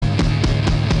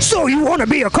So you want to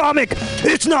be a comic?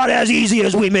 It's not as easy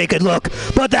as we make it look,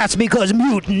 but that's because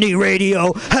Mutiny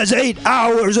Radio has 8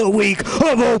 hours a week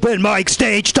of open mic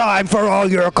stage time for all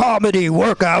your comedy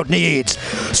workout needs.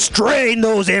 Strain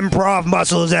those improv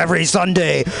muscles every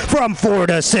Sunday from 4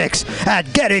 to 6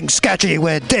 at Getting Sketchy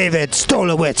with David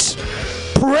Stolowitz.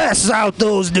 Press out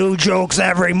those new jokes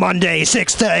every Monday,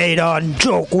 6 to 8 on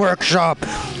Joke Workshop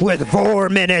with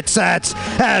 4-minute sets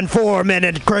and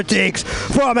 4-minute critiques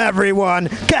from everyone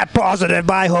kept positive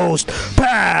by host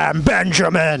Pam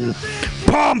Benjamin.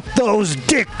 Pump those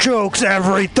dick jokes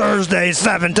every Thursday,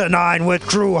 7 to 9 with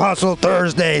True Hustle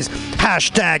Thursdays.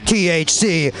 Hashtag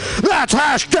THC. That's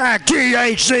hashtag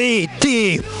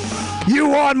THC. You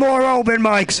want more open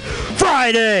mics?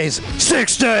 Fridays,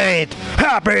 6 to 8.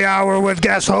 Happy hour with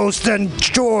guest host and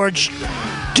George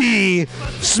D.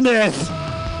 Smith.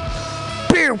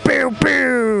 Pew, pew,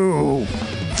 pew.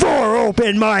 4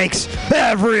 open mics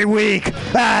every week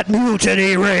at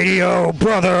Mutiny Radio,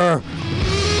 brother.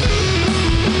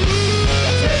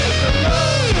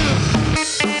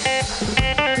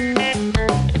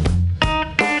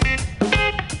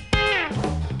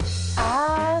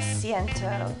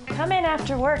 Come in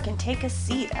after work and take a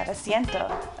seat at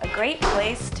Asiento, a great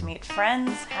place to meet friends,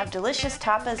 have delicious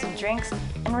tapas and drinks,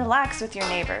 and relax with your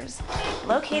neighbors.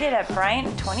 Located at Bryant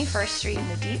and 21st Street in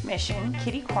the Deep Mission,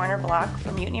 Kitty Corner block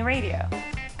from Mutiny Radio.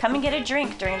 Come and get a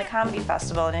drink during the comedy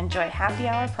festival and enjoy happy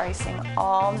hour pricing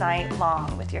all night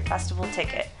long with your festival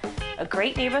ticket. A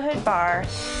great neighborhood bar.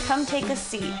 Come take a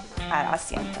seat at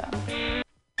Asiento.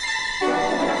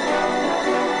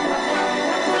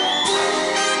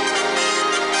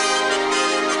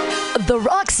 The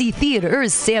Roxy Theater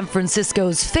is San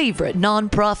Francisco's favorite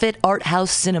nonprofit art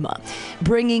house cinema,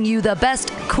 bringing you the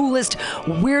best, coolest,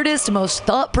 weirdest, most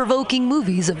thought-provoking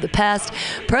movies of the past,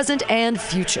 present, and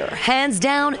future. Hands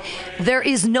down, there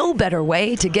is no better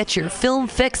way to get your film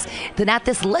fix than at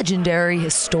this legendary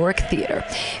historic theater.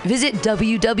 Visit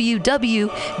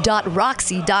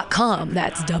www.roxy.com.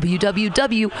 That's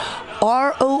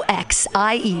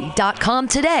www.roxie.com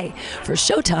today for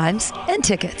showtimes and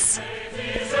tickets.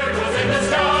 Everybody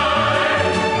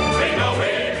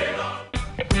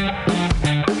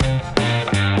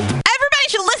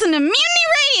should listen to Mutiny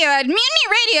Radio at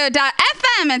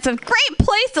mutinyradio.fm. It's a great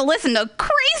place to listen to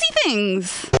crazy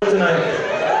things. Tonight.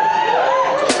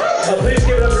 Please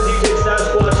give it up for DJ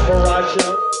Sasquatch for Rock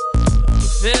Show.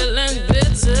 Feeling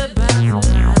bitter about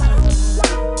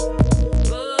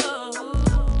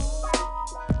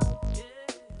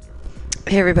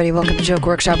Hey everybody, welcome to Joke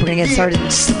Workshop. We're going to get started in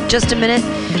just a minute,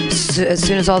 as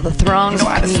soon as all the throngs of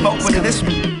comedians come.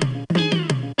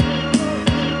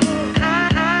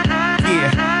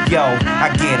 Yo, I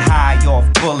get high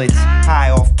off bullets,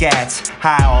 high off gats,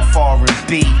 high off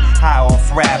R&B, high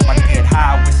off rap. I get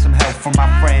high with some help from my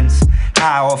friends,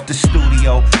 high off the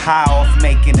studio, high off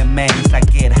making amends. I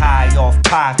get high off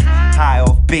Pac, high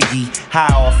off Biggie,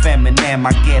 high off Eminem.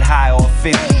 I get high off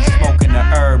 50, smoking the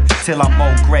herb till I'm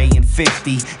old gray and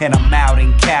 50. And I'm out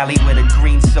in Cali where the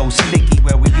green's so sticky,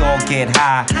 where we all get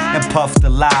high and puff the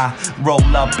lie. Roll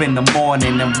up in the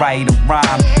morning and write a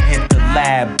rhyme. Hit the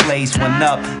lab, blaze one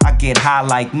up. I get high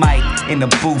like Mike in the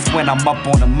booth when I'm up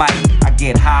on the mic. I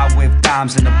get high with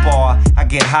dimes in the bar. I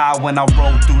get high when I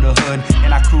roll through the hood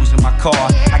and I cruise in my car.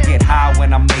 I get high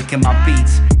when I'm making my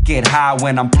beats. Get high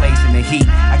when I'm blazing the heat.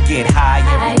 I get high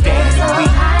every day of the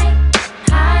week.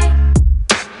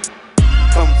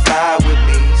 Come fly with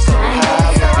me, so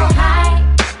high with me.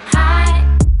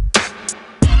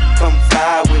 Come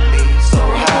fly with me, so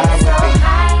high with me.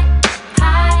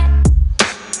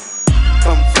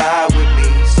 Come fly with me,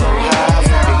 so high with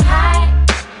me.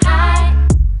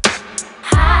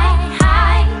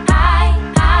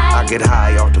 I get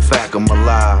high off the fact I'm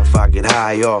alive. I get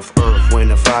high off Earth,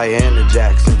 Wind and Fire and the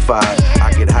Jackson 5.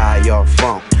 I get high off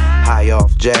funk, high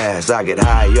off jazz. I get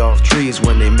high off trees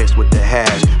when they mix with the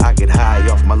hash. I get high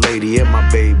off my lady and my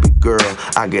baby girl.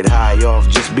 I get high off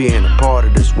just being a part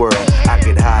of this world. I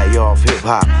get high off hip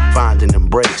hop, finding them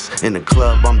breaks. In the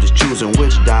club, I'm just choosing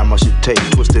which dime I should take.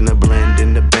 Twisting the blend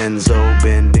in the benzo,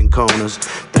 bending corners.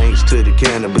 Thanks to the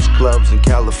cannabis clubs in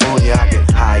California, I get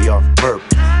high off burp,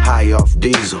 high off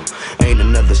diesel. Ain't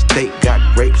another state got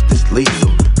grapes this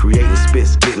lethal. Creating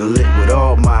spits, getting lit with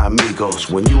all my amigos.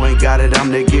 When you ain't got it, I'm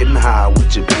there getting high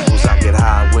with your peoples. I get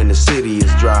high when the city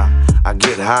is dry. I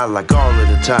get high like all of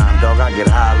the time, dog. I get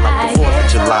high like the 4th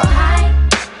of July.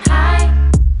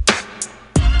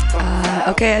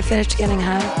 Okay, I finished getting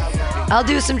high. I'll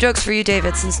do some jokes for you,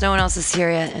 David, since no one else is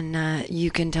here yet, and you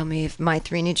can tell me if my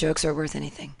 3 new jokes are worth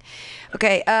anything.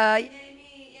 Okay,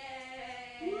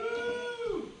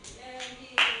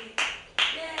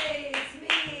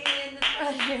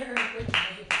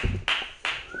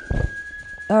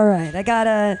 All right, I got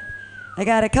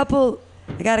a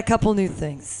couple new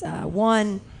things.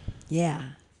 One, yeah.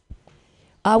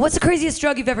 What's the craziest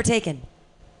drug you've ever taken?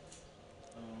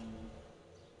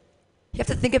 You have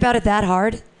to think about it that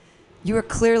hard? You were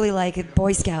clearly like a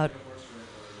Boy Scout.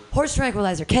 Horse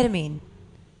tranquilizer, ketamine,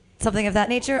 something of that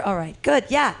nature? All right, good,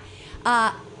 yeah.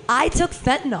 I took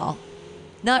fentanyl,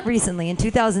 not recently. In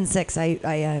 2006,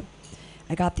 I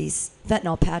got these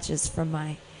fentanyl patches from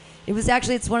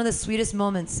it's one of the sweetest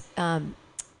moments.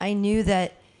 I knew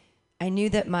that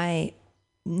my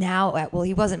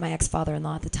he wasn't my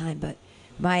ex-father-in-law at the time, but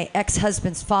my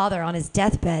ex-husband's father on his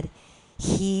deathbed,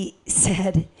 he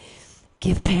said,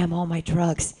 "Give Pam all my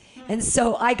drugs." And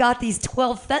so I got these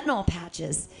 12 fentanyl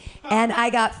patches, and I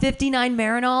got 59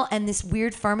 Marinol and this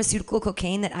weird pharmaceutical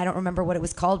cocaine that I don't remember what it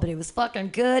was called, but it was fucking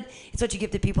good. It's what you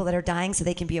give to people that are dying so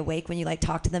they can be awake when you like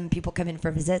talk to them. People come in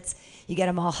for visits. You get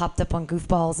them all hopped up on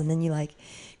goofballs, and then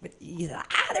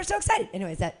they're so excited.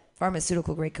 Anyways, that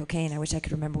pharmaceutical grade cocaine, I wish I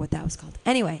could remember what that was called.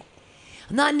 Anyway,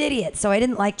 I'm not an idiot, so I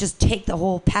didn't just take the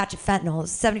whole patch of fentanyl. It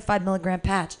was a 75 milligram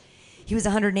patch. He was a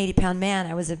 180-pound man.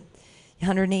 I was a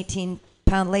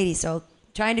 118-pound lady, so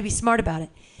trying to be smart about it.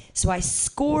 So I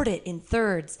scored it in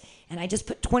thirds, and I just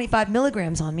put 25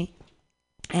 milligrams on me,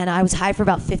 and I was high for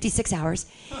about 56 hours.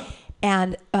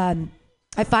 And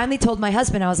I finally told my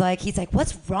husband, he's like,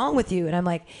 "What's wrong with you?" And I'm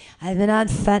like, "I've been on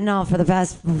fentanyl for the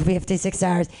past 56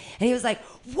 hours. And he was like,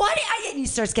 "What?" And he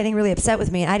starts getting really upset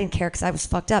with me, and I didn't care because I was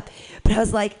fucked up. But I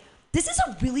was like, this is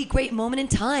a really great moment in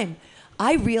time.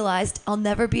 I realized I'll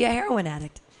never be a heroin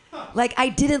addict. I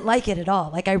didn't like it at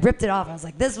all. I ripped it off. I was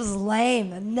like, this was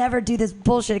lame. I'll never do this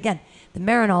bullshit again. The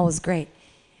Marinol was great.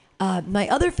 My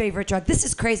other favorite drug, this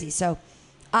is crazy. So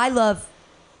I love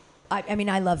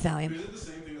Valium. Is it the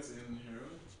same thing that's in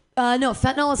heroin? No,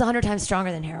 fentanyl is 100 times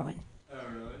stronger than heroin. Oh,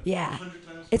 really? Yeah. 100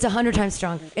 times? It's 100 times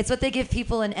stronger. It's what they give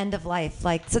people in end of life.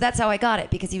 So that's how I got it,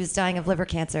 because he was dying of liver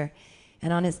cancer.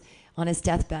 And on his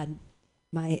deathbed,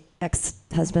 my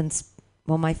ex-husband's,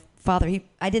 my father,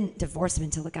 I didn't divorce him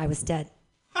until the guy was dead.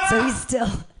 So he's still,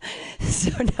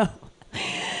 no.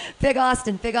 Big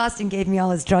Austin gave me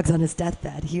all his drugs on his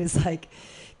deathbed. He was like,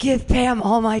 "Give Pam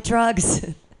all my drugs."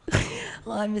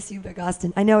 Well, I miss you, Big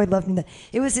Austin. I know he'd love me that.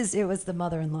 It was the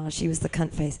mother-in-law. She was the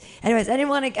cunt face. Anyways,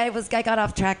 I got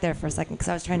off track there for a second because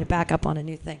I was trying to back up on a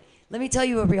new thing. Let me tell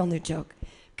you a real new joke.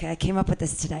 Okay, I came up with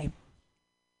this today.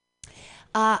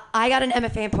 I got an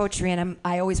MFA in poetry, and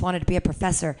I always wanted to be a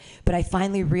professor, but I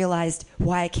finally realized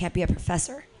why I can't be a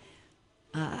professor.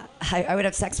 I would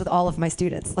have sex with all of my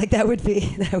students. I would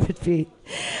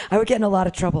get in a lot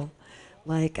of trouble.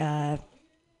 You're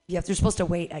supposed to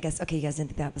wait, I guess. Okay, you guys didn't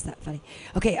think that was that funny.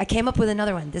 Okay, I came up with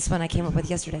another one. This one I came up with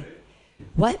yesterday.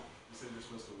 What? You said you're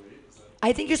supposed to wait?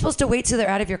 I think you're supposed to wait till they're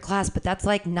out of your class, but that's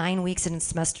 9 weeks in a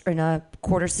semester, in a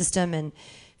quarter system, and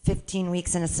 15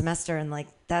 weeks in a semester, and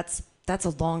that's a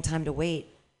long time to wait.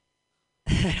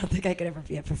 I don't think I could ever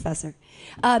be a professor.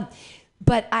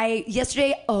 But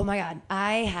yesterday, oh my God,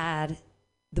 I had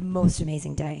the most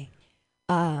amazing day.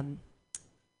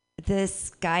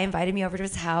 This guy invited me over to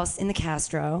his house in the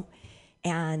Castro,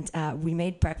 and we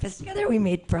made breakfast together. We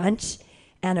made brunch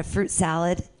and a fruit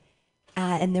salad,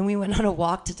 and then we went on a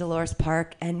walk to Dolores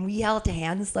Park, and we held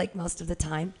hands most of the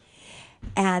time.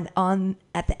 And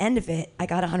at the end of it, I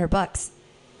got $100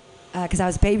 because I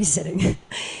was babysitting.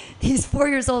 He's 4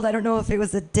 years old. I don't know if it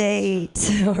was a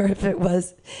date or if it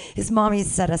was his mommy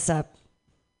set us up.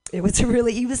 He was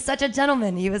such a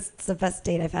gentleman. He was the best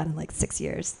date I've had in 6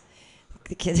 years.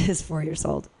 The kid is 4 years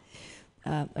old.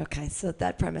 Okay, so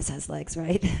that premise has legs,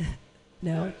 right?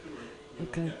 No?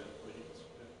 Okay.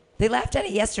 They laughed at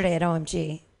it yesterday at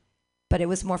OMG, but it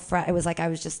was more it was I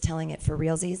was just telling it for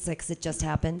realsies, because it just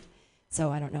happened.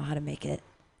 So I don't know how to make it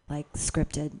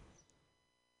scripted.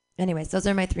 Anyways, those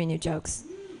are my 3 new jokes.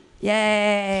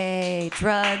 Yay,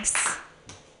 drugs.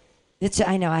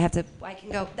 I know, I can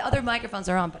go. The other microphones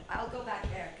are on, but I'll go back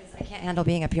there because I can't handle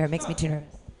being up here. It makes me too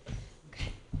nervous.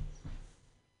 Okay.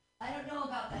 I don't know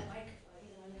about that microphone.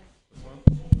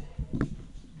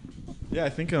 Yeah, I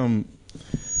think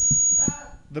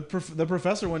the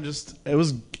professor one it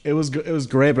was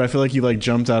great, but I feel like you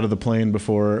jumped out of the plane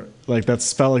before.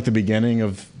 That's felt like the beginning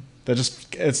of that.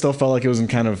 It still felt like it was in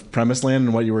kind of premise land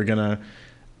and what you were gonna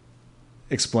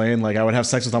explain. I would have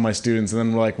sex with all my students, and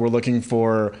then we're looking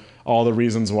for all the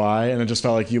reasons why, and it just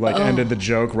felt like you ended the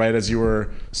joke right as you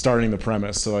were starting the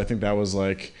premise. So I think that was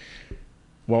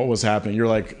what was happening. You're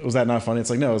was that not funny? It's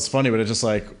no, it's funny, but it's just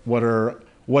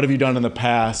what have you done in the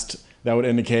past that would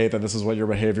indicate that this is what your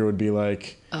behavior would be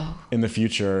in the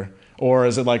future? Or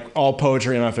is it like all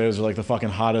poetry MFAs are like the fucking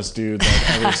hottest dudes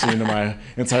I've ever seen in my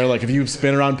entire life? If you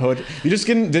spin around poetry, you just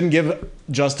didn't give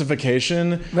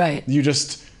justification. Right. You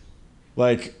just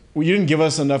like, you didn't give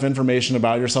us enough information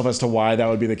about yourself as to why that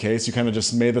would be the case. You kind of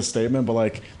just made the statement, but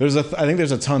like, I think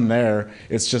there's a ton there.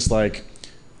 It's just like,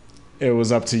 it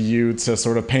was up to you to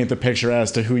sort of paint the picture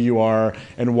as to who you are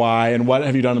and why, and what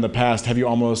have you done in the past? Have you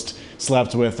almost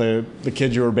slept with the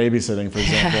kid you were babysitting, for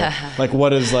example? Like,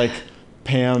 what is like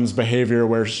Pam's behavior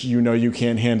where you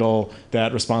can't handle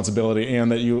that responsibility,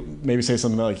 and that you maybe say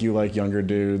something like you like younger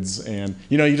dudes, and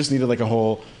you just needed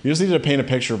to paint a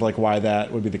picture of like why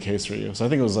that would be the case for you. So I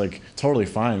think it was like totally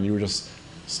fine. You were just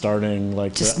starting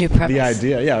like the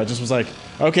idea. Yeah, it just was like,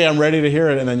 okay, I'm ready to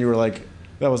hear it, and then you were like,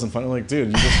 that wasn't fun. I'm like, dude,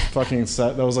 you just fucking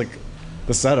that was like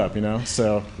the setup,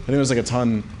 So I think there's like a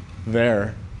ton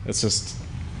there. It's just,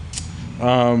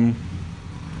 oh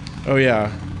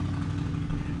yeah.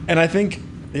 And I think,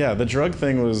 the drug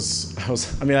thing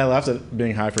I laughed at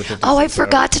being high for 50. Oh, I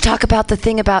forgot to talk about the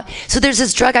thing about, so there's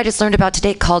this drug I just learned about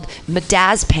today called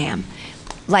Midazepam.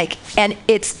 And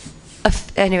it's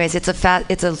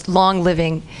a long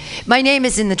living, my name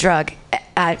is in the drug.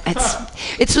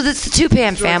 It's the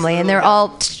 2-PAM family, and they're all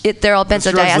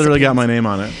benzodiazepines. Drugs literally got my name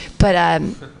on it. But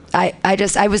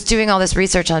I was doing all this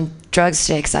research on drugs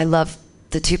today because I love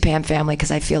the 2-PAM family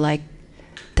because I feel like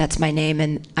that's my name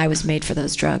and I was made for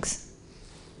those drugs.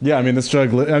 Yeah, I mean, this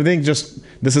drug, I think this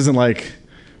isn't like,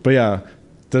 but yeah,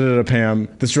 Pam,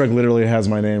 this drug literally has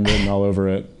my name written all over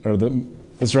it.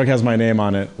 This drug has my name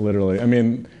on it, literally. I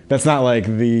mean, that's not like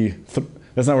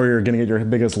that's not where you're going to get your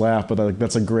biggest laugh, but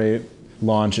that's a great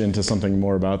launch into something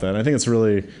more about that. And I think it's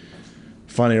really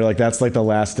funny, or like that's like the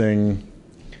lasting.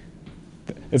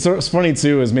 It's funny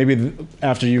too, is maybe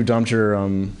after you dumped your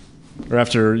or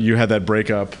after you had that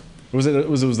breakup, it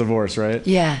was divorce, right?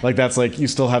 Yeah. Like that's like you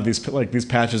still have these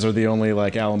patches are the only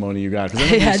like alimony you got,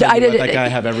 because I didn't let that guy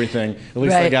have everything. At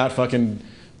least right. I got fucking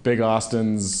Big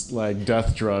Austin's like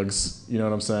death drugs. You know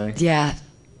what I'm saying? Yeah.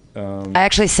 I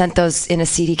actually sent those in a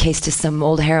CD case to some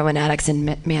old heroin addicts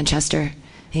in Manchester,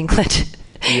 England.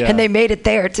 Yeah. And they made it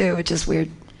there too, which is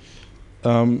weird.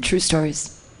 True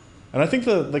stories. And I think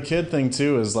the kid thing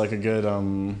too is like a good.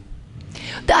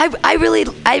 I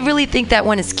really think that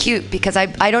one is cute because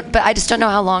I just don't know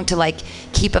how long to like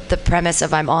keep up the premise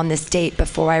of I'm on this date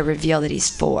before I reveal that he's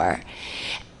 4,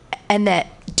 and that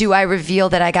do I reveal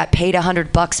that I got paid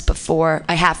 $100 before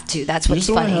I have to? That's what's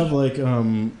funny. You just want to have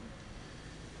like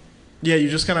you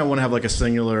just kind of want to have like a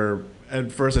singular.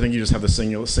 At first, I think you just have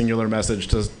the singular message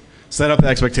to set up the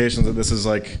expectations that this is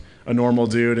like a normal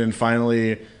dude, and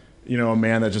finally, a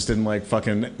man that just didn't like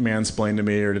fucking mansplain to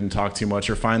me or didn't talk too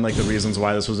much, or find like the reasons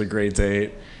why this was a great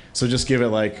date. So just give it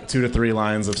like 2 to 3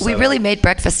 lines of setup. We really made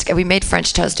breakfast. We made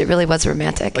French toast. It really was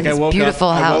romantic. Like it was a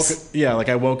beautiful house.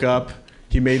 I woke up.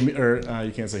 He made me, or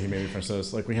you can't say he made me French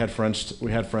toast. Like we had French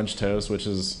toast, which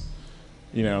is,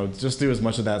 just do as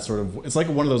much of that sort of. It's like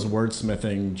one of those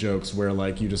wordsmithing jokes where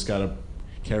like you just gotta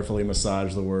carefully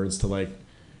massage the words to like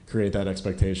create that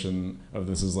expectation of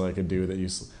this is like a dude that you.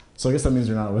 So I guess that means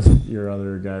you're not with your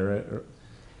other guy, right? Or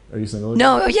are you single again?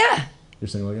 No, yeah. You're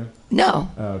single again? No.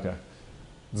 Oh, okay.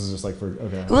 This is just like for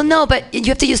okay. Well, no, but you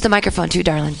have to use the microphone too,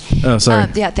 darling. Oh, sorry.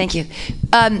 Yeah, thank you.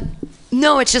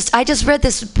 No, it's just I just read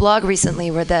this blog recently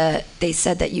where they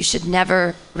said that you should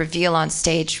never reveal on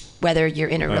stage whether you're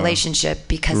in a relationship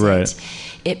because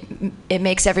it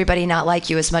makes everybody not like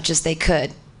you as much as they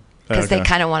could because they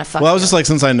kind of want to fuck. Well, I was just like,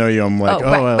 since I know you, I'm like,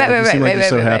 you seem like you're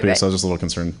so happy, right. so I was just a little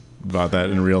concerned about that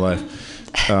in real life.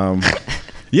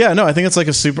 Yeah, no, I think it's like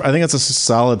I think it's a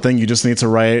solid thing. You just need to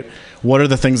write what are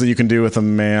the things that you can do with a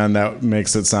man that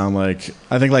makes it sound like,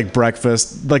 I think like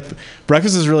breakfast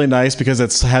is really nice because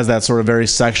it has that sort of very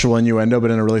sexual innuendo,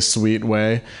 but in a really sweet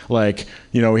way. Like,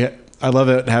 I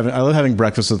love having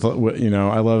breakfast with, I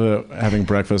love it having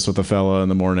breakfast with a fella in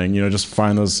the morning, just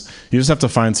find those, you just have to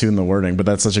fine tune the wording, but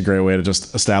that's such a great way to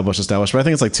just establish. But I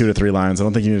think it's like 2 to 3 lines. I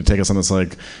don't think you need to take us on this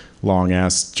like long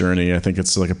ass journey. I think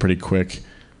it's like a pretty quick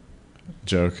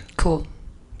joke. Cool.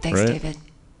 Thanks, right? David.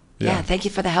 Yeah. Thank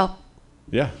you for the help.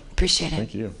 Yeah. Appreciate it.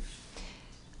 Thank you.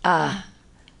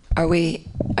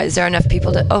 Is there enough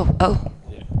people to,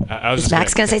 is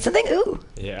Max going to say something? Ooh.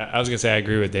 Yeah, I was going to say I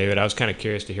agree with David. I was kind of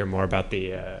curious to hear more about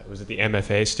the, was it the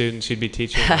MFA students you'd be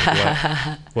teaching?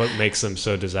 Like what makes them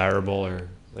so desirable, or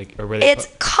were they? It's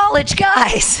college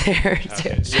guys.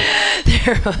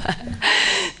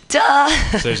 Duh.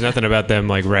 So there's nothing about them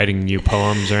like writing you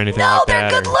poems or anything like that? No,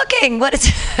 they're good looking. What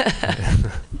is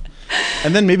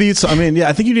And then maybe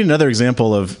I think you need another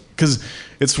example of, because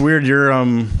it's weird,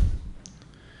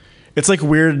 it's like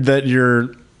weird that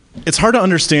it's hard to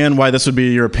understand why this would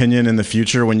be your opinion in the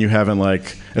future when you haven't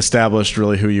like established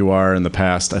really who you are in the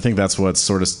past. I think that's what's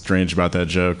sort of strange about that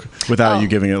joke without you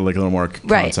giving it like a little more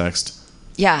context.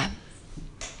 Yeah.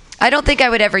 I don't think I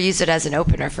would ever use it as an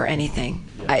opener for anything.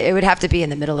 It would have to be in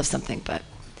the middle of something, but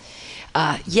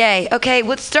yay. Okay,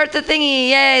 let's start the thingy.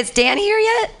 Yay. Is Dan here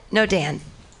yet? No, Dan.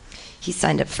 He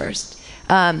signed up first.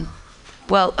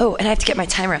 Well, and I have to get my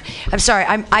timer. I'm sorry.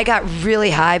 I got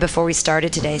really high before we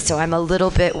started today, so I'm a little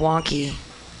bit wonky.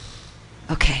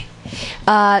 Okay.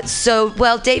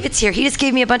 David's here. He just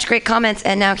gave me a bunch of great comments,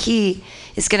 and now he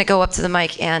is going to go up to the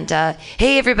mic. And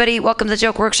hey, everybody, welcome to the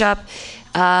Joke Workshop.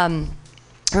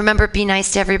 Remember, be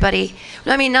nice to everybody.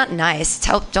 I mean, not nice.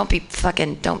 Don't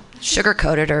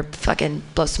sugarcoat it or fucking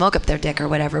blow smoke up their dick or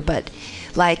whatever. But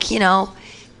like, tell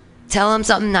them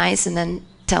something nice and then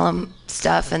tell them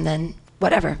stuff and then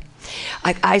whatever.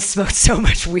 I smoked so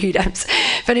much weed.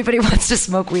 If anybody wants to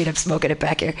smoke weed, I'm smoking it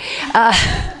back here.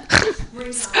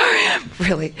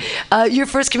 Really. Your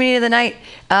first comedian of the night.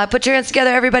 Put your hands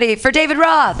together, everybody, for David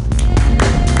Roth.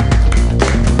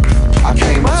 I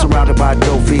came up surrounded by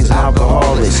dope fiends and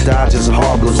alcoholics, dodgers and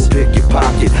hobblers who pick your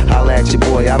pocket. Holla at your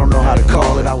boy, I don't know how to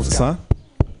call it.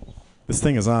 This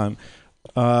thing is on.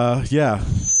 Yeah.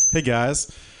 Hey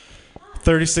guys.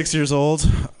 36 years old.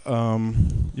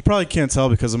 You probably can't tell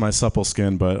because of my supple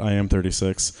skin, but I am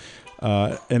 36.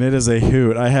 And it is a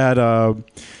hoot. I had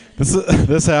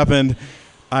this happened.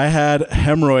 I had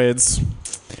hemorrhoids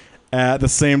at the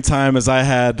same time as I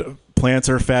had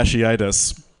plantar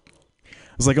fasciitis.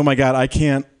 I was like, oh my God, I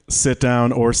can't sit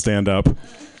down or stand up,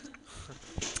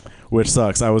 which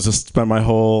sucks. I spent my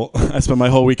whole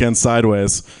weekend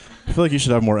sideways. I feel like you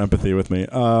should have more empathy with me.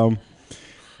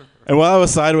 And while I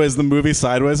was sideways, the movie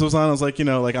Sideways was on. I was like,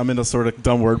 I'm into sort of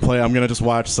dumb wordplay. I'm going to just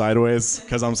watch Sideways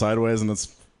because I'm sideways and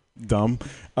it's dumb.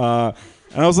 And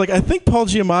I was like, I think Paul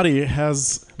Giamatti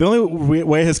has... The only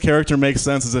way his character makes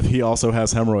sense is if he also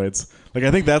has hemorrhoids. Like,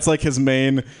 I think that's like his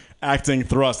main acting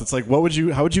thrust. It's like, how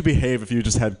would you behave if you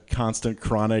just had constant,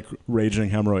 chronic, raging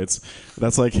hemorrhoids?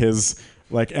 That's like his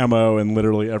like MO in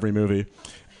literally every movie.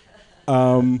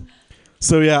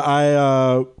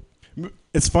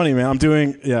 It's funny, man.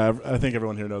 I think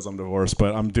everyone here knows I'm divorced,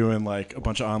 but I'm doing like a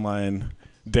bunch of online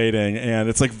dating, and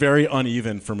it's like very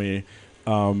uneven for me.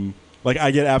 Like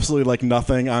I get absolutely like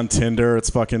nothing on Tinder.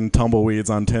 It's fucking tumbleweeds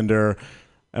on Tinder.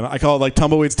 And I call it like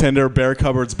tumbleweeds Tinder, bare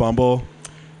cupboards Bumble.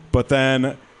 But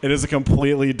then it is a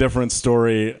completely different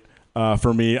story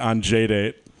for me on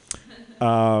JDate.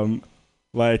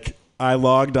 Like I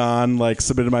logged on, like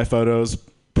submitted my photos,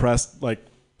 pressed like,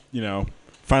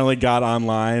 finally got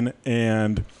online,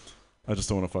 and I just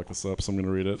don't want to fuck this up, so I'm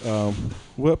gonna read it.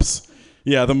 Whoops.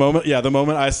 Yeah, the moment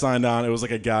I signed on, it was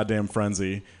like a goddamn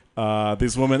frenzy.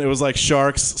 These women, it was like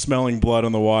sharks smelling blood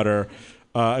in the water,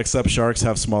 except sharks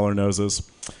have smaller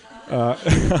noses.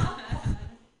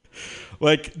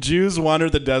 Like Jews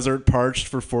wandered the desert parched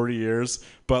for 40 years,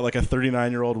 but like a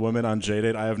 39-year-old woman on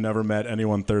JDate, I have never met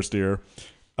anyone thirstier.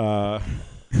 Yeah,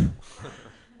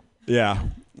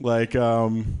 like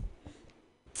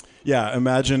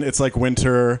imagine it's like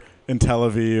winter in Tel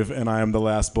Aviv and I am the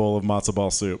last bowl of matzo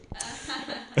ball soup.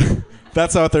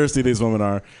 That's how thirsty these women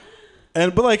are.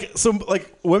 But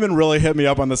women really hit me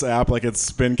up on this app. Like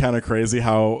it's been kind of crazy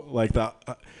how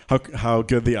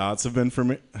good the odds have been for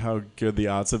me. How good the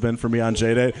odds have been for me on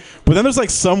JDate. But then there's like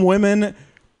some women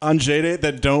on JDate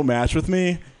that don't match with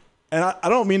me. And I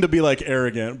don't mean to be like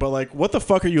arrogant, but like what the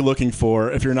fuck are you looking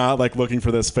for if you're not like looking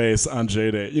for this face on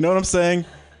JDate? You know what I'm saying?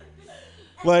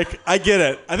 Like, I get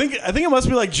it. I think it must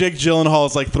be like Jake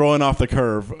Gyllenhaal's like throwing off the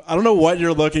curve. I don't know what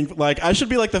you're looking for. Like, I should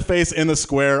be like the face in the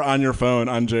square on your phone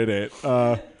on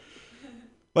JDate.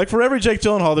 Like for every Jake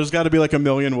Gyllenhaal, there's got to be like a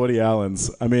million Woody Allens.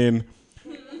 I mean,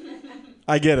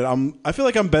 I get it. I feel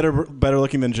like I'm better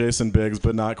looking than Jason Biggs,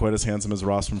 but not quite as handsome as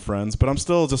Ross from Friends. But I'm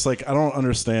still just like, I don't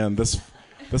understand this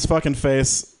fucking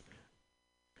face.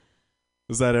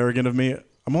 Is that arrogant of me?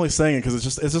 I'm only saying it because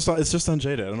it's just on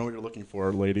JDate. I don't know what you're looking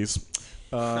for, ladies.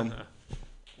 What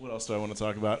else do I want to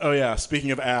talk about? Oh yeah,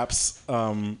 speaking of apps,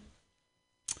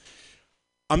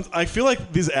 I feel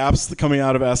like these apps coming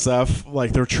out of SF,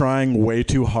 like they're trying way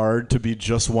too hard to be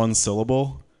just one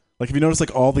syllable. Like if you notice,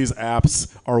 like all these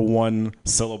apps are one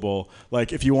syllable.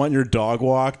 Like if you want your dog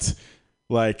walked,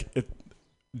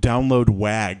 download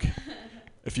WAG.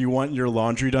 If you want your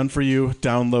laundry done for you,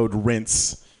 download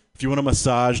Rinse. If you want a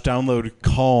massage, download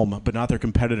Calm, but not their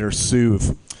competitor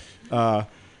Soothe.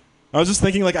 I was just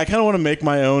thinking, like, I kind of want to make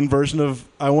my own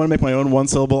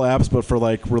one-syllable apps, but for,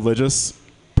 like, religious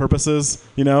purposes,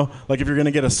 Like, if you're going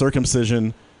to get a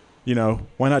circumcision,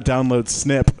 why not download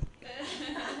Snip?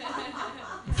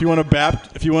 If you want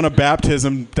a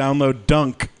baptism, download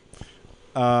Dunk.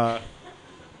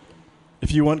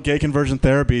 If you want gay conversion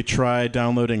therapy, try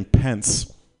downloading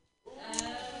Pence.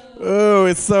 Oh,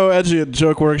 it's so edgy at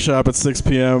Joke Workshop at 6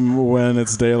 p.m. when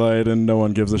it's daylight and no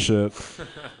one gives a shit.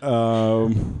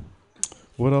 What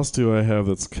else do I have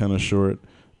that's kind of short?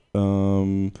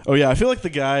 Oh yeah, I feel like the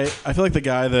guy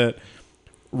that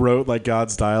wrote like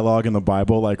God's dialogue in the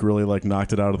Bible like really like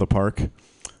knocked it out of the park.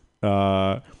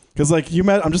 Because like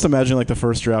I'm just imagining like the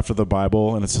first draft of the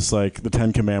Bible, and it's just like the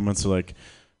 10 Commandments are like,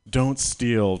 don't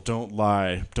steal, don't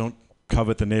lie, don't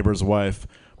covet the neighbor's wife.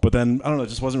 But then I don't know, it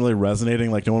just wasn't really resonating.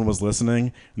 Like no one was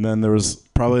listening. And then there was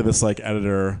probably this like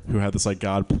editor who had this like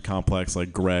God complex,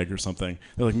 like Greg or something.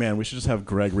 They're like, man, we should just have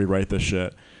Greg rewrite this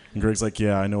shit. And Greg's like,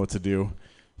 yeah, I know what to do.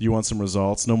 You want some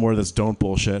results? No more of this don't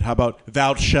bullshit. How about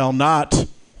thou shalt not?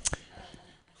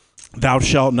 Thou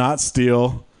shalt not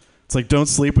steal. It's like don't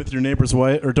sleep with your neighbor's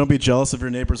wife, or don't be jealous of your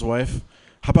neighbor's wife.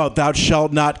 How about thou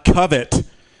shalt not covet?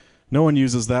 No one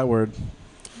uses that word.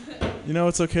 You know,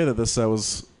 it's okay that this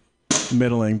was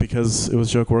middling because it was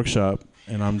Joke Workshop,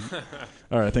 and I'm.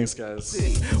 All right, thanks, guys.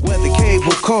 Yay,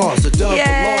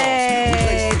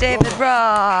 David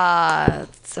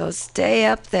Roth. So stay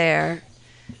up there,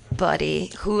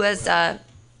 buddy. Who has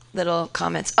little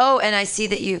comments? Oh, and I see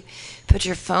that you put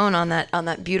your phone on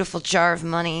that beautiful jar of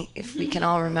money. If we can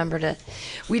all remember to,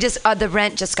 we just the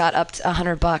rent just got up to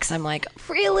 $100. I'm like,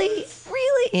 really?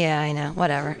 Yeah, I know.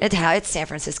 Whatever. It's San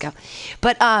Francisco,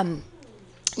 but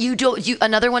you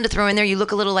another one to throw in there. You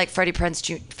look a little like Freddie Prinze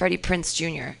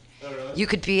Jr. Oh, really? You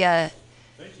could be a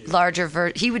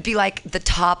larger he would be like the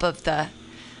top of the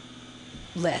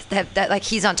list. That like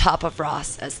he's on top of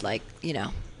Ross as like, you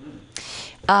know.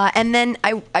 And then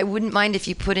I wouldn't mind if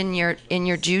you put in your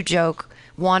Jew joke,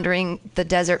 wandering the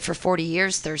desert for 40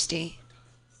 years thirsty.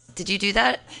 Did you do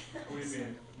that? What do you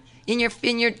mean?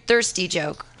 In your thirsty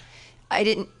joke.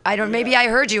 Maybe I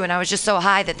heard you and I was just so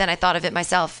high that then I thought of it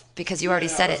myself because you already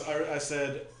said it. I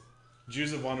said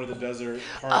Jews have wandered the desert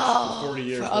for 40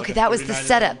 years. Okay, that was the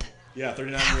setup. Yeah,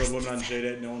 39-year-old woman on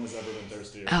J-Date. No one has ever been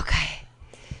thirstier. Okay.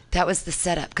 That was the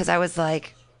setup because I was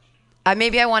like,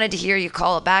 maybe I wanted to hear you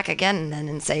call it back again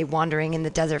and say wandering in the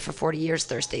desert for 40 years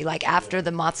thirsty, like after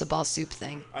the matzo ball soup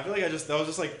thing. I feel like that was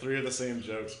just like 3 of the same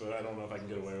jokes, but I don't know if I can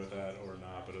get away with that or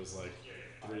not, but it was like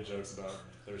 3 jokes about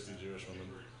thirsty Jewish women.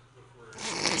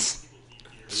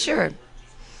 Sure.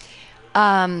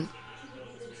 Yeah.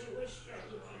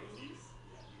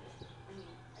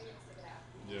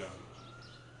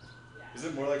 Is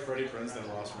it more like Freddie Prinze than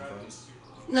Ross from Friends?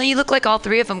 No, you look like all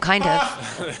 3 of them, kind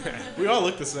of. We all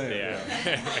look the same.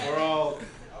 Yeah. We're all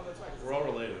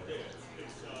related.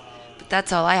 But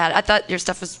that's all I had. I thought your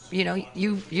stuff was,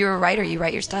 you're a writer. You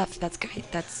write your stuff. That's great.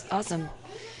 That's awesome.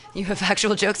 You have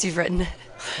actual jokes you've written.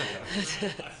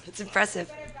 It's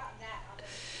impressive.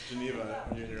 Geneva,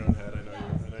 when you're in your own head, I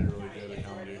know you're really good at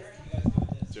comedy.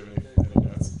 Do you have any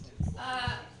notes?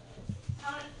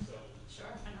 Sure,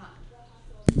 why not?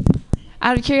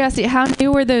 Out of curiosity, how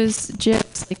new were those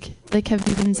GIFs? Like have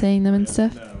you been saying them and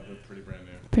stuff? No, they're pretty brand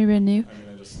new. Pretty brand new? I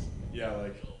mean,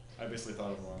 I basically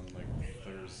thought of them on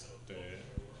Thursday.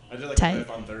 I did Tight. a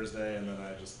riff on Thursday, and then I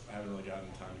haven't really gotten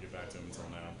time to get back to them until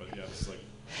now. But yeah, this is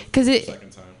the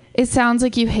second time. It sounds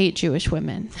like you hate Jewish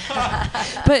women.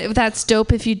 But that's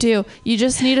dope if you do. You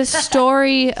just need a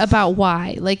story about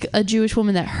why. Like a Jewish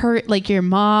woman that hurt, like your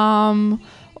mom,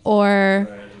 or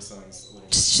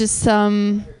just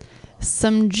some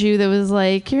Jew that was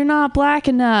like, you're not black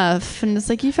enough. And it's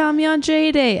like, you found me on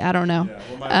J-Day. I don't know. Yeah,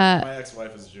 well, my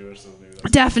ex-wife is Jewish, so maybe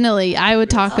that's... Definitely. I would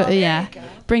talk,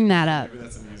 bring that up. Maybe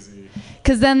that's an easy...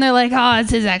 Because then they're like, oh,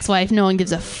 it's his ex-wife. No one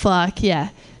gives a fuck. Yeah.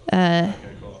 Okay,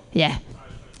 cool. Yeah.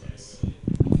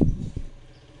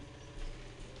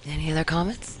 Any other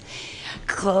comments?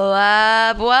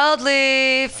 Clap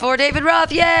wildly for David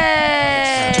Roth.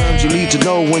 Yay! Terms you need to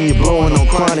know when you're blowing on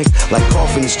chronic, like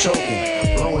coughing is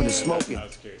choking, blowing is smoking. I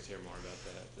was curious to hear more about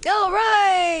that. All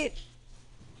right.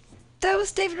 That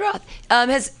was David Roth. I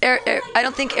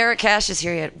don't think Eric Cash is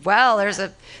here yet. Wow,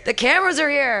 the cameras are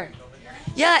here.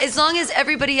 Yeah, as long as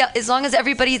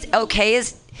everybody's okay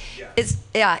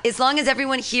as long as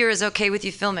everyone here is okay with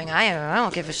you filming, I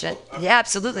don't give a shit. Yeah,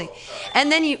 absolutely. And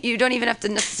then you don't even have to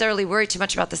necessarily worry too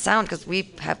much about the sound because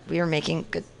we are making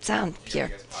good sound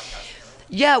here.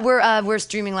 Yeah, we're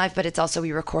streaming live, but it's also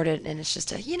we record it and it's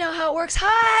just how it works.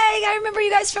 Hi, I remember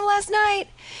you guys from last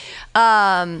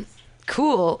night.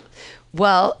 Cool.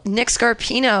 Well, Nick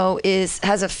Scarpino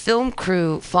has a film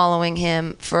crew following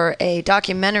him for a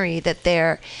documentary that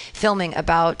they're filming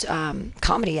about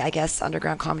comedy, I guess,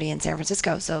 underground comedy in San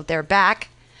Francisco. So they're back.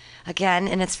 again,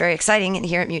 and it's very exciting and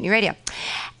here at Mutiny Radio.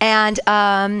 And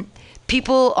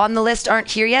people on the list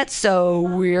aren't here yet, so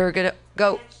we're going to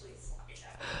go.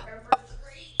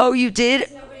 Oh, you did?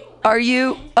 Are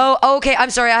you? Oh, okay.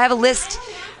 I'm sorry. I have a list.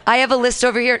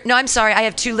 Over here. No, I'm sorry. I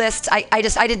have 2 lists. I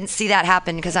didn't see that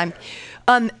happen because I'm,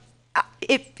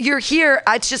 if you're here,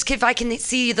 it's just if I can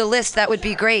see the list, that would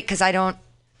be great because I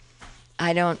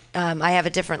have a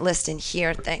different list in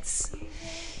here. Thanks.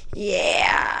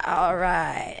 Yeah. All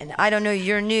right. And I don't know.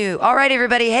 You're new. All right,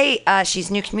 everybody. Hey,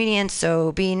 she's a new comedian,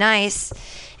 so be nice.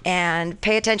 And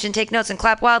pay attention, take notes, and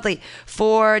clap wildly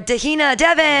for Dahina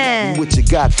Devin. What you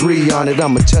got 3 on it,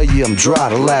 I'ma tell you I'm dry.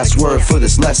 The last word for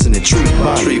this lesson in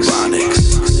Trebonics.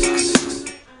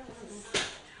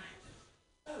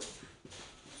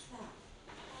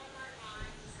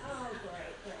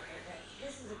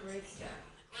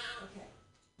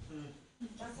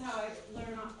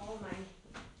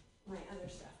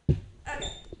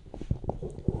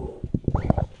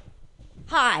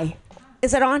 Hi.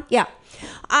 Is it on? Yeah.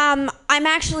 I'm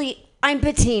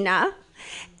Bettina,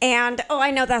 and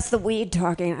I know that's the weed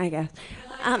talking, I guess.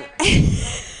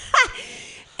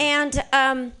 And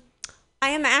I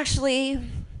am actually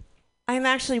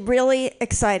really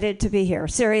excited to be here.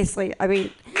 Seriously, I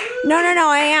mean, no,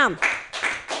 I am.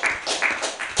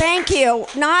 Thank you.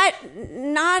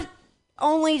 Not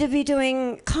only to be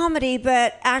doing comedy,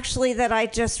 but actually that I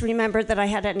just remembered that I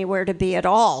had anywhere to be at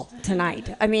all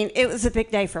tonight. I mean, it was a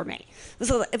big day for me.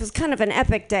 It was kind of an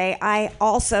epic day. I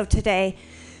also today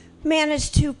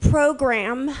managed to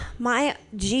program my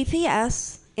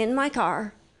GPS in my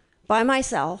car by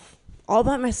myself, all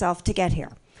by myself, to get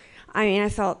here. I mean,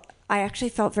 I actually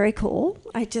felt very cool.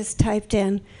 I just typed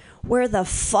in, where the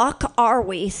fuck are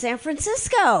we? San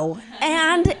Francisco.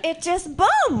 And it just,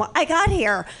 boom, I got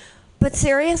here. But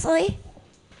seriously,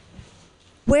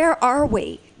 where are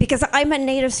we? Because I'm a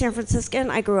native San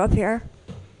Franciscan. I grew up here.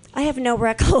 I have no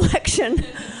recollection.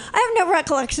 I have no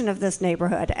recollection of this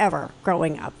neighborhood ever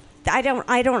growing up. I don't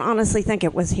honestly think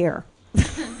it was here.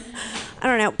 I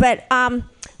don't know. But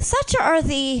such are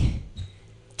the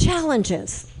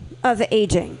challenges of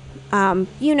aging.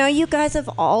 You guys have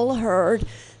all heard,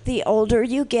 the older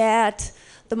you get,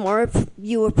 the more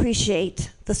you appreciate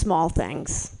the small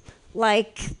things.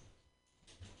 Like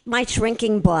my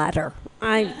shrinking bladder.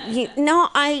 I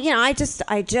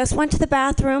just went to the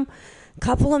bathroom a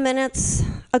couple of minutes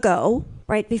ago,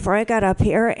 right before I got up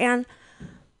here, and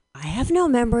I have no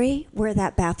memory where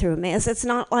that bathroom is. It's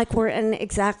not like we're in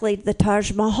exactly the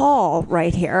Taj Mahal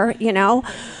right here,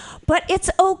 But it's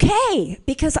okay,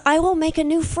 because I will make a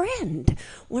new friend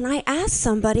when I ask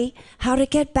somebody how to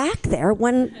get back there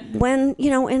when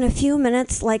in a few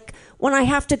minutes, like when I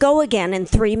have to go again in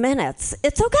 3 minutes.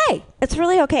 It's okay. It's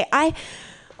really okay. I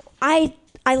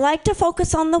like to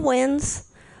focus on the wins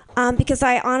because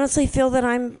I honestly feel that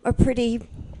I'm a pretty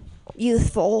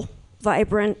youthful,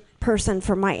 vibrant person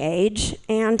for my age.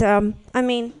 And,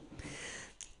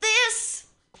 this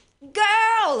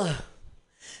girl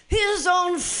is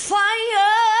on fire.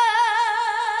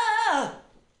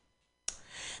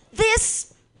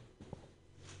 This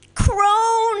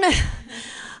crone.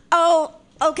 Oh,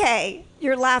 okay.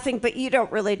 You're laughing, but you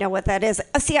don't really know what that is.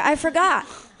 See, I forgot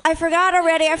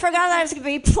already. I forgot that I was going to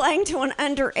be playing to an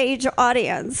underage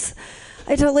audience.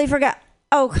 I totally forgot.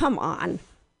 Oh, come on.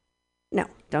 No,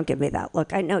 don't give me that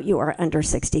look. I know you are under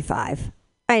 65.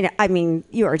 I mean,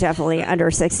 you are definitely under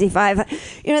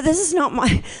 65.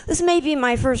 This may be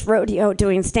my first rodeo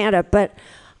doing stand-up, but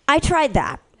I tried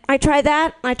that. I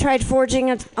tried forging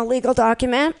a legal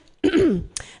document, and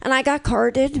I got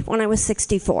carded when I was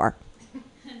 64.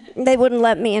 They wouldn't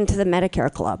let me into the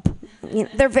Medicare club.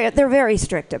 They're very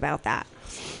strict about that.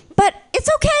 But it's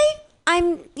okay.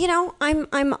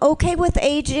 I'm okay with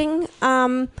aging.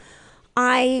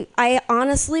 I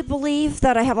honestly believe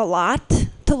that I have a lot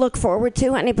to look forward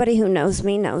to. Anybody who knows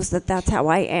me knows that that's how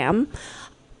I am.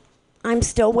 I'm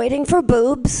still waiting for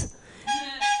boobs.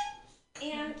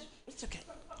 And it's okay.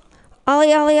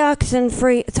 Ollie oxen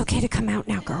free. It's okay to come out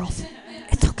now, girls.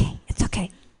 It's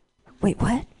okay. Wait,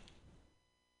 what?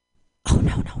 Oh,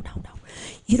 no.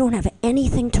 You don't have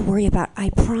anything to worry about. I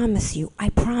promise you.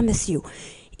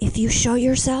 If you show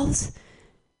yourselves,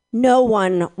 no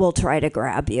one will try to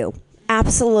grab you.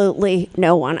 Absolutely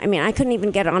no one. I mean, I couldn't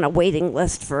even get on a waiting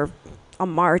list for a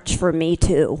march for Me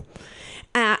Too.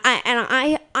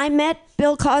 I met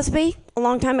Bill Cosby a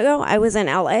long time ago. I was in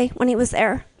LA when he was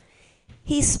there.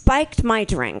 He spiked my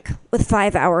drink with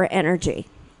 5-hour energy.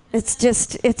 It's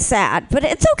sad, but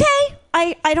it's okay.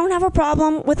 I don't have a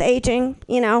problem with aging,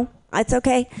 It's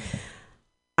okay.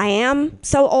 I am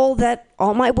so old that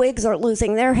all my wigs are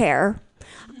losing their hair.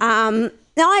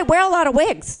 No, I wear a lot of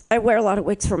wigs. I wear a lot of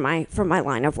wigs for my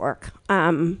line of work.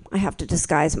 I have to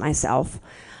disguise myself.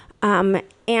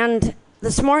 And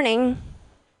this morning,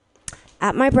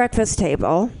 at my breakfast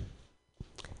table,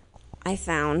 I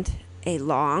found a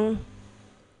long,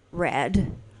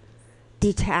 red,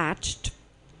 detached,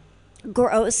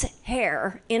 gross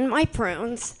hair in my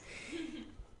prunes.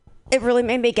 It really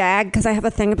made me gag because I have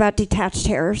a thing about detached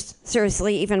hairs.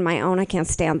 Seriously, even my own, I can't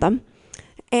stand them.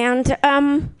 And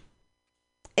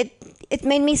it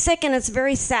made me sick, and it's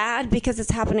very sad because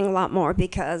it's happening a lot more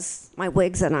because my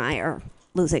wigs and I are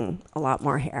losing a lot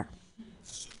more hair.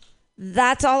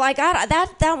 That's all I got.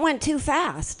 That went too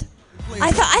fast.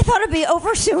 I thought it'd be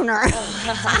over sooner.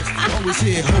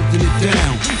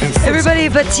 Everybody,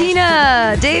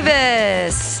 Bettina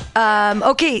Davis.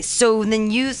 Okay, so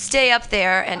then you stay up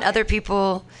there and other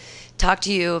people talk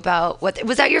to you about what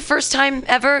was that your first time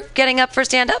ever getting up for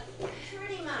stand up?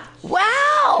 Pretty much.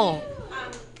 Wow.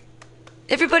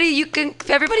 Everybody can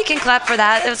clap for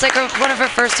that. It was like one of her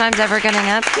first times ever getting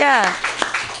up. Yeah.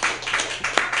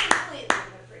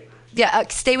 Yeah,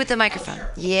 stay with the microphone.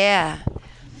 Yeah.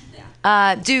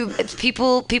 Do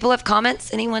people have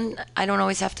comments? Anyone? I don't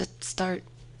always have to start.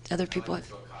 Other people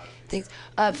have things.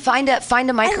 Find a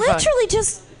microphone. I literally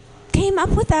just came up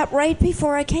with that right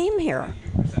before I came here.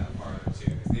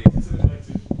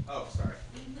 Oh, sorry.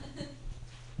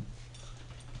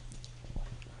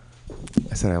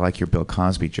 I said I like your Bill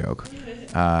Cosby joke,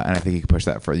 and I think you can push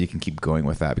that further. You can keep going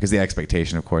with that because the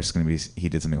expectation, of course, is going to be he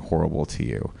did something horrible to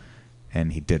you,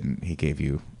 and he didn't. He gave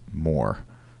you more.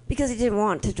 Because he didn't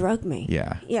want to drug me.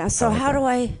 Yeah. Yeah, so like how that. do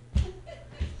I...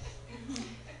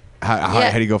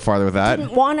 How do you go farther with that?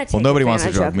 Didn't want to take well, nobody wants to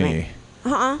advantage drug of me.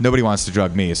 Uh-huh. Nobody wants to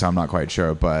drug me, so I'm not quite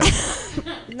sure, but...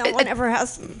 No one ever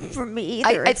has for me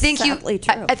either. I think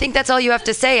I think that's all you have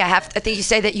to say. I think you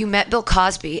say that you met Bill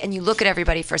Cosby and you look at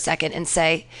everybody for a second and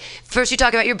say, first you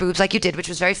talk about your boobs like you did, which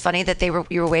was very funny that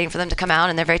you were waiting for them to come out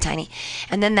and they're very tiny.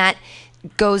 And then that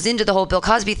goes into the whole Bill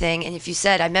Cosby thing. And if you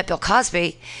said, I met Bill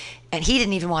Cosby and he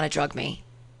didn't even want to drug me.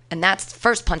 And that's the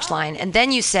first punchline. And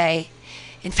then you say,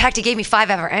 in fact, he gave me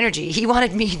 5-hour energy. He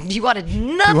wanted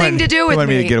nothing to do with me. He wanted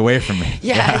me to get away from me.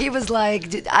 Yeah, he was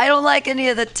like, I don't like any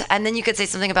of the... And then you could say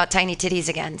something about tiny titties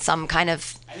again, some kind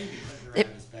of... I think the clicker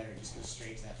is better. Just go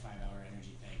straight to that 5-hour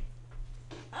energy thing.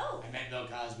 Oh. I met Bill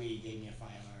Cosby. He gave me a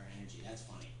 5-hour energy. That's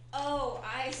funny. Oh,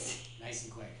 I see. Nice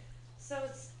and quick. So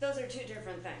those are two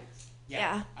different things.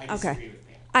 Yeah. I disagree with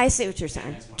Pam. I see what you're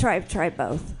saying. Try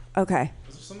both. Okay.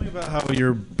 Was there something about how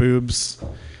your boobs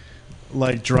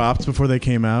like dropped before they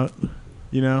came out?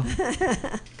 You know?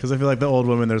 Because I feel like the old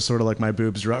women, there's sort of like my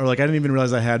boobs dropped. Or like I didn't even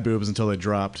realize I had boobs until they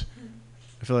dropped.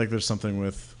 I feel like there's something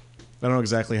with... I don't know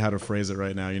exactly how to phrase it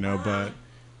right now, you know, but...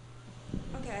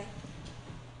 Okay.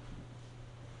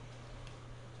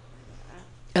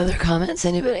 Other comments?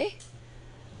 Anybody?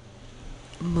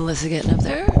 Melissa getting up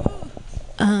there?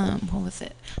 What was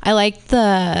it? I like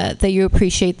that you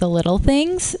appreciate the little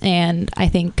things, and I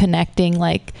think connecting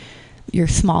like your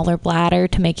smaller bladder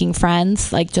to making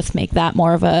friends, like just make that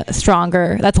more of a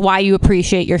stronger. That's why you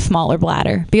appreciate your smaller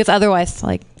bladder, because otherwise,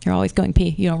 like you're always going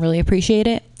pee. You don't really appreciate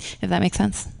it, if that makes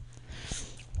sense.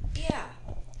 Yeah.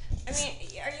 I mean,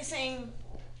 are you saying?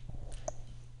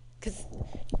 Because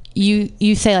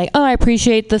you say like, oh, I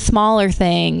appreciate the smaller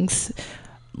things.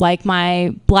 Like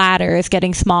my bladder is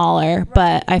getting smaller,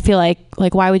 but I feel like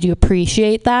why would you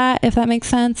appreciate that, if that makes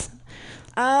sense?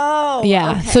 Oh,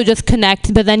 yeah. Okay. So just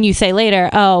connect, but then you say later,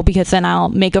 oh, because then I'll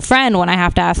make a friend when I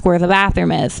have to ask where the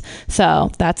bathroom is. So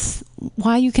that's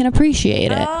why you can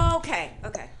appreciate it. Oh, okay.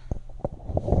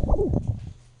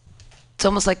 It's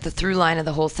almost like the through line of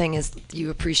the whole thing is you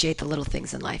appreciate the little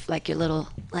things in life, like your little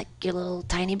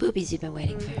tiny boobies you've been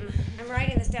waiting for. I'm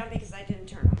writing this down because I didn't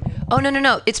turn on it. Oh,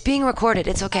 no. It's being recorded.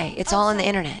 It's okay. It's all on the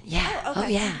internet. Yeah. Oh,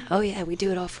 okay. Oh, yeah. We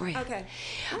do it all for you. Okay.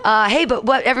 Hey, but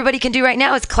what everybody can do right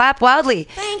now is clap wildly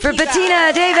for you,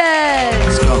 Bettina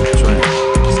Davis.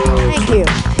 Thank you.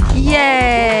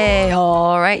 Yay.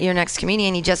 All right. Your next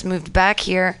comedian. He just moved back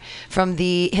here from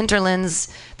the hinterlands,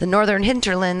 the northern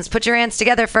hinterlands. Put your hands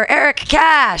together for Eric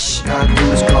Cash.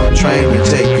 Dubs,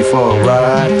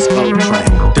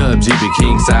 you be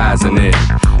king size in it.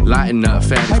 Lighten up,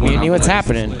 fat. Hi, Mutiny. What's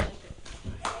happening?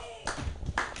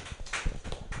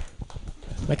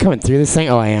 Am I coming through this thing?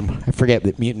 Oh, I am. I forget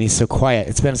that Mutiny's so quiet.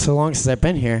 It's been so long since I've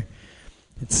been here.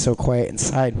 It's so quiet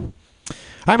inside.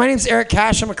 Hi, my name's Eric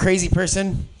Cash. I'm a crazy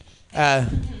person.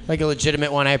 Like a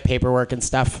legitimate one. I have paperwork and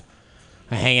stuff.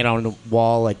 I hang it on the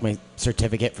wall, like my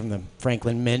certificate from the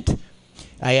Franklin Mint.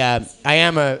 I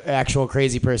am a actual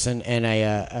crazy person, and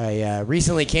I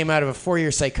recently came out of a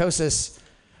 4-year psychosis,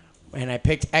 and I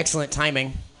picked excellent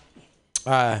timing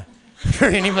For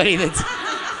anybody that's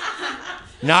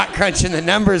not crunching the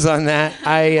numbers on that,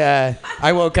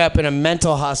 I woke up in a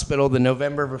mental hospital the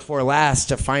November before last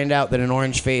to find out that an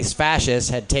orange-faced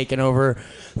fascist had taken over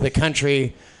the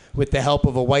country with the help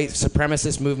of a white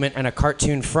supremacist movement and a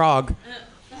cartoon frog.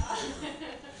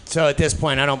 So at this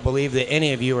point, I don't believe that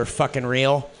any of you are fucking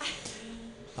real.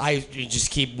 I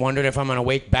just keep wondering if I'm going to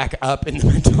wake back up in the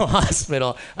mental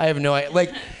hospital. I have no idea.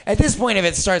 Like, at this point, if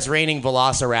it starts raining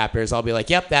velociraptors, I'll be like,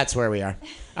 yep, that's where we are.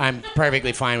 I'm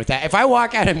perfectly fine with that. If I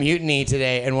walk out of Mutiny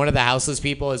today and one of the houseless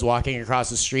people is walking across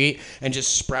the street and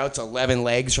just sprouts 11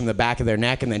 legs from the back of their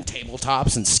neck and then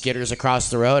tabletops and skitters across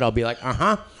the road, I'll be like,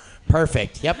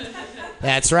 perfect. Yep.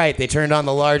 That's right. They turned on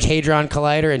the Large Hadron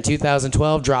Collider in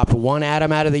 2012, dropped one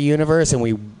atom out of the universe, and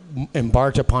we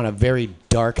embarked upon a very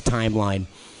dark timeline.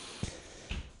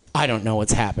 I don't know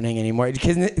what's happening anymore.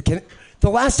 The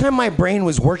last time my brain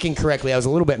was working correctly, I was a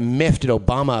little bit miffed at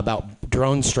Obama about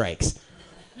drone strikes.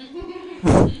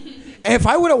 And if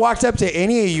I would have walked up to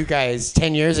any of you guys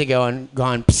 10 years ago and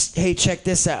gone, "Psst, hey, check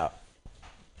this out.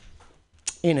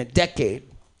 In a decade,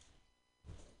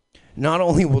 not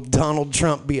only will Donald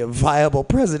Trump be a viable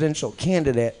presidential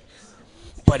candidate,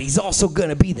 but he's also going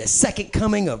to be the second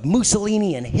coming of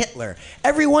Mussolini and Hitler,"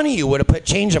 every one of you would have put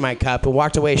change in my cup and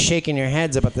walked away shaking your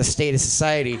heads about the state of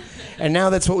society. And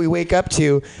now that's what we wake up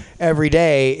to every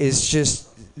day, is just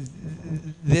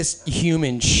this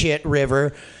human shit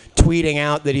river tweeting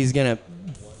out that he's going to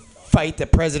fight the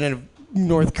president of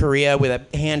North Korea with a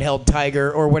handheld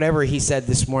tiger or whatever he said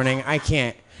this morning. I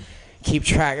can't keep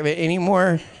track of it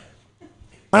anymore.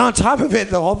 And on top of it,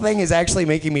 the whole thing is actually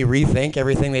making me rethink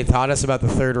everything they taught us about the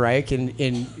Third Reich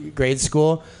in grade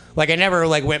school. Like, I never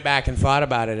went back and thought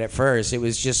about it at first. It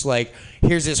was just like,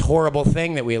 here's this horrible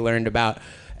thing that we learned about,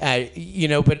 but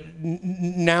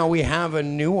now we have a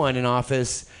new one in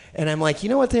office. And I'm like, you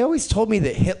know what? They always told me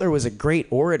that Hitler was a great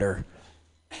orator.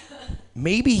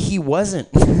 Maybe he wasn't.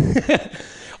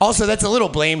 Also, that's a little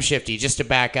blame shifty, just to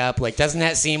back up. Like, doesn't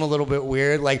that seem a little bit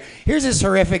weird? Like, here's this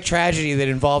horrific tragedy that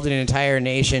involved an entire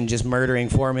nation just murdering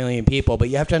 4 million people, but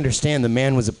you have to understand the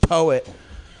man was a poet.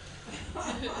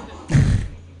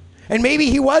 And maybe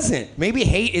he wasn't. Maybe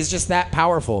hate is just that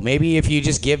powerful. Maybe if you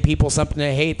just give people something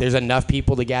to hate, there's enough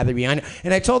people to gather behind it.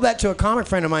 And I told that to a comic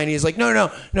friend of mine. He's like,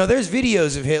 no, there's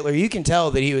videos of Hitler. You can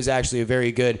tell that he was actually a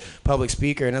very good public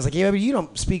speaker. And I was like, yeah, but you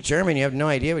don't speak German. You have no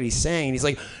idea what he's saying. And he's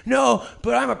like, no,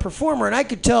 but I'm a performer, and I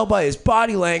could tell by his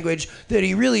body language that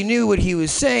he really knew what he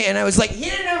was saying. And I was like, he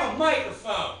didn't have a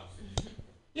microphone.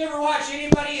 You ever watch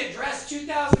anybody address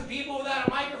 2,000 people without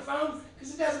a microphone?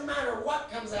 Because it doesn't matter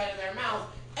what comes out of their mouth.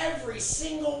 Every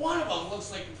single one of them looks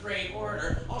like a great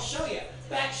orator. I'll show you.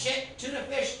 Bat shit, tuna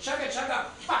fish, chugga chugga,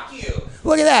 fuck you.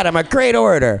 Look at that, I'm a great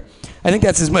orator. I think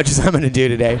that's as much as I'm going to do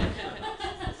today.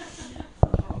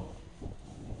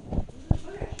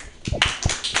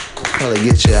 Probably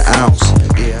get you an ounce.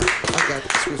 Yeah, I got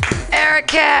this. Eric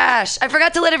Cash. I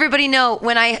forgot to let everybody know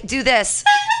when I do this.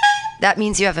 That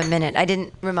means you have a minute. I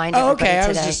didn't remind everybody today. I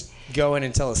was just going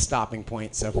until a stopping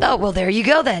point. So. Oh, well, there you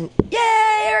go then.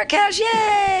 Yay, Eric Cash,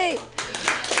 yay!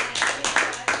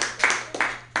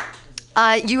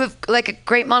 You have like a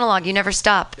great monologue. You never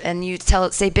stop, and you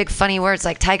say big funny words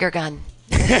like tiger gun.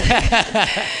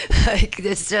 Like,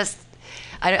 it's just,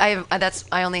 I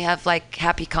only have like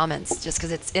happy comments just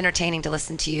because it's entertaining to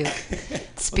listen to you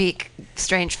speak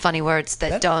strange funny words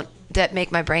that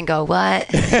make my brain go what.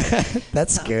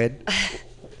 That's good.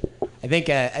 I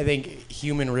think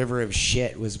Human River of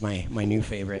Shit was my new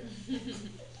favorite.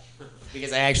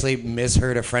 Because I actually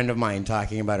misheard a friend of mine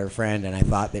talking about her friend, and I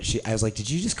thought that I was like, did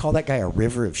you just call that guy a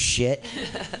river of shit?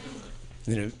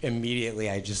 And then immediately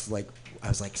I was like,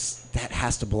 that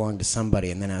has to belong to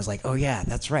somebody. And then I was like, oh yeah,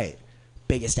 that's right.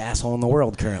 Biggest asshole in the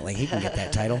world currently. He can get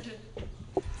that title.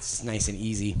 It's nice and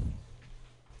easy.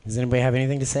 Does anybody have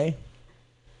anything to say?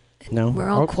 No? We're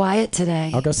all quiet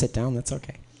today. I'll go sit down. That's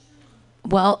okay.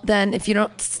 Well, then, if you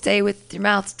don't stay with your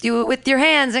mouth, do it with your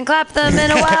hands and clap them in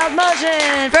a wild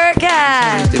motion for a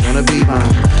cat. They wanna be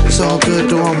mine. It's all good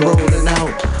though, I'm rolling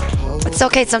out. It's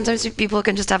okay. Sometimes people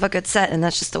can just have a good set, and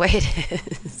that's just the way it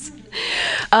is.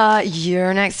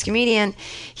 Your next comedian,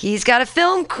 he's got a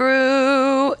film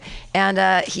crew,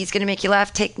 and he's going to make you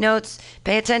laugh. Take notes.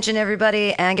 Pay attention,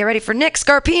 everybody, and get ready for Nick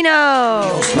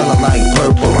Scarpino. Smelling like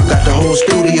purple. I got the whole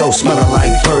studio smelling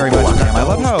like purple. Very much, Cam.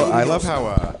 I love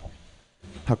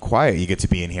how quiet you get to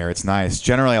be in here. It's nice.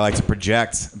 Generally, I like to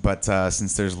project, but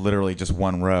since there's literally just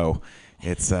one row,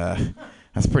 it's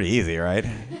that's pretty easy, right?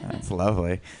 That's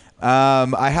lovely.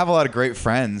 I have a lot of great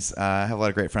friends. I have a lot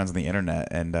of great friends on the internet,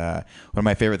 and one of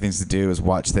my favorite things to do is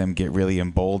watch them get really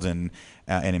emboldened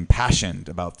and impassioned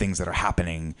about things that are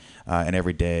happening in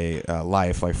everyday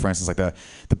life. Like, for instance, like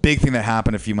the big thing that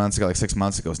happened a few months ago, like 6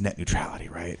 months ago, is net neutrality,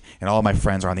 right? And all my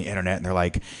friends are on the internet, and they're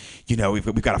like,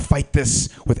 we've got to fight this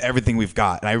with everything we've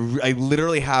got. And I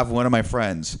literally have one of my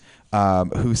friends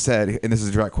who said, and this is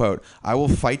a direct quote, "I will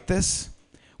fight this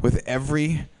with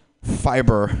every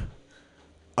fiber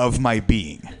of my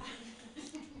being."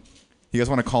 You guys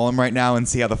want to call him right now and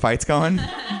see how the fight's going?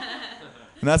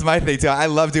 And that's my thing too. I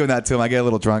love doing that to him. I get a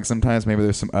little drunk sometimes. Maybe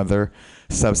there's some other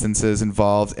substances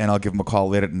involved, and I'll give him a call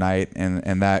late at night,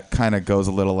 and that kind of goes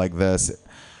a little like this.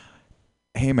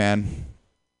 "Hey man,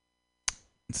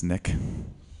 it's Nick.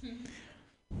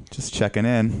 Just checking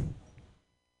in,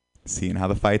 seeing how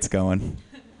the fight's going.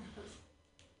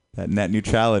 That net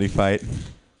neutrality fight.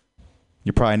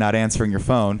 You're probably not answering your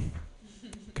phone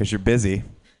because you're busy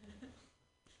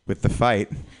with the fight."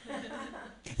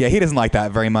 Yeah, he doesn't like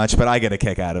that very much, but I get a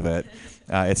kick out of it.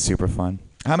 It's super fun.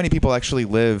 How many people actually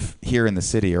live here in the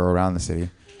city or around the city?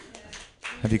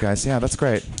 Have you guys? Yeah, that's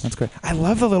great. That's great. I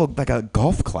love the little, like a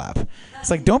golf clap. It's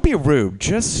like, don't be rude.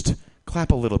 Just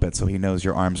clap a little bit so he knows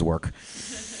your arms work.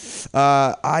 There's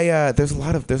a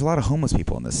lot of homeless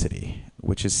people in this city,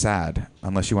 which is sad,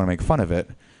 unless you want to make fun of it,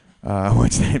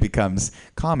 which then it becomes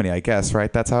comedy, I guess,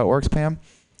 right? That's how it works, Pam?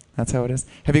 That's how it is.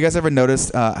 Have you guys ever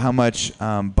noticed how much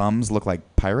bums look like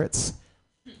pirates?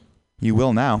 You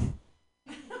will now.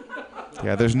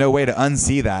 Yeah, there's no way to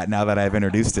unsee that now that I've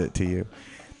introduced it to you.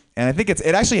 And I think it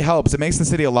actually helps. It makes the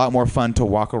city a lot more fun to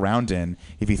walk around in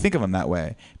if you think of them that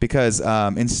way. Because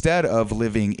instead of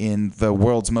living in the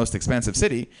world's most expensive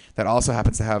city that also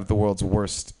happens to have the world's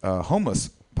worst homeless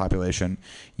population,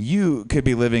 you could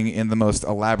be living in the most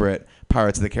elaborate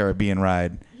Pirates of the Caribbean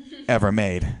ride ever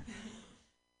made.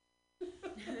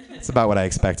 It's about what I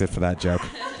expected for that joke.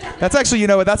 That's actually,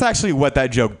 that's actually what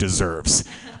that joke deserves.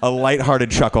 A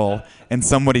lighthearted chuckle and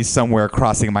somebody somewhere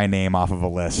crossing my name off of a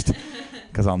list.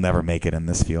 Because I'll never make it in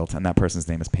this field. And that person's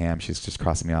name is Pam. She's just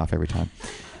crossing me off every time.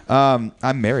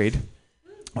 I'm married,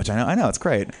 which I know, it's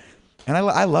great. And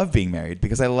I love being married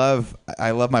because I love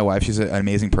my wife. She's an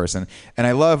amazing person. And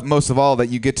I love most of all that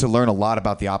you get to learn a lot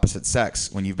about the opposite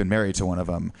sex when you've been married to one of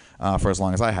them for as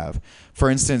long as I have.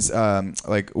 For instance,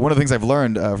 like one of the things I've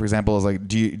learned, for example, is like,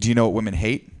 do you know what women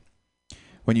hate?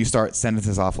 When you start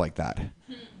sentences off like that.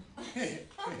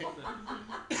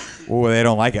 Oh, they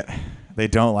don't like it. They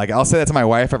don't like it. I'll say that to my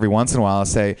wife every once in a while. I'll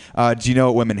say, do you know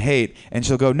what women hate? And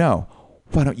she'll go, no.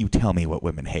 Why don't you tell me what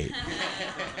women hate?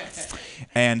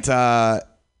 And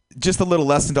just a little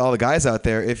lesson to all the guys out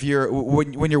there. If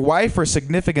when your wife or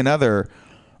significant other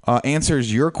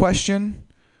answers your question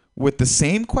with the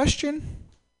same question,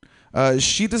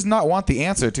 she does not want the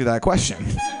answer to that question.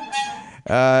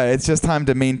 It's just time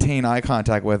to maintain eye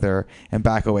contact with her and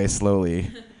back away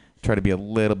slowly. Try to be a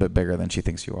little bit bigger than she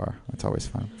thinks you are. That's always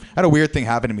fun. I had a weird thing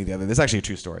happen to me the other day. This is actually a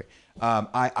true story.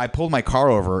 I pulled my car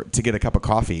over to get a cup of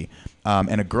coffee,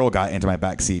 and a girl got into my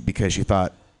back seat because she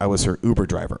thought I was her Uber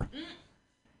driver.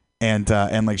 And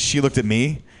like she looked at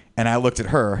me, and I looked at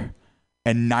her,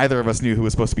 and neither of us knew who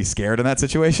was supposed to be scared in that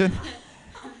situation.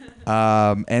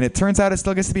 And it turns out it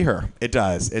still gets to be her. It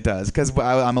does. Because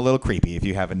I'm a little creepy, if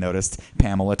you haven't noticed.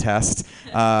 Pamela test.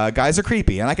 Guys are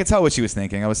creepy, and I could tell what she was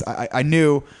thinking. I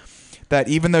knew that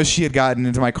even though she had gotten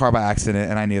into my car by accident,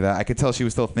 and I knew that, I could tell she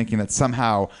was still thinking that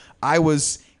somehow I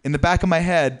was in the back of my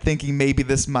head thinking maybe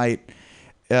this might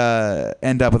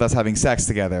end up with us having sex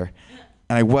together.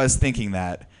 And I was thinking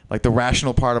that. Like the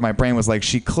rational part of my brain was like,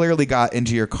 she clearly got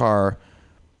into your car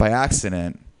by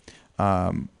accident.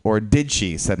 Or did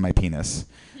she, said my penis.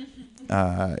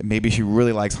 Maybe she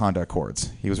really likes Honda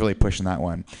Accords. He was really pushing that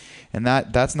one. And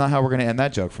that's not how we're going to end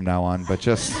that joke from now on, but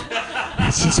just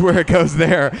it's just where it goes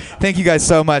there. Thank you guys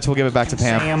so much. We'll give it back to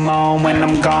Pam. Yay,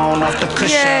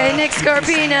 Nick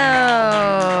Scarpino.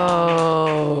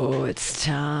 It's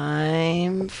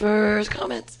time for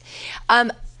comments.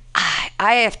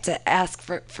 I have to ask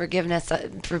for forgiveness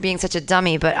for being such a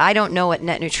dummy, but I don't know what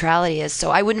net neutrality is,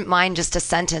 so I wouldn't mind just a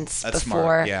sentence That's before.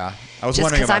 Smart. Yeah, I was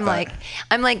wondering about that.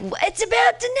 I'm like, it's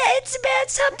about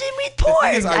something with porn. The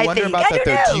thing is, I wonder about that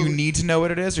though. Do you need to know what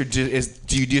it is, or do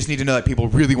you just need to know that people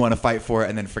really want to fight for it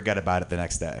and then forget about it the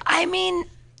next day? I mean,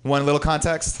 one little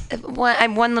context.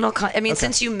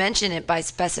 Since you mention it by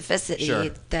specificity, sure.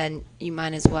 Then you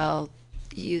might as well.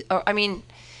 I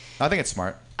think it's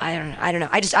smart. I don't know.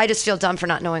 I just feel dumb for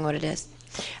not knowing what it is.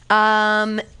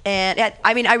 And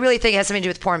I really think it has something to do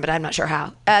with porn, but I'm not sure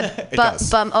how. It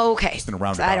does. Okay. Just in a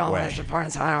roundabout I don't way. watch porn,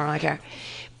 so I don't really care.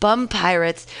 Bum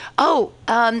pirates. Oh,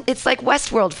 it's like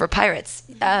Westworld for pirates.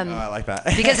 I like that.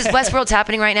 Because it's Westworld's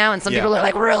happening right now, and some Yeah. people are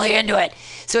like really into it.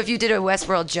 So if you did a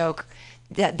Westworld joke,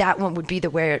 that one would be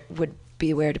where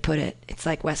to put it. It's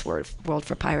like Westworld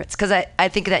for pirates. Because I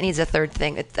think that needs a third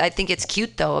thing. I think it's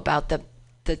cute though about the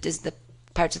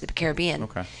Pirates of the Caribbean.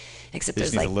 Okay. Except You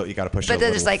there's just like, need to you got to push it but a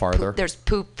little there's like farther. there's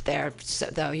poop there, so,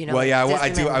 though you know. Well, yeah, it's I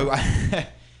do. Disneyland.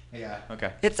 Yeah.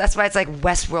 Okay. That's why it's like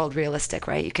Westworld realistic,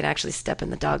 right? You can actually step in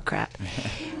the dog crap.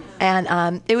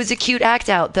 And it was a cute act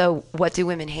out, though. What do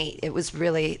women hate? That was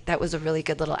a really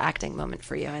good little acting moment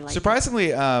for you. I like.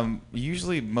 Surprisingly,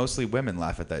 usually mostly women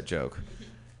laugh at that joke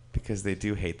because they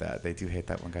do hate that. They do hate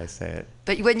that when guys say it.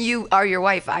 But when you are your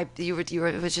wife,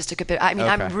 it was just a good bit. I mean,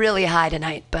 Okay. I'm really high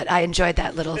tonight, but I enjoyed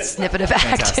that little snippet of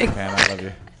Fantastic, acting. Pam. I love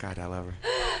you. God, I love her.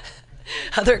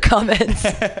 Other comments?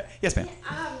 Yes, ma'am.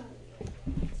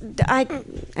 I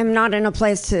am not in a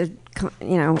place to,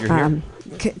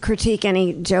 critique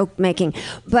any joke making,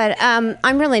 but I'm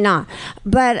really not.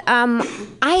 But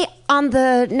I on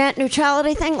the net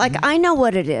neutrality thing, like I know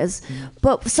what it is,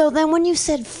 but so then when you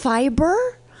said fiber,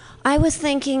 I was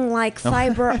thinking like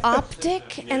fiber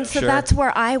optic, and so Sure. that's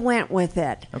where I went with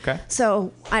it. Okay.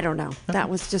 So I don't know. That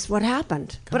was just what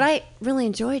happened. But I really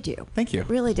enjoyed you. Thank you.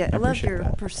 Really did. I love appreciate your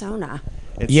that. persona.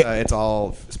 It's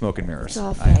all smoke and mirrors. It's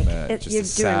all I'm fake. just You're a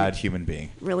sad human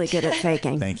being. really good at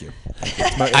faking. Thank you.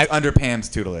 It's under Pam's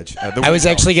tutelage. I was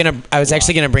actually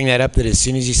gonna bring that up. That as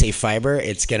soon as you say fiber,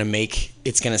 it's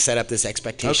gonna set up this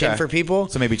expectation Okay. for people.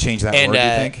 So maybe change that And, word. Do you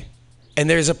think? And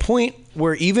there's a point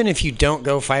where even if you don't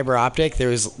go fiber optic,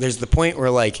 there's the point where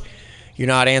like you're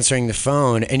not answering the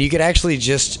phone, and you could actually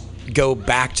just go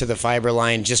back to the fiber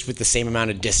line just with the same amount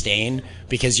of disdain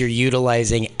because you're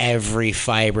utilizing every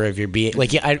fiber of your being.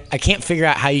 Like I can't figure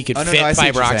out how you could I see fit what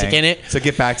fiber you're optic saying. in it. So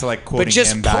get back to like quoting But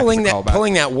just him back as a callback.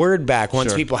 pulling that word back once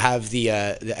Sure. people have the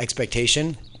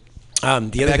expectation. The other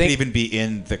that thing, could even be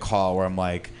in the call where I'm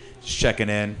like just checking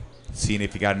in, seeing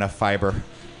if you got enough fiber.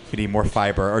 If you need more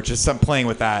fiber, or just some playing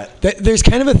with that. There's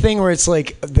kind of a thing where it's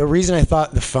like the reason I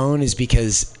thought the phone is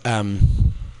because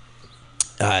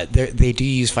they do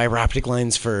use fiber optic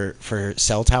lines for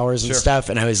cell towers and Sure. stuff,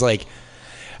 and I was like,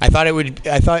 I thought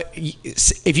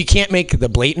if you can't make the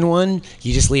blatant one,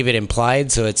 you just leave it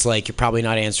implied, so it's like you're probably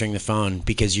not answering the phone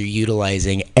because you're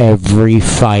utilizing every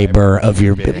fiber of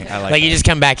your being. I like you that. just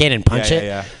come back in and punch Yeah,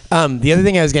 it. yeah, The other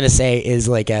thing I was gonna say is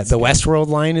like the Westworld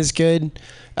line is good.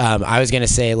 I was gonna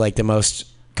say like the most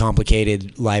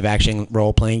complicated live action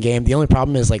role playing game. The only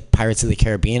problem is like Pirates of the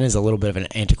Caribbean is a little bit of an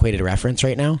antiquated reference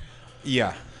right now.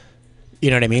 Yeah. You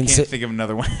know what I mean? Can't think of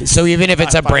another one. So even if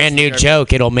it's a Pirates brand of the new Caribbean.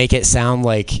 joke, it'll make it sound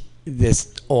like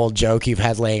this old joke you've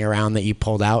had laying around that you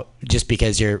pulled out just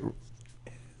because you're.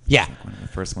 Yeah. One of the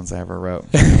first ones I ever wrote.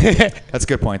 That's a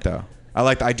good point, though.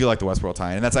 I do like the Westworld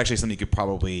tie-in, and that's actually something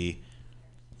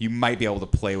you might be able to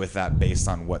play with that based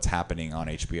on what's happening on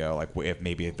HBO. Like if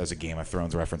maybe there's a Game of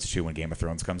Thrones reference to when Game of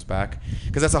Thrones comes back,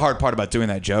 because that's the hard part about doing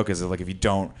that joke is that like if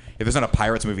there's not a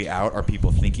Pirates movie out, are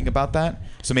people thinking about that?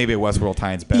 So maybe a Westworld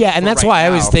tie-in's better. Yeah, and for that's right why I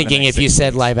now was for the thinking next if you 6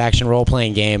 said weeks. live action role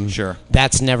playing game, Sure.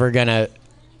 that's never gonna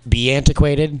be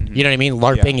antiquated. Mm-hmm. You know what I mean?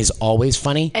 LARPing is always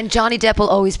funny. And Johnny Depp will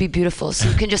always be beautiful, so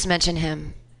you can just mention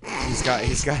him. He's got.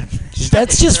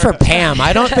 That's just for Pam.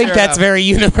 I don't think Fair that's enough. very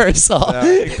universal. No,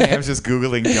 I think Pam's just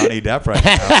Googling Johnny Depp right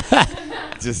now.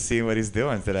 Just seeing what he's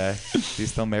doing today. He's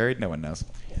still married? No one knows.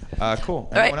 Cool. All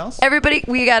right, Anyone else? everybody,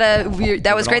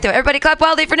 that was great though. Everybody clap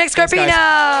wildly for Nick Thanks, Scarpino.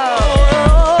 guys.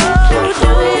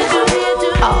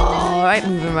 All right,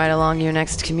 moving right along to your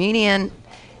next comedian.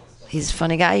 He's a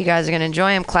funny guy. You guys are going to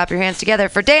enjoy him. Clap your hands together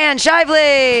for Dan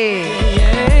Shively.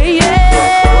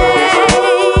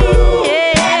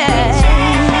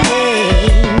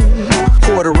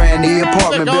 Quarter ran the How's it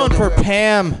apartment going building. for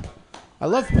Pam? I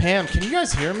love Pam. Can you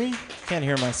guys hear me? Can't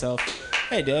hear myself.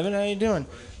 Hey, David, how you doing?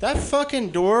 That fucking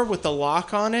door with the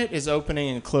lock on it is opening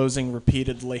and closing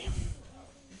repeatedly.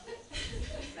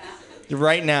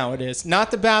 Right now it is.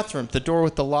 Not the bathroom, the door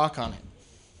with the lock on it.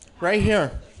 Right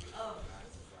here.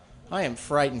 I am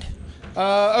frightened.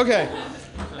 Okay.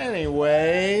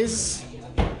 Anyways,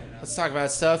 let's talk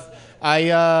about stuff.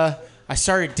 I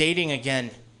started dating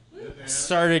again.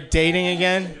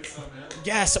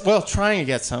 Yes, well, trying to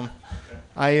get some.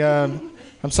 I'm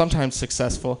sometimes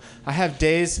successful. I have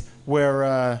days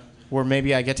where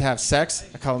maybe I get to have sex.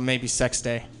 I call it maybe sex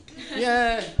day.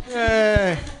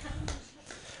 Yay!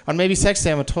 On maybe sex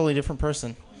day, I'm a totally different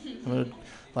person.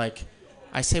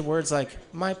 I say words like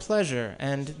my pleasure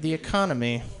and the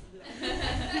economy.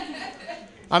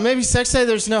 On maybe sex day,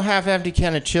 there's no half-empty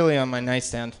can of chili on my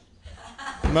nightstand.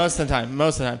 Most of the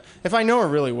time. If I know her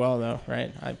really well, though,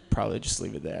 right, I'd probably just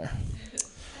leave it there.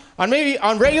 On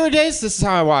regular days, this is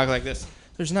how I walk, like this.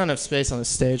 There's not enough space on the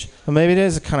stage. On maybe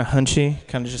days, it's kind of hunchy,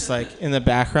 kind of just like in the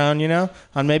background, you know?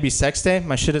 On maybe sex day,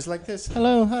 my shit is like this.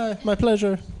 Hello, hi, my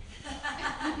pleasure.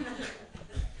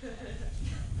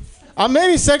 On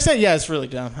maybe sex day, yeah, it's really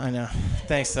dumb. I know.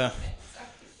 Thanks, though.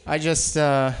 I just,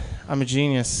 I'm a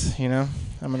genius, you know?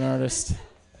 I'm an artist.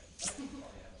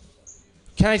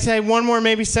 Can I say one more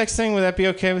maybe sex thing? Would that be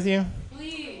okay with you?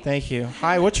 Please. Thank you.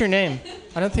 Hi, what's your name?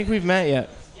 I don't think we've met yet.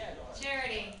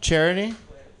 Charity. Charity?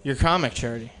 You're a comic,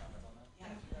 Charity.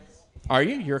 Are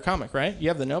you? You're a comic, right? You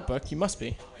have the notebook. You must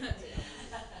be.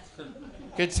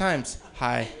 Good times.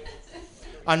 Hi.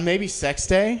 On maybe sex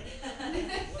day,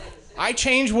 I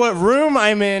change what room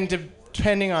I'm in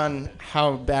depending on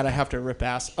how bad I have to rip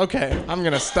ass. Okay, I'm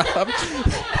going to stop.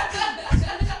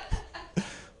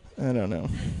 I don't know.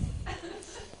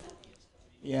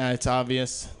 Yeah, it's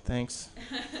obvious. Thanks.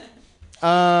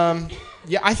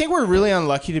 Yeah, I think we're really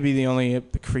unlucky to be the only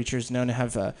creatures known to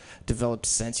have developed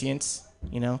sentience,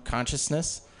 you know,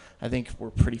 consciousness. I think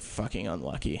we're pretty fucking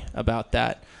unlucky about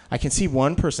that. I can see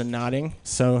one person nodding,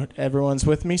 so everyone's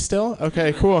with me still?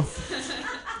 Okay, cool.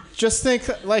 Just think,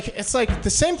 like, it's like the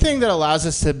same thing that allows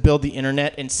us to build the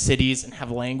internet and cities and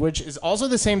have language is also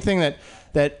the same thing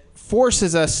that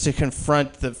forces us to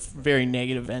confront the very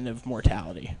negative end of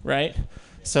mortality, right?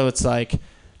 So it's like,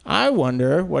 I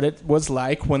wonder what it was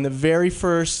like when the very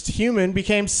first human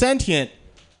became sentient.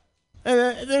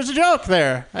 And there's a joke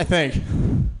there, I think.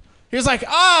 He was like,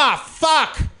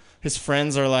 fuck! His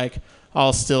friends are like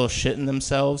all still shitting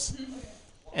themselves.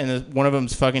 And one of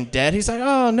them's fucking dead. He's like,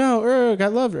 oh no, Erg, I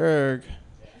love Erg.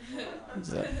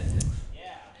 Because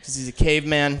he's a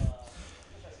caveman.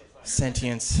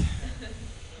 Sentience.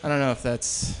 I don't know if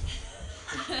that's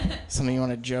something you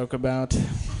want to joke about.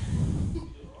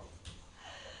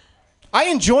 I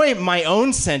enjoy my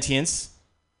own sentience.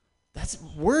 That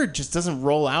word just doesn't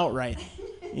roll out right.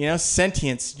 You know,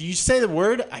 sentience. You say the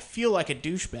word, I feel like a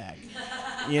douchebag.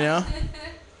 You know?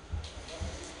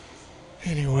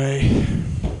 Anyway.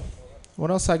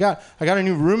 What else I got? I got a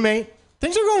new roommate.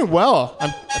 Things are going well.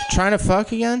 I'm trying to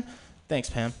fuck again. Thanks,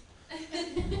 Pam.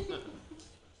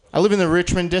 I live in the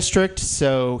Richmond district,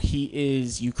 so he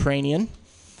is Ukrainian.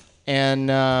 And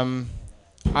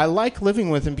I like living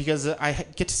with him because I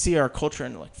get to see our culture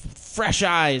in like fresh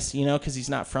eyes, you know, because he's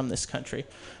not from this country.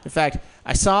 In fact,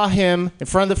 I saw him in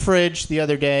front of the fridge the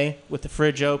other day with the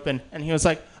fridge open, and he was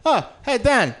like, oh, hey,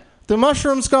 Dan, do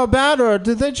mushrooms go bad, or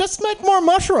did they just make more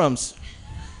mushrooms?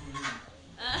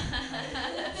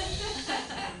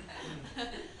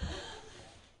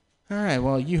 All right,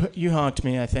 well, you honked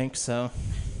me, I think, so.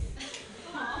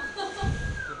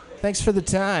 Thanks for the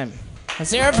time.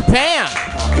 Let's hear it for Pam.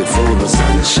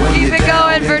 Keep it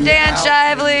going for Dan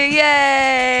Shively.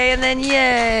 Yay. And then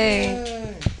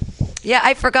yay. Yeah,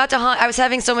 I forgot to honk. I was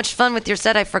having so much fun with your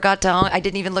set. I forgot to honk. I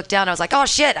didn't even look down. I was like, oh,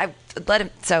 shit. I let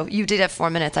him. So you did have 4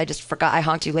 minutes. I just forgot. I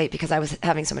honked you late because I was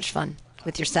having so much fun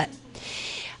with your set.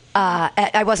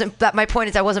 I wasn't. My point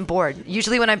is I wasn't bored.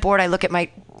 Usually when I'm bored, I look at my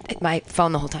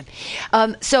phone the whole time.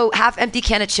 So Half Empty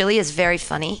Can of Chili is very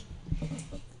funny.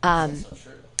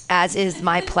 As is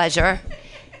My Pleasure.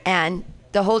 And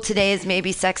the whole Today Is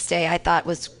Maybe Sex Day I thought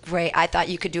was great. I thought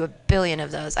you could do 1 billion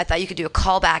of those. I thought you could do a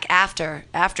callback after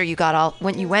you got all,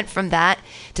 when you went from that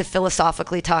to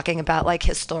philosophically talking about like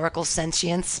historical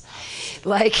sentience.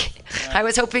 Like, yeah. I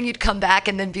was hoping you'd come back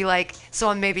and then be like, so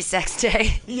on Maybe Sex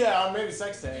Day. Yeah, on Maybe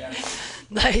Sex Day. Yeah.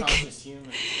 Like,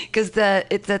 because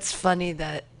that's funny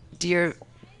that dear,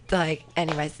 like,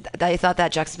 anyways, I thought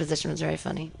that juxtaposition was very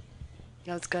funny.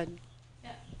 That was good.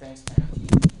 Thanks,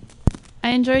 I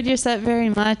enjoyed your set very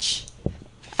much.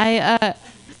 At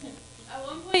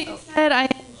one point you said I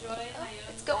enjoyed.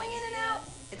 It's going in and out.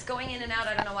 It's going in and out.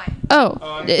 I don't know why.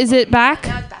 Oh, is it back?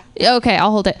 Now it's back. Okay,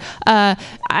 I'll hold it.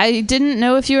 I didn't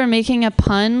know if you were making a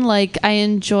pun, like I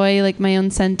enjoy like my own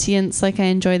sentience, like I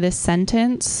enjoy this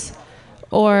sentence,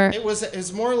 or.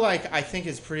 It's more like I think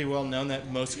it's pretty well known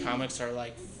that most comics are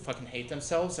like fucking hate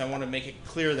themselves. I want to make it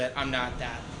clear that I'm not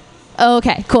that. Oh,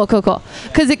 okay, cool.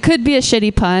 Because it could be a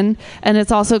shitty pun, and it's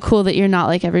also cool that you're not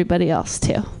like everybody else,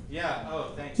 too. Yeah,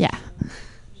 thanks. Yeah.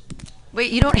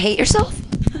 Wait, you don't hate yourself?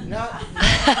 Yeah,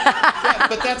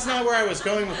 but that's not where I was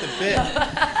going with the bit.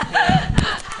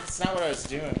 That's not what I was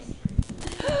doing.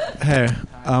 Hey,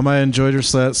 I enjoyed your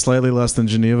set slightly less than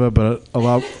Geneva, but a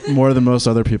lot more than most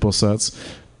other people's sets.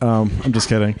 I'm just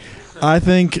kidding. I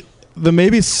think the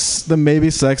maybe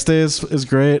sex day is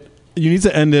great. You need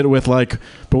to end it with like,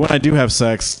 but when I do have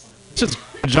sex, it's just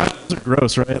vaginas are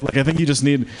gross, right? Like I think you just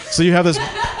need. So you have this.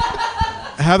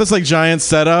 have this like giant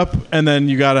setup, and then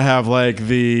you got to have like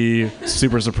the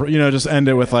super surprise. Just end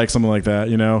it with like something like that.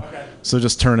 Okay. So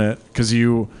just turn it because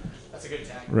you. That's a good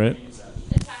tactic. Right.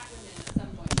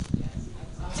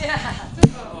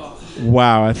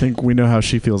 Wow, I think we know how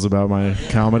she feels about my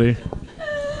comedy.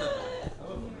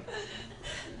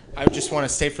 I just want to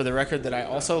state for the record that I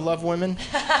also love women.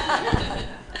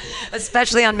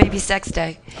 Especially on Maybe Sex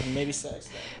Day. Maybe Sex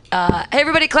Day. Hey,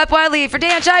 everybody, clap wildly for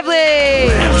Dan Shively.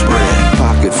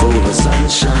 Pocket full of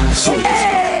sunshine.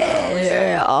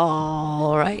 Hey.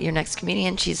 All right, your next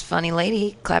comedian. She's a funny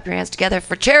lady. Clap your hands together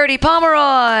for Charity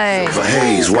Pomeroy. For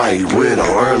Hayes, white widow,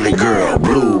 early girl,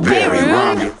 blueberry,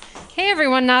 rum. Hey,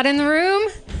 everyone not in the room.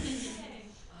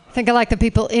 I think I like the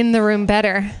people in the room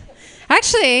better.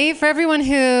 Actually, for everyone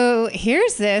who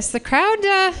hears this, the crowd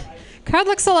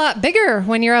looks a lot bigger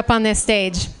when you're up on this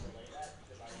stage.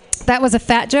 That was a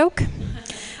fat joke.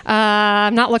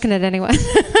 I'm not looking at anyone. I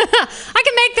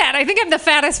can make that. I think I'm the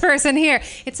fattest person here.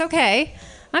 It's okay.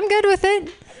 I'm good with it.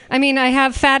 I mean, I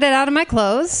have fatted out of my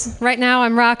clothes. Right now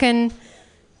I'm rocking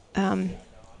an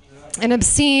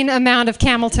obscene amount of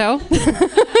camel toe.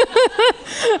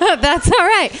 That's all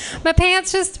right. My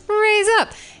pants just raise up.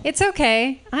 It's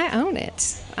okay. I own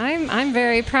it. I'm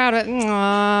very proud of it.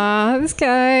 Aww, this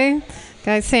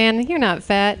guy's saying, you're not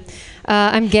fat.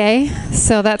 I'm gay,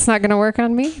 so that's not going to work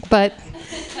on me, but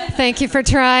thank you for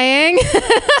trying.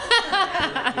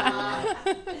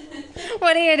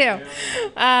 What do you do?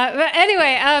 But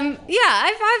anyway, I've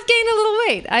gained a little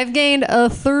weight. I've gained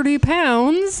 30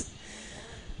 pounds.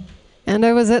 And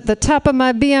I was at the top of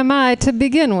my BMI to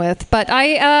begin with. But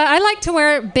I like to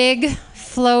wear big,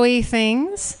 flowy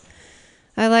things.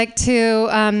 I like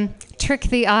to trick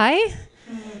the eye.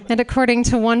 And according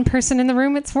to one person in the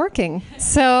room, it's working.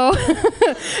 So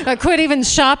I quit even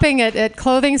shopping at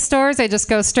clothing stores. I just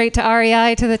go straight to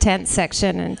REI to the tent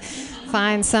section and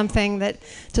find something that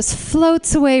just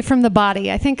floats away from the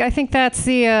body. I think that's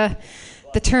the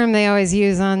term they always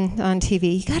use on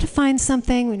TV. You got to find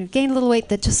something when you gain a little weight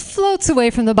that just floats away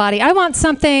from the body. I want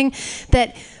something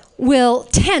that will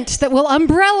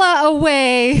umbrella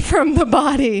away from the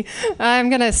body. I'm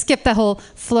going to skip the whole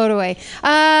float away.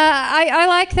 I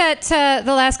like that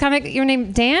the last comic, your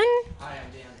name, Dan? I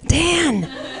am Dan.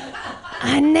 Dan.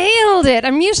 I nailed it.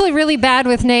 I'm usually really bad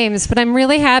with names, but I'm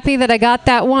really happy that I got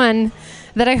that one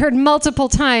that I heard multiple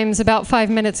times about 5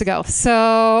 minutes ago.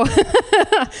 So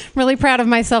I'm really proud of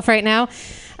myself right now.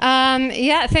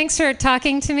 Thanks for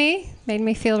talking to me. Made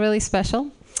me feel really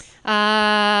special.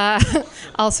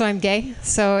 Also, I'm gay,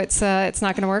 so it's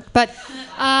not going to work. But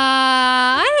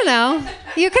I don't know.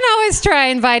 You can always try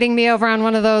inviting me over on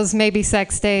one of those maybe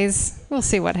sex days. We'll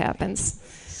see what happens.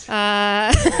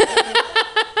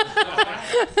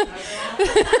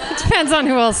 Depends on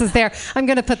who else is there. I'm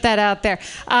going to put that out there.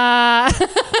 But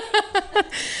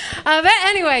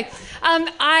anyway,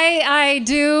 I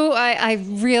do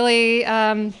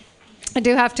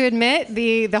have to admit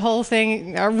the whole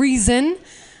thing, reason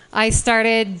I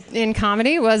started in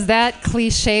comedy was that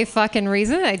cliche fucking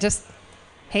reason. I just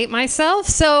hate myself.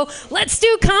 So let's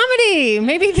do comedy.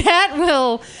 Maybe that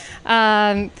will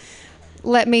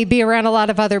let me be around a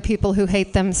lot of other people who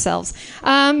hate themselves.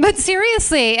 But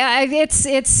seriously, it's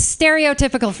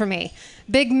stereotypical for me.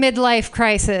 Big midlife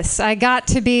crisis. I got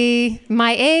to be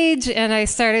my age and I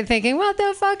started thinking, what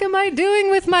the fuck am I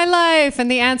doing with my life? And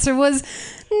the answer was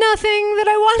nothing that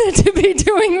I wanted to be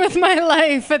doing with my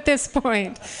life at this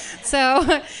point.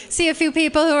 So see a few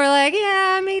people who are like,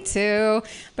 yeah, me too.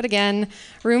 But again,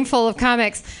 room full of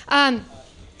comics. And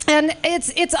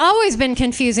it's always been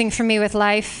confusing for me with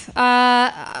life,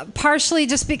 partially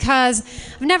just because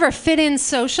I've never fit in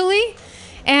socially.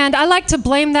 And I like to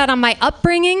blame that on my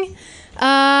upbringing,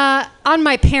 on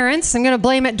my parents. I'm going to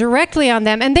blame it directly on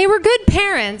them. And they were good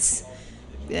parents.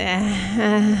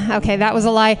 Okay, that was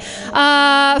a lie.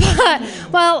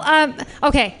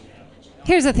 Okay,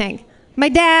 here's the thing. My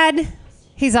dad,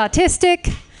 he's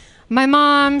autistic. My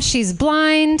mom, she's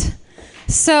blind.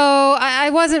 So I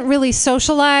wasn't really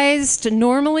socialized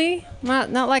normally,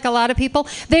 not like a lot of people.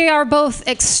 They are both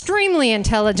extremely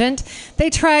intelligent. They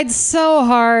tried so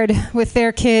hard with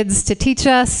their kids to teach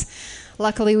us.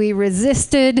 Luckily, we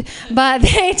resisted, but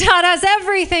they taught us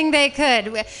everything they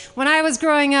could. When I was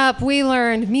growing up, we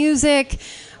learned music.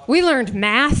 We learned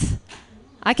math.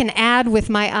 I can add with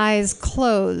my eyes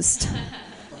closed.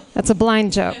 That's a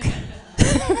blind joke.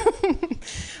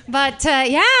 But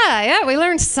we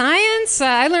learned science.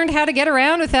 I learned how to get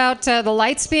around without the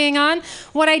lights being on.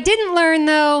 What I didn't learn,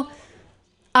 though,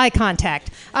 eye contact.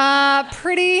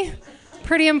 Pretty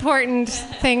important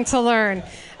thing to learn.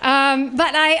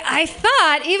 But I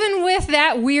thought, even with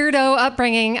that weirdo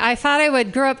upbringing, I thought I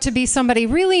would grow up to be somebody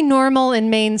really normal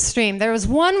and mainstream. There was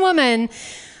one woman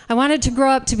I wanted to grow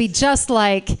up to be just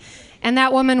like, and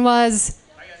that woman was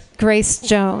Grace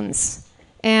Jones.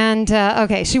 And,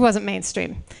 okay, she wasn't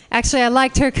mainstream. Actually, I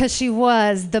liked her because she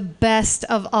was the best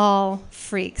of all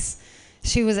freaks.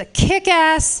 She was a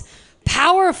kick-ass,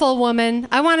 powerful woman.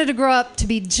 I wanted to grow up to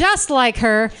be just like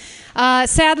her.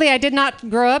 Sadly, I did not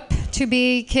grow up to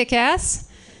be kick-ass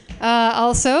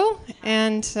also.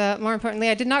 And more importantly,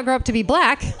 I did not grow up to be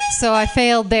black, so I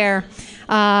failed there,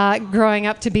 growing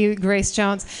up to be Grace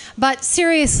Jones. But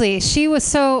seriously, she was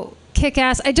so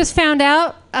kick-ass. I just found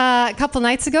out a couple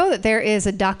nights ago that there is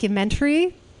a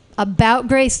documentary about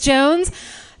Grace Jones.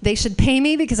 They should pay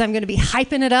me because I'm going to be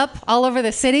hyping it up all over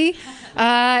the city.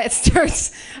 It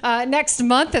starts next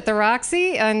month at the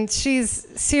Roxy, and she's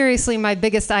seriously my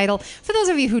biggest idol. For those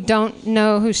of you who don't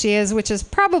know who she is, which is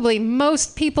probably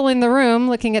most people in the room,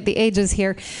 looking at the ages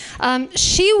here,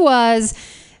 she was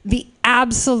the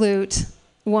absolute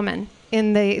woman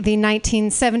in the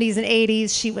 1970s and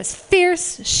 80s. She was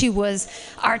fierce, she was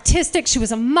artistic, she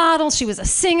was a model, she was a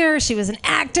singer, she was an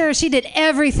actor, she did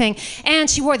everything. And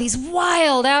she wore these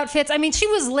wild outfits. I mean, she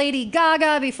was Lady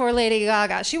Gaga before Lady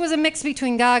Gaga. She was a mix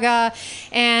between Gaga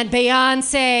and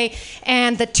Beyonce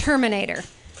and the Terminator.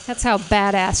 That's how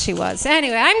badass she was.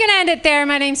 Anyway, I'm gonna end it there.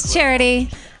 My name's Charity.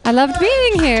 I loved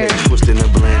being here.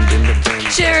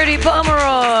 Charity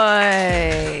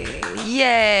Pomeroy.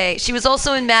 Yay. She was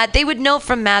also in they would know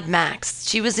from Mad Max.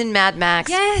 She was in Mad Max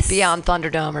Beyond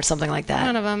Thunderdome or something like that.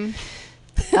 One of them.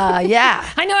 Yeah.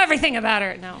 I know everything about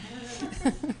her. No.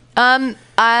 The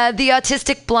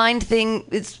autistic blind thing,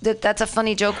 that's a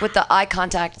funny joke with the eye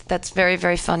contact. That's very,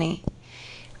 very funny.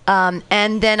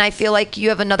 And then I feel like you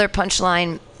have another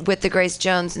punchline with the Grace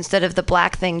Jones. Instead of the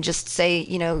black thing, just say,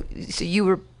 so you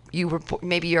were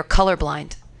maybe you're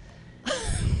colorblind.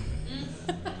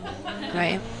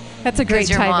 Right? That's a great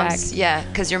tie back. Yeah,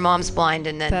 because your mom's blind,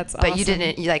 and then That's but awesome. you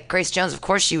didn't. Like Grace Jones, of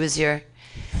course she was your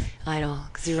idol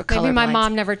because you were colorblind. Maybe my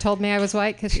mom never told me I was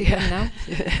white because she didn't know.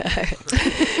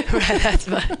 Right, that's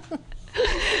fun.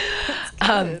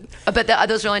 But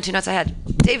those were only two notes I had.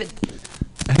 David.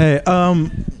 Hey,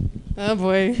 Oh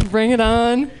boy, bring it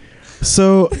on.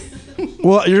 So,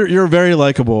 well, you're very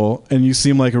likable, and you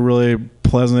seem like a really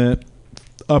pleasant,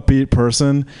 upbeat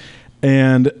person,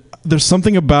 and there's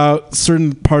something about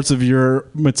certain parts of your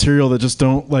material that just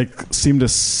don't seem to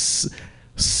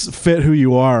fit who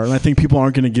you are, and I think people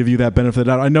aren't going to give you that benefit of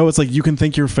the doubt. I know it's like you can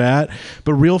think you're fat,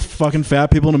 but real fucking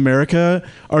fat people in America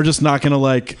are just not going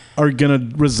to are going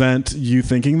to resent you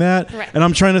thinking that. Right. And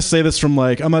I'm trying to say this from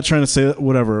I'm not trying to say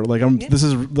whatever. This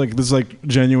is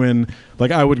genuine.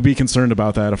 I would be concerned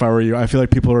about that if I were you. I feel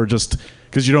like people are just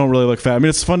because you don't really look fat. I mean,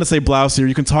 it's fun to say blousy, or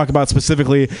you can talk about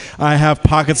specifically, I have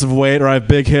pockets of weight, or I have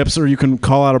big hips, or you can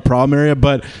call out a problem area,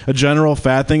 but a general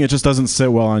fat thing, it just doesn't sit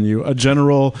well on you. A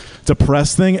general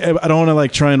depressed thing, I don't want to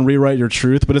try and rewrite your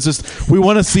truth, but it's just, we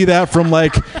want to see that from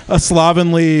a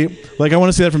slovenly, I want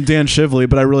to see that from Dan Shively,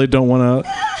 but I really don't want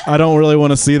to, I don't really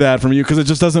want to see that from you because it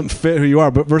just doesn't fit who you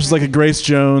are. But versus a Grace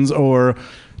Jones or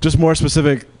just more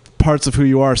specific parts of who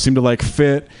you are seem to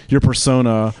fit your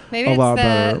persona a lot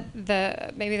better.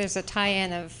 Maybe there's a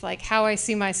tie-in of how I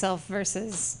see myself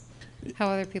versus how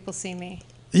other people see me.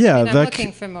 Yeah, I'm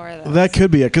looking for more of those. That could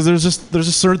be it, because there's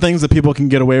just certain things that people can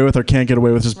get away with or can't get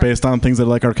away with just based on things that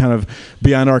are kind of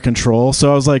beyond our control. So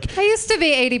I was like, I used to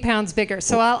be 80 pounds bigger,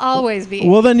 so I'll always be.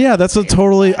 Well, then yeah, that's a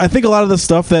totally. I think a lot of the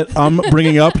stuff that I'm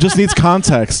bringing up just needs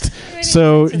context.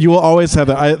 So you will always have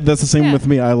that. That's the same with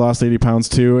me. I lost 80 pounds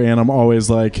too, and I'm always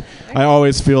I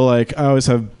always feel like I always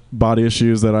have body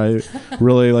issues that I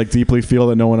really deeply feel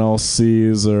that no one else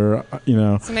sees, or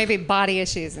So maybe body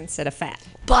issues instead of fat.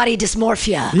 Body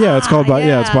dysmorphia. Yeah, it's called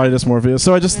it's body dysmorphia.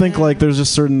 So I just think there's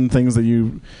just certain things that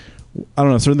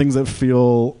certain things that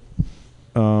feel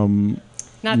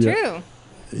not true.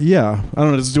 Yeah, I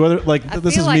don't know. Do other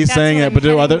this is me saying it, but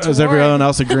does everyone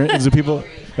else agree? Do people?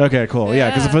 Okay, cool.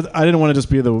 Yeah, because I didn't want to just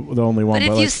be the only one.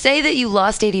 But if you say that you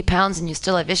lost 80 pounds and you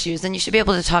still have issues, then you should be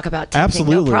able to talk about tempting,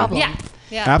 absolutely, no problem.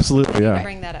 Yeah, absolutely, yeah.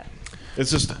 Bring that up.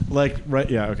 It's just right.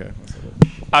 Yeah, okay.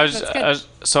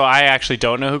 So I actually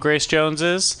don't know who Grace Jones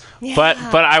is, but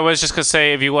I was just gonna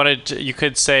say if you wanted, you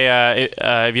could say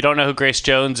if you don't know who Grace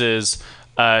Jones is,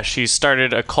 she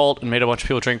started a cult and made a bunch of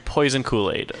people drink poison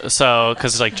Kool-Aid. So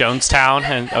because it's Jonestown,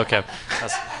 and okay,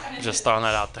 just throwing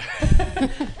that out there.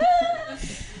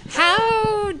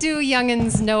 How do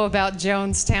youngins know about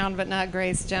Jonestown but not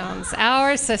Grace Jones?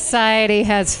 Our society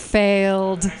has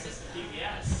failed.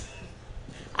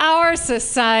 Our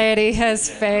society has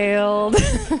failed.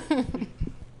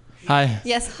 Hi.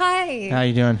 Yes, hi. How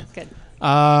you doing? Good.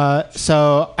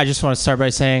 So I just want to start by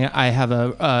saying I have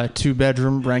a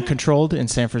 2-bedroom rent controlled in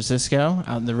San Francisco,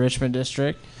 out in the Richmond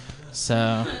district.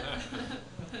 So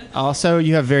also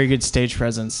you have very good stage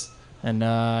presence, and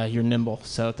you're nimble,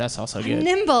 so that's also good.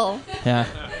 Nimble. Yeah.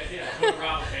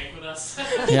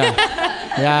 Yeah.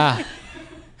 Yeah.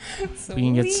 Sweet. We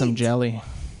can get some jelly.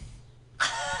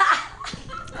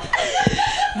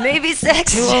 Maybe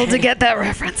sex. Too old to get that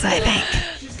reference, I think.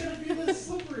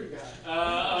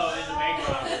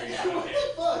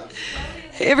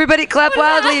 Everybody clap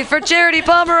wildly for Charity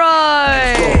Pomeroy.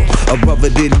 A brother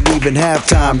didn't even have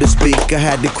time to speak. I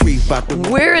had to creep out the.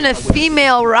 We're in a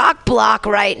female rock block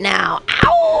right now.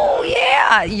 Ow,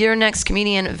 yeah. Your next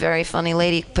comedian, very funny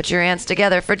lady. Put your hands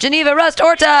together for Geneva Rust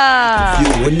Horta.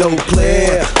 You and no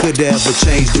player could ever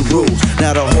change the rules.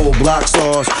 Now the whole block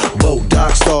stars, boat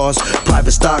dock stars,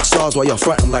 private stock stars while y'all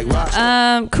fronting like rock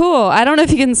stars. Cool. I don't know if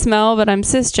you can smell, but I'm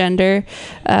cisgender.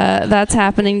 That's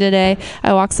happening today.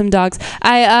 I walk some dogs.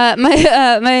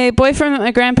 My boyfriend met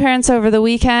my grandparents over the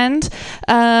weekend,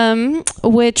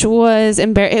 which was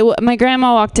my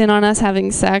grandma walked in on us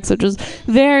having sex, which was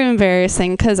very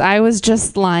embarrassing because I was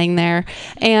just lying there,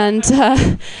 and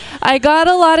I got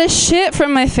a lot of shit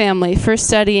from my family for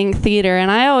studying theater, and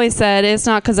I always said it's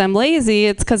not because I'm lazy,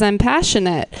 it's because I'm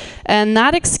passionate, and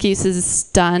that excuse is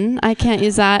done. I can't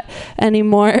use that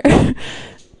anymore.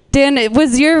 Dan,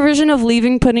 was your version of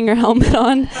leaving putting your helmet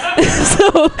on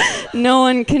so no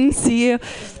one can see you?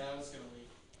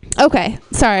 Okay,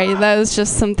 sorry, that was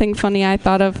just something funny I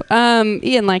thought of.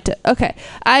 Ian liked it. Okay,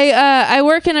 I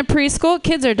work in a preschool.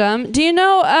 Kids are dumb. Do you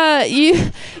know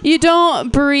you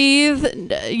don't breathe?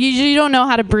 You don't know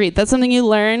how to breathe. That's something you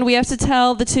learn. We have to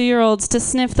tell the 2-year-olds to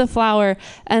sniff the flower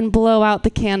and blow out the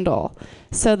candle,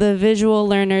 so the visual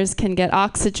learners can get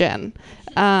oxygen.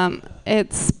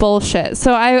 It's bullshit.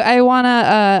 So I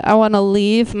wanna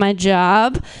leave my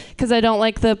job because I don't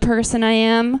like the person I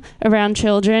am around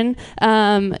children.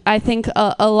 I think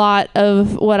a lot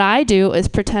of what I do is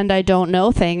pretend I don't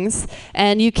know things,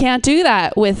 and you can't do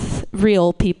that with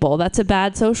real people. That's a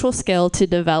bad social skill to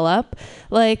develop.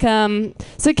 Like,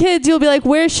 so kids, you'll be like,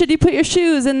 where should you put your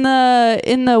shoes? In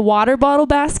the water bottle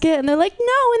basket? And they're like,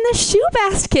 no, in the shoe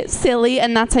basket, silly.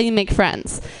 And that's how you make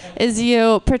friends, is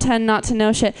you pretend not to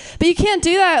know shit. But you can't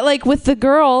do that like with the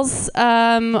girls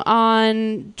on,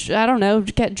 I don't know,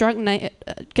 get drunk night.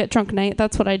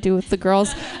 That's what I do with the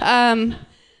girls.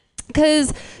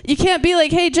 Because you can't be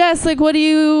like, hey Jess, like what do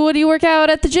you work out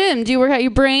at the gym? Do you work out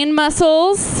your brain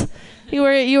muscles? You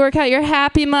work out your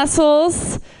happy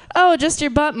muscles? Oh, just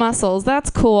your butt muscles. That's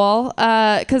cool.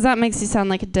 Because that makes you sound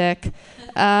like a dick.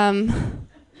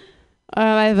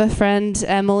 I have a friend,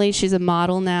 Emily. She's a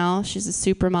model now. She's a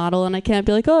supermodel. And I can't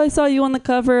be like, oh, I saw you on the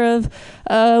cover of,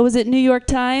 was it New York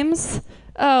Times?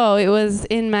 Oh, it was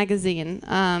in magazine.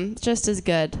 Just as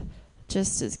good.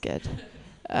 Just as good.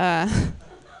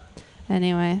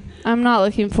 Anyway, I'm not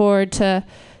looking forward to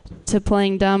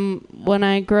playing dumb when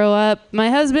I grow up. My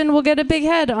husband will get a big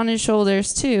head on his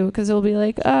shoulders too, because he'll be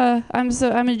like, I'm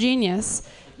a genius,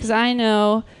 because I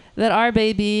know that our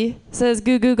baby says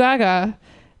goo goo gaga,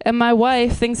 and my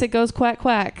wife thinks it goes quack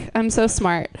quack. I'm so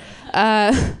smart.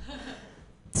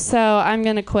 So I'm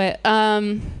gonna quit.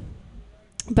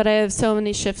 But I have so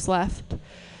many shifts left.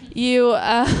 You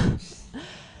have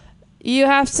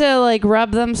to like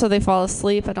rub them so they fall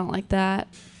asleep. I don't like that.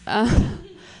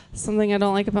 Something I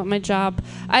don't like about my job.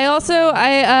 I also,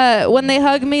 when they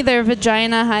hug me, they're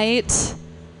vagina height.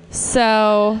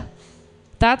 So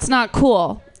that's not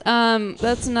cool.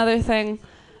 That's another thing.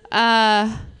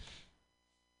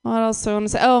 What else do I want to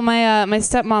say? Oh, my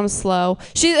stepmom's slow.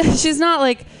 She's not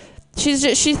like, she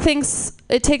thinks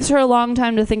it takes her a long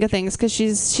time to think of things because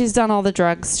she's done all the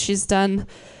drugs. She's done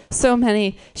so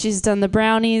many. She's done the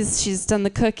brownies. She's done the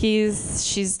cookies.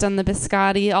 She's done the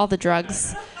biscotti. All the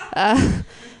drugs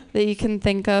that you can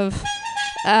think of.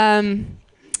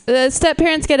 The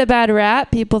step-parents get a bad rap.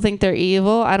 People think they're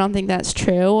evil. I don't think that's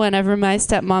true. Whenever my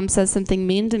stepmom says something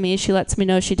mean to me, she lets me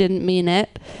know she didn't mean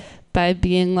it by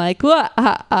being like,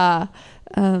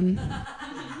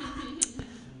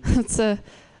 It's a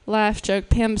laugh joke.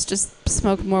 Pam's just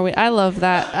smoking more weed. I love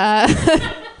that.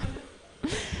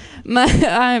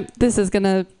 This is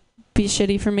gonna be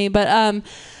shitty for me, but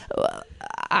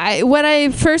when I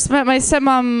first met my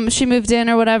stepmom, she moved in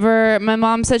or whatever, my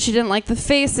mom said she didn't like the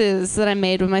faces that I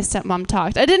made when my stepmom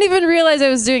talked. I didn't even realize I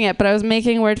was doing it, but I was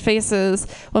making weird faces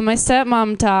when my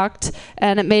stepmom talked,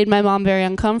 and it made my mom very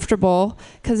uncomfortable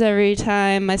because every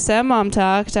time my stepmom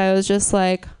talked, I was just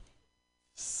like,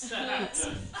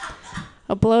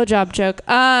 a blowjob joke.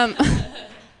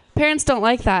 Parents don't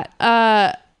like that.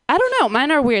 I don't know.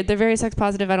 Mine are weird. They're very sex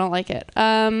positive. I don't like it.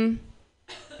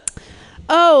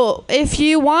 Oh, if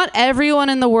you want everyone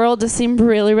in the world to seem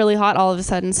really, really hot all of a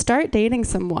sudden, start dating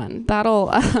someone. That'll...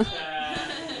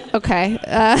 okay.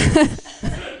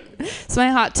 It's my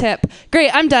hot tip.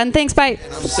 Great, I'm done. Thanks, bye.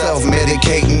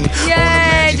 Self-medicating.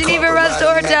 Yay, Geneva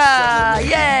Restorta.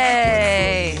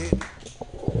 Yay.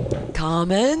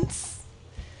 Comments?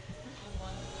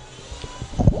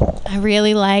 I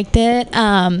really liked it.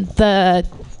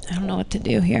 I don't know what to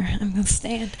do here. I'm gonna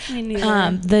stand. Me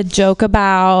neither. The joke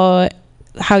about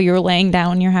how you're laying down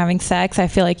when you're having sex. I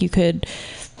feel like you could.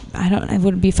 It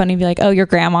would be funny to be like, oh, your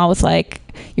grandma was like,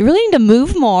 you really need to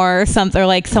move more or something, or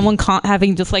like someone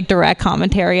having just like direct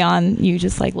commentary on you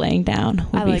just like laying down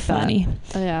would be funny.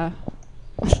 That. Yeah.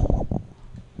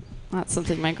 That's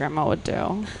something my grandma would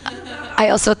do. I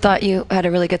also thought you had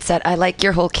a really good set. I like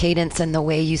your whole cadence and the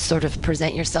way you sort of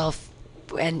present yourself.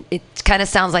 And it kind of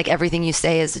sounds like everything you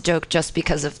say is a joke just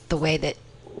because of the way that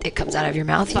it comes out of your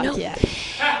mouth. Fuck you know?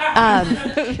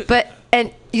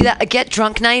 yeah. Get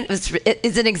Drunk Night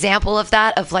is an example of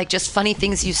that, of like just funny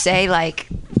things you say.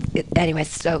 Anyway,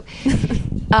 so.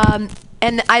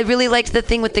 And I really liked the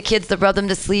thing with the kids, the rub them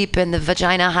to sleep and the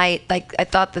vagina height. Like, I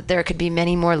thought that there could be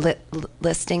many more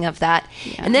listing of that.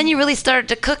 Yeah. And then you really started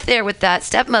to cook there with that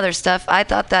stepmother stuff. I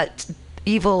thought that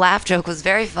evil laugh joke was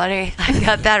very funny. I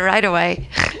got that right away.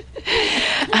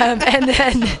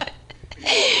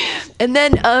 And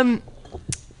then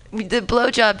the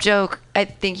blowjob joke, I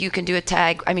think you can do a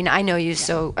tag. I mean, I know you,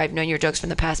 so I've known your jokes from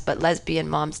the past, but lesbian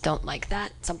moms don't like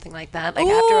that. Something like that. Like,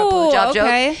 after a blowjob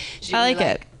okay. joke. I like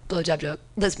it. Blowjob joke.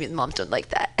 Lesbian moms don't like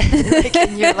that. Like,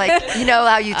 and you're like, you know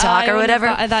how you talk or whatever.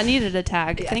 That needed a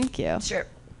tag. Yeah. Thank you. Sure.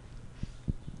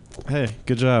 Hey,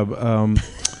 good job.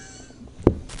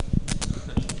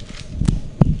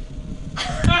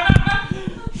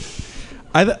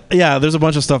 There's a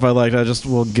bunch of stuff I liked. I just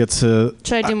will get to.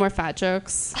 Should I do more fat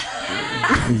jokes?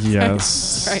 Yes.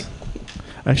 Sorry.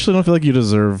 I actually don't feel like you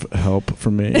deserve help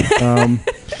from me.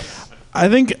 I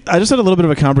think I just had a little bit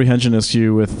of a comprehension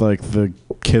issue with like the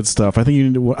kid stuff. I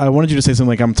think I wanted you to say something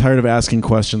like, "I'm tired of asking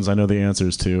questions I know the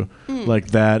answers to."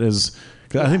 Like that is.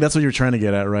 I think that's what you're trying to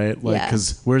get at, right? Like,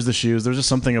 because where's the shoes? There's just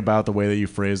something about the way that you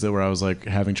phrased it where I was like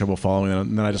having trouble following it.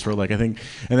 And then I just wrote like, I think,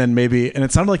 and then maybe, and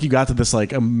it sounded like you got to this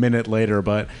like a minute later,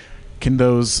 but can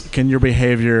your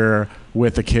behavior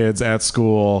with the kids at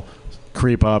school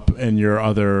creep up in your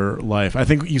other life? I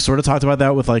think you sort of talked about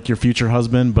that with like your future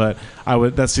husband, but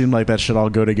that seemed like that should all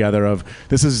go together of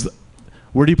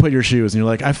where do you put your shoes? And you're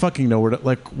like, I fucking know where to,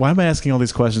 like, why am I asking all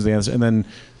these questions to answer? And then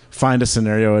find a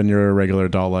scenario in your regular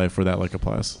adult life where that like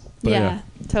applies. But yeah,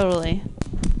 totally.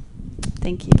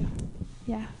 Thank you.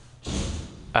 Yeah.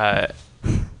 I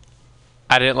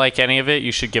didn't like any of it.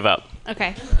 You should give up.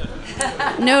 Okay.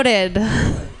 Noted.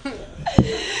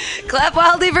 Clap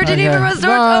wildly for Geneva Resort.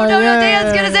 Oh no,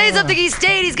 Dan's gonna say something. He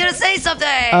stayed. He's gonna say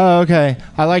something. Oh, okay.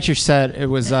 I liked your set. It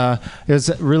was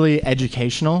really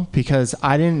educational because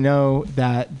I didn't know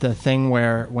that the thing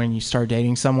where when you start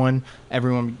dating someone,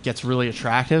 everyone gets really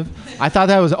attractive. I thought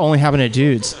that was only happening to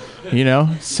dudes, you know?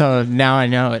 So now I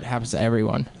know it happens to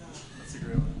everyone.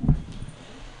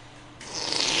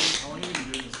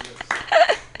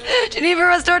 Geneva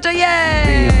Restorta,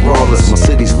 yay! Lawless, my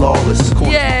city's lawless.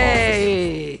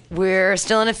 Yay! We're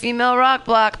still in a female rock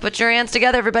block. Put your hands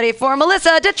together, everybody, for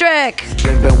Melissa Dittrich.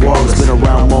 Been Wallace, been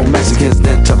around more Mexicans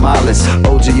than tamales.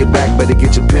 OG, your back, better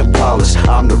get your pimp polished.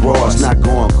 I'm the rawest, not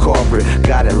going corporate.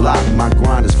 Got it locked, my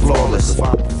grind is flawless. If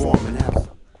I'm performing,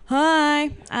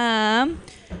 Hi.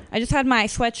 I just had my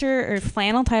sweatshirt or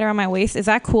flannel tied around my waist. Is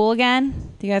that cool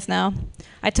again? Do you guys know?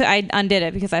 I undid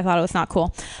it because I thought it was not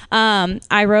cool.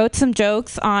 I wrote some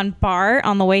jokes on BART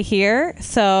on the way here,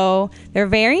 so they're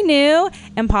very new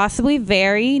and possibly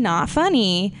very not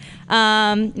funny.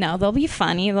 No, they'll be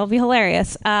funny. They'll be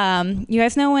hilarious. You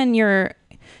guys know when you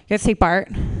guys take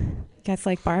BART? You guys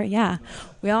like BART? Yeah.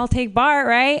 We all take BART,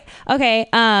 right? Okay.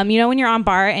 You know when you're on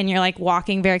BART and you're like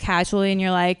walking very casually and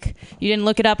you're like, you didn't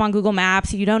look it up on Google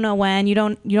Maps, you don't know when, you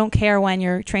don't care when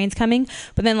your train's coming,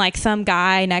 but then like some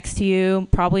guy next to you,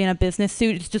 probably in a business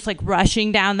suit, is just like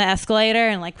rushing down the escalator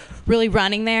and like really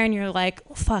running there, and you're like,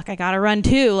 oh, fuck, I gotta run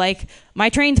too. Like my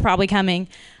train's probably coming.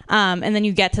 And then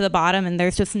you get to the bottom and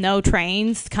there's just no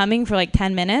trains coming for like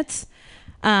 10 minutes.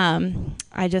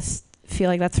 I just feel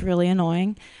like that's really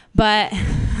annoying. But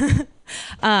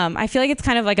I feel like it's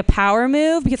kind of like a power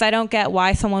move because I don't get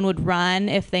why someone would run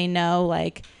if they know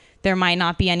like there might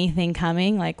not be anything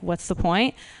coming. Like, what's the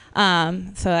point?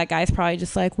 So that guy's probably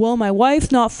just like, well, my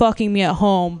wife's not fucking me at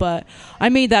home, but I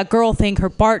made that girl think her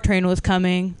BART train was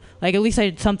coming. Like, at least I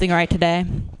did something right today.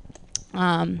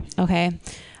 Okay.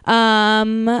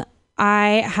 I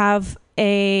have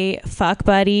a fuck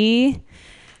buddy.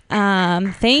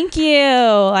 Thank you.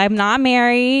 I'm not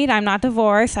married. I'm not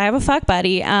divorced. I have a fuck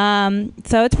buddy.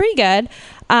 So it's pretty good.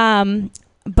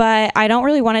 But I don't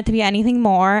really want it to be anything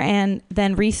more. And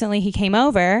then recently he came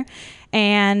over,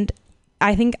 and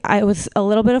I think it was a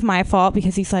little bit of my fault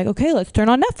because he's like, okay, let's turn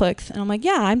on Netflix. And I'm like,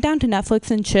 yeah, I'm down to Netflix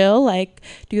and chill, like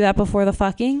do that before the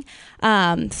fucking.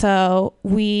 So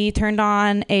we turned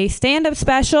on a stand-up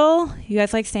special. You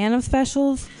guys like stand-up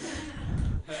specials?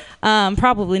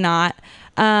 Probably not.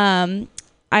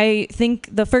 I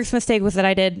think the first mistake was that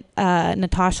I did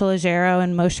Natasha Leggero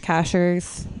and Moshe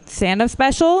Kasher's stand-up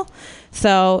special.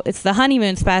 So it's the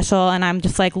honeymoon special, and I'm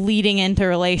just like leading into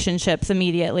relationships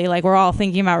immediately. Like we're all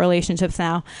thinking about relationships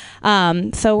now.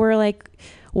 So we're like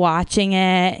watching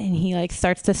it, and he like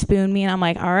starts to spoon me, and I'm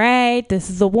like, all right, this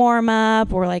is the warm-up.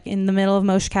 We're like in the middle of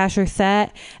Moshe Kasher's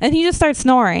set, and he just starts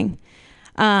snoring.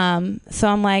 So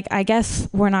I'm like, I guess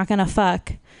we're not gonna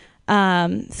fuck.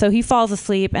 So he falls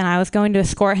asleep, and I was going to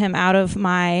escort him out of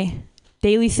my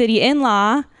Daly City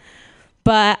in-law,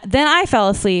 but then I fell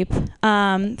asleep.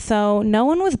 So no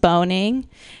one was boning,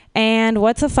 and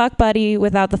what's a fuck buddy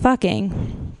without the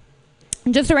fucking?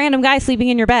 Just a random guy sleeping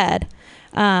in your bed.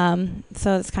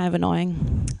 So it's kind of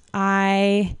annoying.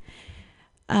 I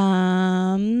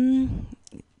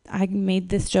made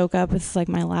this joke up. It's like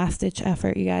my last-ditch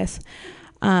effort, you guys.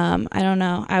 I don't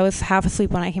know. I was half asleep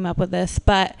when I came up with this,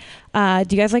 but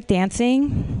do you guys like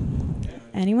dancing?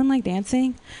 Anyone like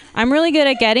dancing? I'm really good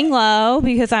at getting low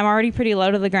because I'm already pretty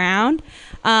low to the ground.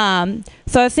 So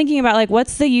I was thinking about like,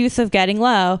 what's the use of getting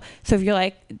low? So if you're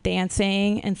like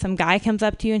dancing and some guy comes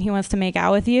up to you and he wants to make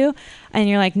out with you, and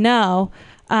you're like, no,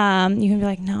 you can be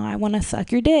like, no, I want to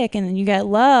suck your dick. And then you get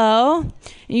low and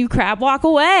you crab walk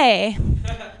away.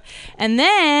 And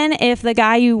then if the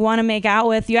guy you want to make out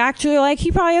with, you actually like,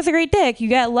 he probably has a great dick. You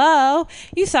get low,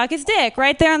 you suck his dick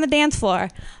right there on the dance floor.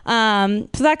 So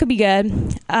that could be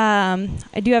good. I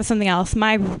do have something else.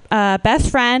 My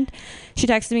best friend, she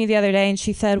texted me the other day and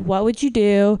she said, what would you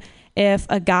do if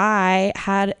a guy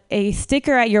had a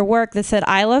sticker at your work that said,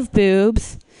 I love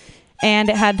boobs, and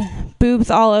it had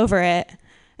boobs all over it?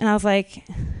 And I was like,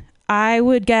 I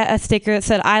would get a sticker that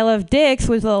said I love dicks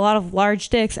with a lot of large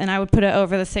dicks, and I would put it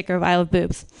over the sticker of I love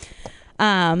boobs.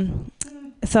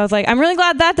 So I was like, I'm really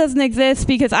glad that doesn't exist,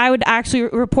 because I would actually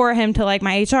report him to like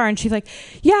my HR, and she's like,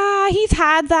 yeah, he's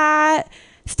had that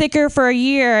sticker for a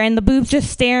year and the boobs just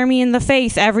stare me in the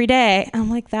face every day. I'm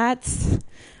like, that's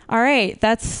all right.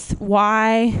 That's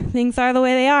why things are the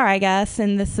way they are, I guess,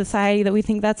 in this society, that we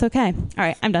think that's okay. All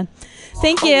right, I'm done.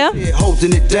 Thank you.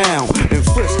 Holding it down.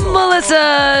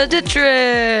 Melissa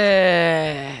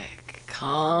Dittrich.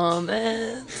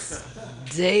 Comments.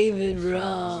 David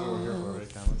Ross.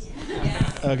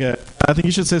 Okay, I think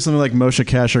you should say something like Moshe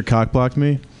Kasher cockblocked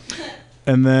me,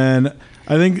 and then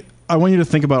I think I want you to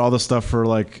think about all the stuff for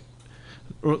like.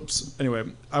 Oops. Anyway,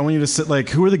 I want you to sit like,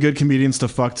 who are the good comedians to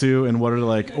fuck to, and what are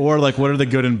like, or like, what are the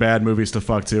good and bad movies to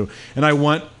fuck to? And I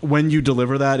want, when you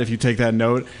deliver that, if you take that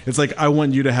note, it's like, I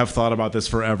want you to have thought about this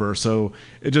forever. So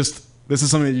this is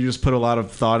something that you just put a lot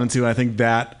of thought into. And I think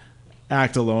that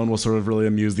act alone will sort of really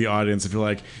amuse the audience. If you're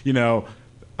like,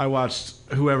 I watched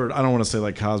whoever, I don't want to say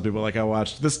like Cosby, but like I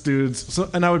watched this dude's,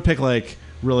 and I would pick like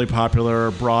really popular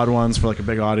broad ones for like a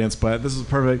big audience, but this is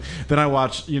perfect. Then I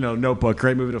watched, Notebook,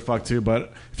 great movie to fuck to,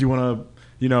 but if you want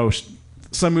to,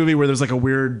 some movie where there's like a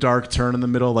weird dark turn in the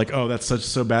middle, like, oh, that's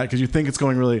so bad, because you think it's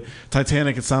going really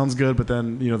Titanic, it sounds good, but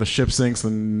then the ship sinks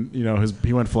and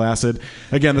he went flaccid.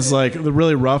 Again, this is like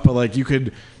really rough, but like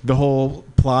the whole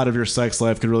plot of your sex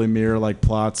life could really mirror like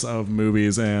plots of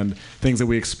movies and things that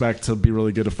we expect to be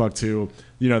really good to fuck to.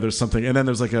 There's something, and then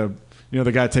there's like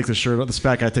the guy takes his shirt off, the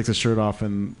spat guy takes his shirt off,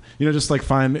 and just like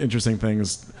find interesting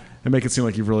things and make it seem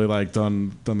like you've really like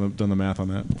done the math on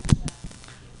that.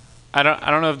 I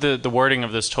don't know if the wording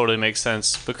of this totally makes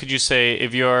sense, but could you say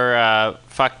if your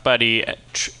fuck buddy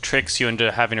tricks you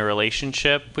into having a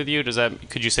relationship with you,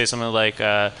 could you say something like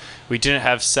we didn't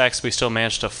have sex, we still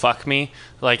managed to fuck me,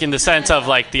 like in the sense of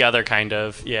like the other kind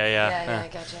of I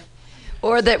gotcha.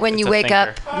 Or that when you wake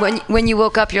up, when you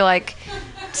woke up, you're like,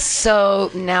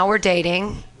 so now we're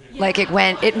dating. Like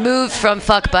it moved from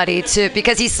fuck buddy to,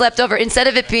 because he slept over, instead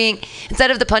of the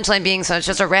punchline being, so it's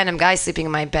just a random guy sleeping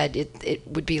in my bed, it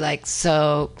would be like,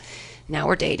 so now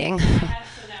we're dating. So now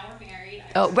we're married.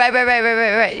 Oh,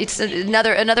 right. It's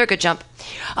another good jump.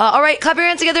 All right, clap your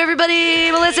hands together,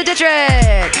 everybody. Melissa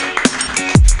Dittrich.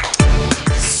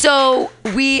 So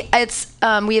we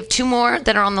have 2 more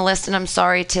that are on the list, and I'm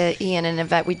sorry to Ian and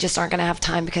Yvette, we just aren't going to have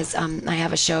time because I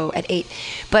have a show at 8.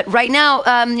 But right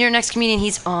now, your next comedian,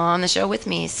 he's on the show with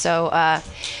me. So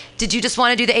did you just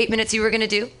want to do the 8 minutes you were going to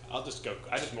do? I'll just go.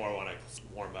 I just more want to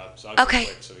warm up, so I'll go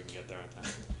quick so we can get there on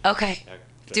time. Okay.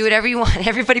 Do whatever you want.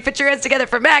 Everybody put your hands together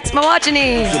for Max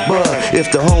Mawachini.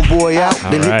 If the homeboy out,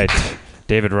 All right.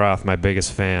 David Roth, my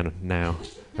biggest fan now.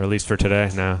 Or at least for today.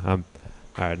 No, all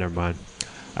right, never mind.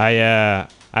 I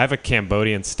have a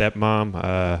Cambodian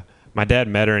stepmom. My dad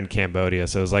met her in Cambodia,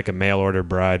 so it was like a mail order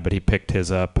bride, but he picked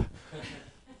his up.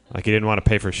 Like he didn't want to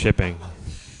pay for shipping.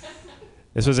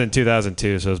 This was in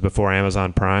 2002, so it was before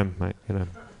Amazon Prime. I don't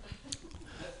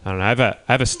know. I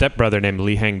have a stepbrother named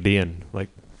Lee Hang Dien. Like,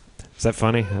 is that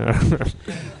funny?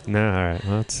 No, all right.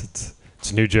 Well, it's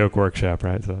a new joke workshop,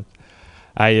 right? So,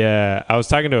 I was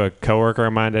talking to a coworker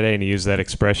of mine today, and he used that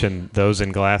expression, "Those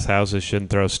in glass houses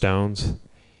shouldn't throw stones."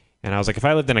 And I was like, if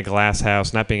I lived in a glass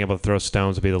house, not being able to throw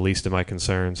stones would be the least of my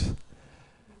concerns.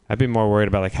 I'd be more worried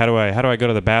about like how do I go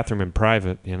to the bathroom in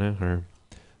private, you know, or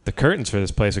the curtains for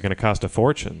this place are going to cost a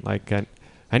fortune. Like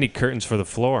I need curtains for the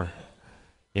floor,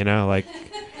 you know, like.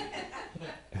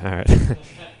 All right.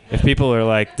 If people are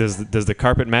like, does the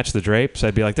carpet match the drapes?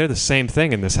 I'd be like, they're the same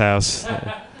thing in this house.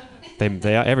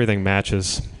 They everything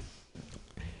matches.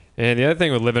 And the other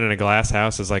thing with living in a glass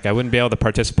house is like I wouldn't be able to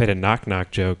participate in knock-knock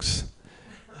jokes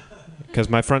because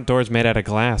my front door is made out of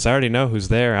glass. I already know who's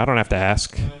there. I don't have to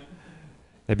ask.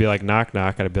 They'd be like,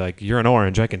 knock-knock. I'd be like, you're an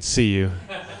orange. I can see you.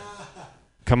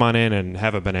 Come on in and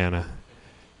have a banana.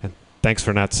 And thanks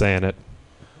for not saying it.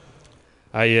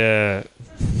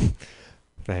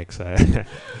 Thanks.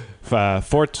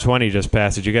 420 just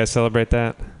passed. Did you guys celebrate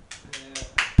that?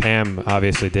 Pam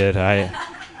obviously did. I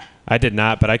did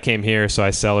not, but I came here, so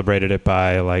I celebrated it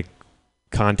by like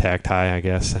contact high, I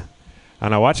guess. I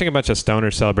don't know. Watching a bunch of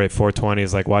stoners celebrate 420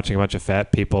 is like watching a bunch of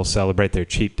fat people celebrate their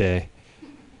cheat day.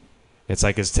 It's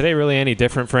like, is today really any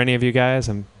different for any of you guys?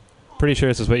 I'm pretty sure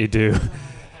this is what you do.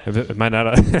 It might not.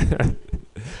 I feel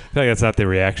like that's not the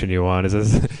reaction you want.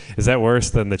 Is that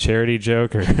worse than the charity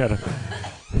joke? Or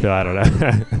I don't know.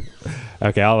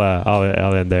 Okay,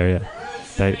 I'll end there.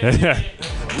 Yeah.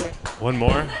 One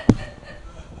more.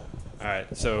 All right.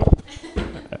 So,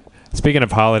 speaking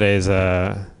of holidays,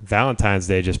 Valentine's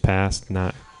Day just passed.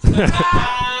 Not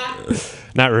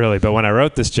really. But when I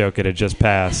wrote this joke, it had just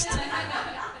passed,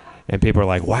 and people were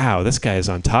like, "Wow, this guy is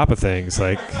on top of things."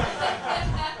 Like,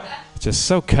 just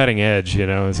so cutting edge, you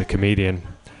know, as a comedian.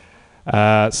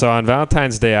 So on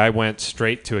Valentine's Day, I went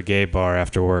straight to a gay bar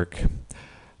after work.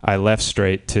 I left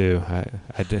straight too.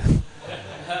 I did.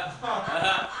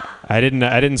 I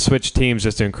didn't switch teams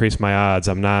just to increase my odds.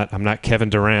 I'm not Kevin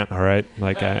Durant, all right?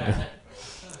 Like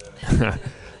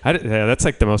that's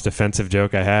like the most offensive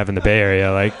joke I have in the Bay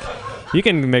Area. Like, you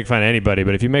can make fun of anybody,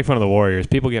 but if you make fun of the Warriors,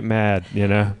 people get mad, you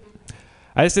know?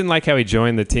 I just didn't like how he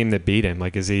joined the team that beat him.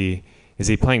 Like, is he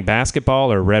playing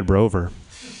basketball or Red Rover?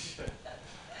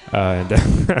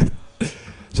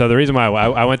 So the reason why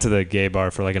I went to the gay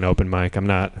bar for like an open mic, I'm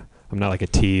not like a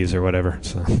tease or whatever.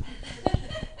 So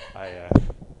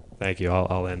thank you.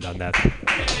 I'll end on that.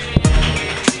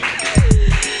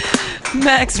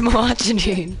 Max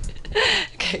Mawachini.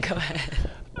 Okay, go ahead.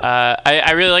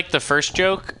 I really liked the first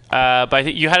joke, but I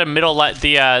think you had a middle about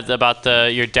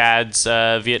your dad's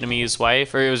Vietnamese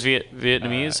wife, or it was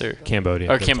Vietnamese or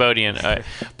Cambodian. Or Cambodian.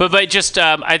 But just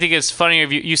I think it's funnier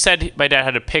if you said my dad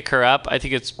had to pick her up. I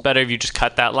think it's better if you just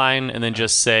cut that line and then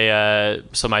just say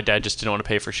so my dad just didn't want to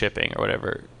pay for shipping or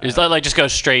whatever. It's like just go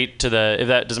straight to the, if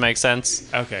that doesn't make sense.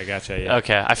 Okay, gotcha. Yeah.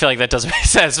 Okay, I feel like that doesn't make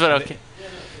sense, but okay.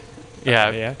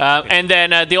 Yeah. And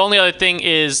then the only other thing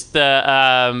is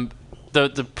the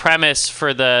premise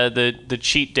for the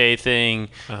cheat day thing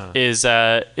is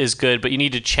good, but you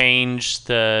need to change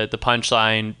the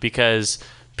punchline because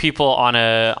people on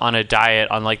a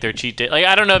diet on like their cheat day, like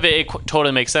I don't know if it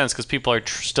totally makes sense because people are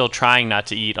still trying not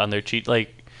to eat on their cheat.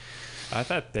 Like, I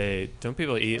thought don't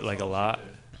people eat like a lot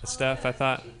of stuff? I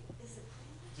thought.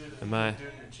 Am I?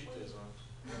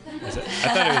 I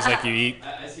thought it was like you eat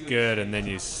good and then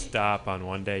you stop on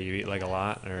one day. You eat like a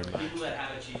lot, or people that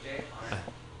have a cheat day aren't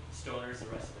stoners the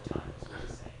rest of the time. Is what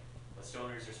he's saying. But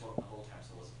stoners are smoking the whole time,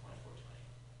 so what's the point of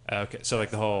 420? Okay, so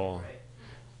like the whole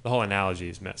analogy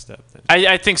is messed up then.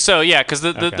 I think so, yeah, because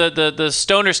the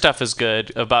stoner stuff is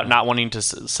good about not wanting to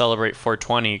celebrate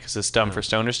 420 because it's dumb for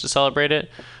stoners to celebrate it.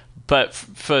 But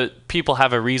for people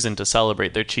have a reason to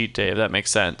celebrate their cheat day, if that makes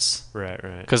sense. Right.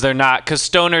 Because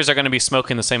stoners are going to be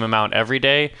smoking the same amount every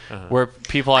day, where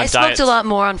people on I diets. smoked a lot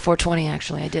more on 420,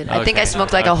 actually. I did. I think I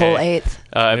smoked like a whole eighth.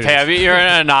 You're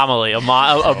an anomaly,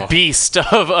 a beast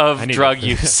of drug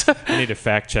use. I need to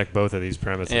fact check both of these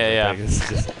premises. Yeah. I think it's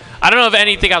just, I don't know if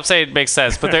anything I'm saying makes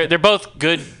sense, but they're both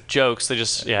good jokes. They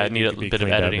just need a bit of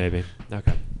editing. maybe.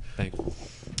 Okay. Thanks.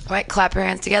 All right, clap your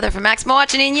hands together for Max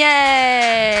Mawachinin.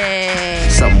 Yay!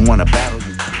 Something wanna battle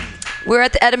you. We're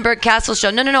at the Edinburgh Castle show.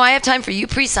 No, I have time for you.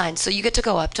 Pre-signed, so you get to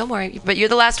go up. Don't worry, but you're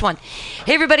the last one.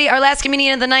 Hey, everybody, our last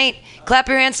comedian of the night. Clap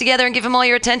your hands together and give him all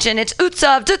your attention. It's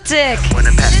Utsav Dutik.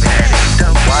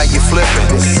 Why you flipping?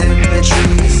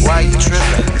 Why you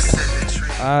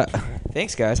tripping?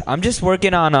 Thanks, guys. I'm just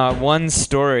working on one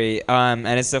story, and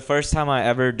it's the first time I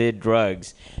ever did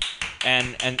drugs.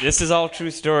 And this is all true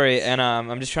story, and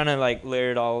I'm just trying to layer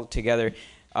it all together.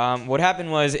 What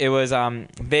happened was it was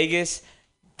Vegas,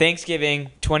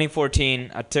 Thanksgiving 2014.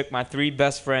 I took my 3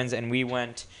 best friends and we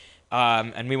went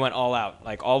all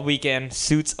out, all weekend,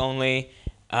 suits only,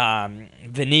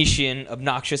 Venetian,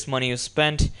 obnoxious money was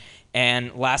spent,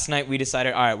 and last night we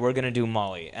decided, all right, we're gonna do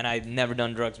Molly, and I'd never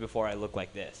done drugs before. I look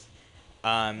like this,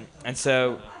 and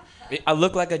so I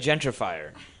look like a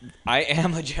gentrifier. I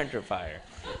am a gentrifier.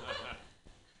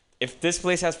 If this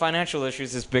place has financial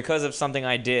issues, it's because of something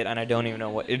I did, and I don't even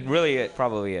know what. It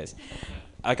probably is.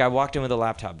 I walked in with a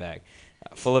laptop bag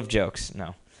full of jokes.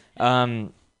 No.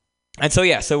 And so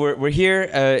we're here.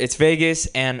 It's Vegas,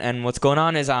 and what's going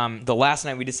on is the last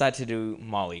night we decided to do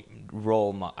Molly.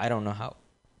 I don't know how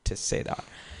to say that.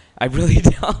 I really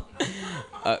don't.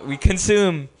 We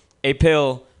consume a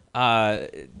pill.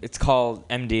 It's called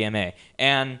MDMA,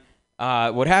 and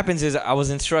what happens is I was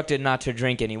instructed not to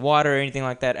drink any water or anything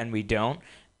like that, and we don't.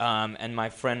 And my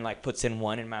friend puts in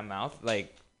one in my mouth,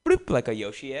 bloop, like a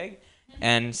Yoshi egg.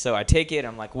 And so I take it.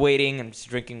 I'm waiting. I'm just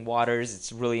drinking waters.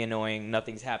 It's really annoying.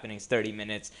 Nothing's happening. It's 30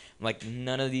 minutes. I'm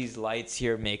none of these lights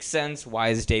here make sense. Why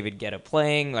is David Guetta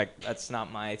playing? That's not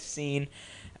my scene.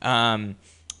 And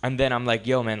then I'm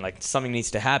yo, man, something needs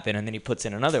to happen. And then he puts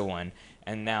in another one.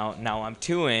 And now I'm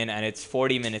 2 in, and it's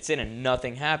 40 minutes in, and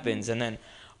nothing happens. And then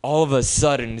all of a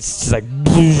sudden, it's just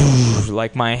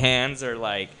my hands are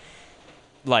like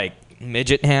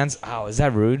midget hands. Oh, is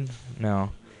that rude?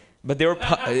 No. But they were,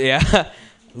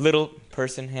 little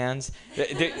person hands.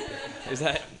 Is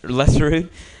that less rude?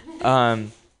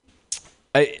 And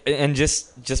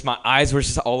just my eyes were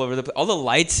just all over the place. All the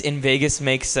lights in Vegas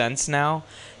make sense now.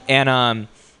 And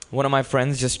one of my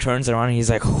friends just turns around and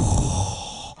he's like, oh,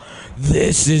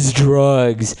 this is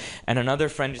drugs. And another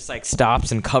friend just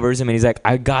stops and covers him, and he's like,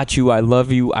 I got you, I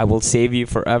love you, I will save you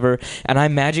forever. And I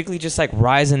magically just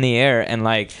rise in the air, and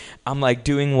I'm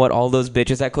doing what all those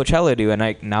bitches at Coachella do,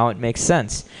 and now it makes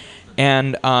sense.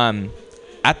 And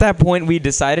at that point we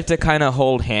decided to kind of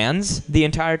hold hands the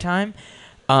entire time.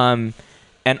 And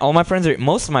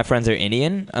most of my friends are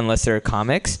Indian, unless they're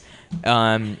comics.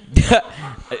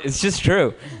 It's just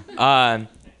true.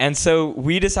 And so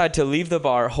we decided to leave the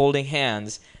bar holding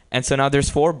hands. And so now there's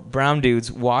 4 brown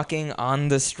dudes walking on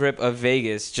the strip of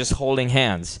Vegas, just holding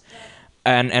hands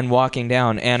and walking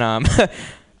down. And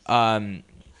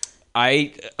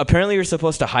apparently you're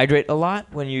supposed to hydrate a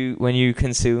lot when you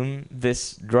consume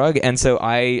this drug. And so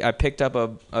I picked up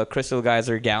a Crystal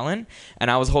Geyser gallon,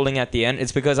 and I was holding at the end.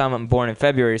 It's because I'm born in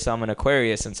February, so I'm an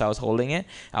Aquarius, and so I was holding it.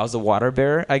 I was a water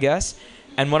bearer, I guess.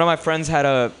 And one of my friends had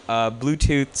a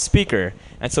Bluetooth speaker,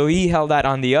 and so he held that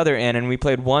on the other end, and we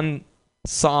played one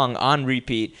song on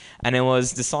repeat, and it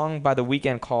was the song by The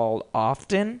Weeknd called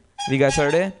Often. Have you guys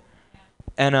heard it?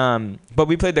 And but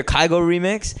we played the Kygo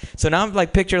remix. So now I'm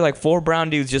picture 4 brown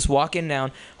dudes just walking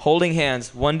down, holding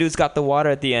hands. One dude's got the water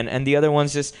at the end, and the other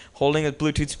one's just holding a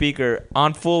Bluetooth speaker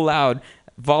on full loud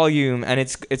volume, and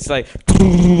it's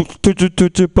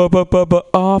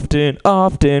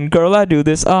often, girl, I do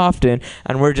this often.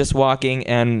 And we're just walking,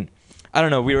 and I don't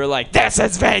know, we were this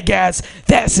is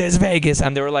Vegas,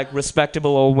 and there were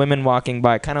respectable old women walking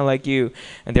by, kind of like you,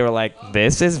 and they were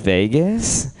this is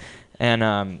Vegas. And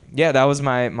that was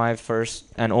my first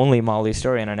and only Molly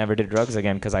story, and I never did drugs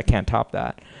again because I can't top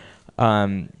that.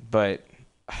 But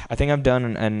I think I'm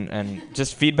done, and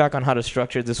just feedback on how to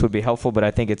structure this would be helpful, but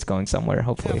I think it's going somewhere,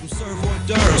 hopefully.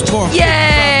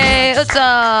 Yay! What's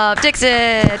up?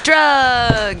 Dixit!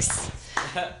 Drugs!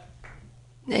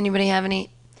 Anybody have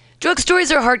any? Drug stories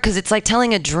are hard because it's like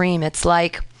telling a dream. It's do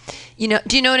you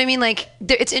know what I mean?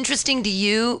 It's interesting to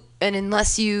you, and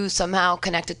unless you somehow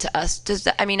connect it to us,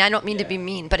 I don't mean to be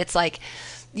mean, but it's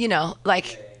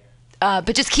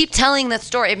But just keep telling that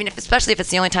story. I mean, especially if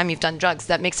it's the only time you've done drugs,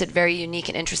 that makes it very unique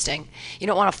and interesting. You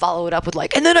don't want to follow it up with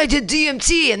like, and then I did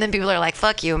DMT, and then people are like,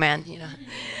 fuck you, man. You know.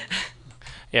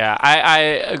 Yeah, I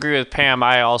agree with Pam.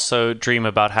 I also dream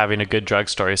about having a good drug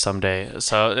story someday.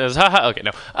 So, okay,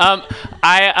 no.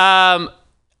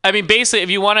 I mean, basically,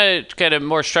 if you want to get a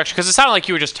more structure, because it sounded like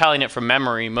you were just telling it from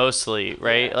memory mostly,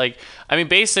 right? Yeah. Like, I mean,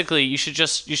 basically, you should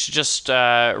just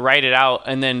write it out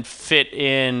and then fit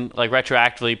in, like,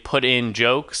 retroactively put in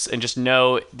jokes and just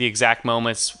know the exact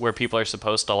moments where people are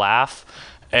supposed to laugh.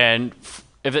 And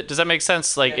does that make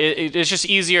sense? Like, it's just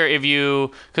easier if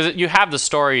because you have the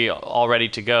story all ready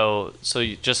to go. So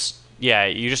you just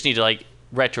need to, like,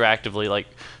 retroactively, like,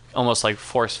 almost like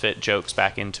force fit jokes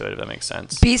back into it, if that makes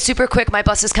sense. Be super quick. My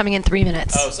bus is coming in 3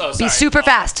 minutes. Oh, sorry. Be super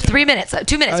fast. 3 minutes.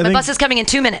 2 minutes. My bus is coming in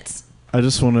 2 minutes. I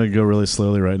just want to go really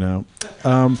slowly right now.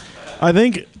 I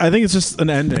think it's just an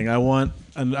ending. I want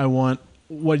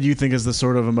what you think is the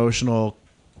sort of emotional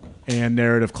and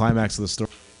narrative climax of the story.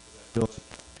 I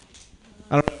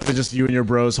don't know if it's just you and your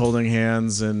bros holding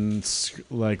hands and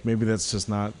like maybe that's just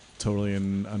not totally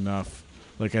enough.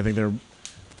 Like I think they're.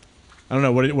 I don't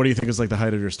know. What do you think is like the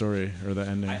height of your story or the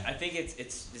ending? I think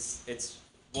it's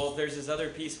well. There's this other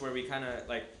piece where we kind of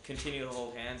like continue to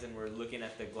hold hands and we're looking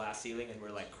at the glass ceiling and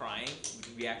we're like crying.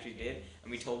 We actually did,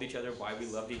 and we told each other why we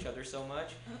loved each other so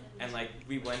much. And like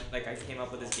we went, like I came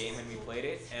up with this game and we played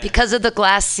it. And because of the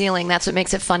glass ceiling, that's what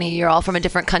makes it funny. You're all from a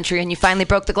different country and you finally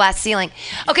broke the glass ceiling.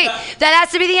 Okay, that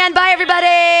has to be the end. Bye,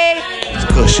 everybody.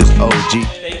 Kush is OG.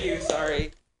 Thank you.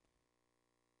 Sorry.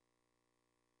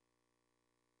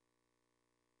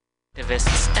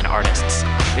 Activists and artists.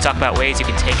 We talk about ways you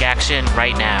can take action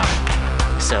right now.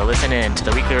 So listen in to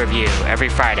the Weekly Review every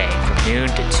Friday from noon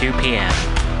to 2 p.m.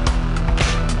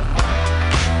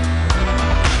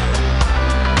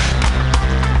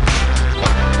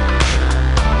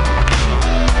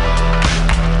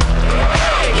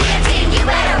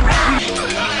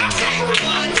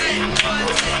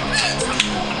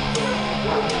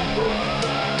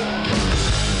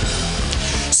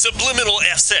 Subliminal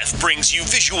SF brings you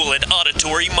visual and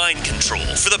auditory mind control.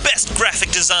 For the best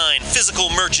graphic design, physical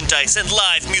merchandise, and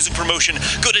live music promotion,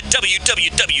 go to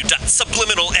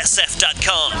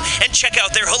www.subliminalsf.com and check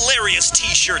out their hilarious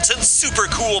t-shirts and super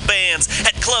cool bands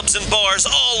at clubs and bars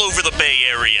all over the Bay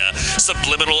Area.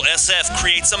 Subliminal SF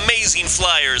creates amazing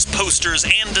flyers, posters,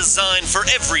 and design for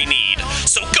every need.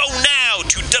 So go now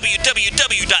to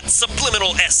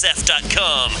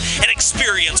www.subliminalsf.com and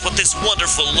experience what this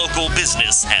wonderful local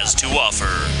business has to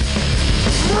offer.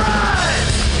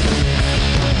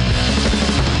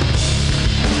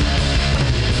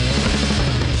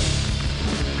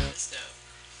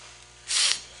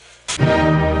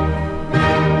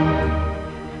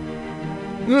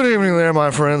 Good evening there, my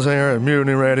friends here at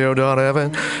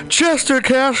MutinyRadio.fm. Chester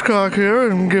Cashcock here,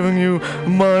 and giving you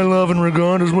my love and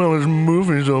regard as well as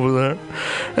movies over there.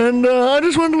 And I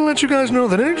just wanted to let you guys know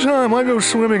that anytime I go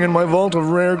swimming in my vault of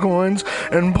rare coins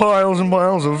and piles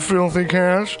of filthy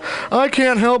cash, I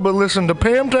can't help but listen to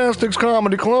Pamtastic's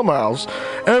Comedy Clubhouse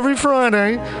every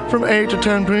Friday from 8 to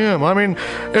 10 p.m. I mean,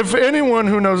 if anyone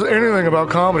who knows anything about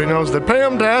comedy knows that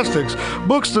Pamtastic's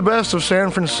books the best of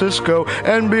San Francisco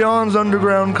and beyond's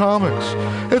underground comics.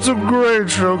 It's a great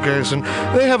showcase, and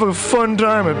they have a fun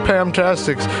time at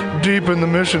Pamtastic's deep in the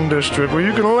Mission District, where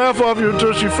you can laugh off your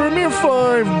tushy for a mere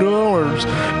 $5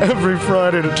 every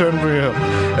Friday to 10 p.m.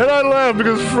 And I laugh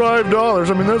because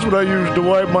 $5, I mean, that's what I use to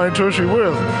wipe my tushy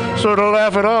with. So to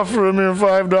laugh it off for a mere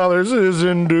 $5 is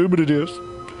indubitious.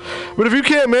 But if you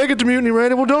can't make it to Mutiny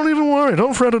Radio, well, don't even worry.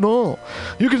 Don't fret at all.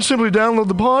 You can simply download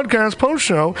the podcast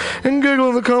post-show and giggle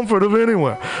in the comfort of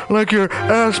anywhere, like your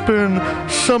Aspen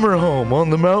summer home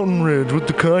on the mountain ridge with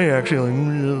the kayak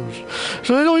feeling.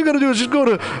 So all you got to do is just go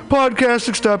to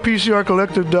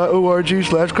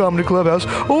podcastics.pcrcollective.org/comedy clubhouse,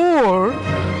 or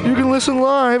you can listen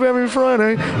live every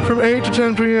Friday from 8 to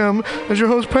 10 p.m. as your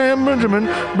host Pam Benjamin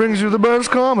brings you the best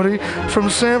comedy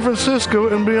from San Francisco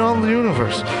and beyond the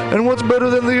universe. And what's better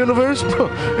than the universe?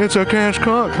 It's a cash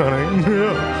cock, honey.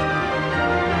 Yeah.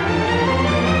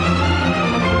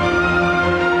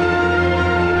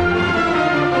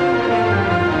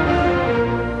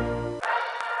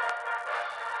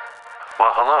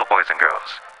 Well, hello, boys and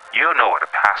girls. You know what a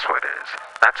password is.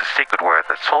 That's a secret word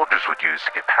that soldiers would use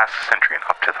to get past the sentry and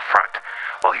up to the front.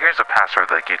 Well, here's a password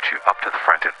that gets you up to the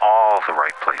front in all the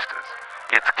right places.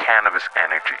 It's cannabis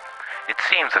energy. It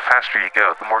seems the faster you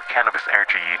go, the more cannabis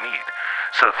energy you need.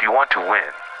 So if you want to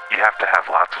win, you have to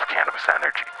have lots of cannabis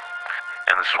energy.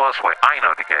 And the swellest way I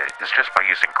know to get it is just by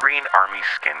using Green Army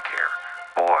Skincare.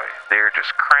 boy, they're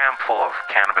just crammed full of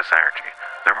cannabis energy.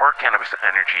 There are more cannabis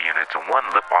energy units in one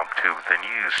lip balm tube than you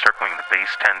use circling the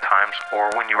base 10 times or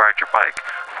when you ride your bike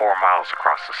 4 miles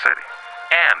across the city.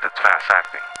 And it's fast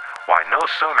acting. Why, no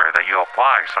sooner that you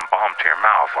apply some balm to your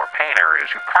mouth or pain areas,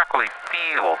 you practically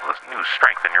feel the new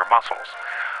strength in your muscles.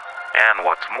 And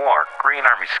what's more, Green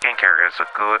Army Skincare is a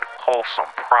good,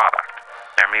 wholesome product.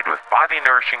 They're made with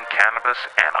body-nourishing cannabis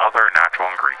and other natural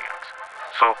ingredients.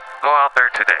 So go out there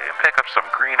today and pick up some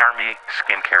Green Army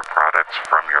Skincare products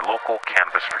from your local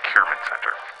cannabis procurement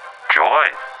center.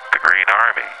 Join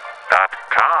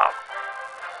thegreenarmy.com.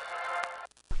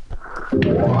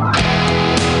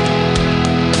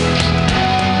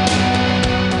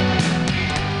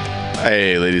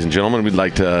 Hey, ladies and gentlemen, we'd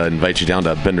like to invite you down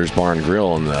to Bender's Bar and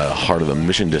Grill in the heart of the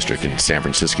Mission District in San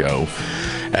Francisco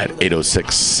at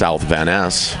 806 South Van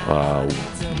Ness.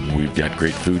 We've got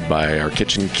great food by our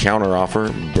kitchen counter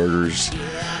offer: burgers,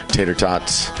 tater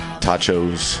tots,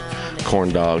 tachos, corn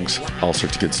dogs, all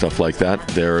sorts of good stuff like that.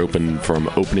 They're open from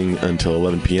opening until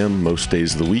 11 p.m. most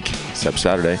days of the week, except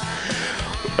Saturday.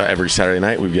 Every Saturday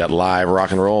night, we've got live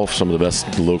rock and roll, some of the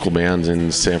best local bands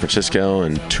in San Francisco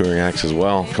and touring acts as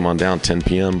well. Come on down, 10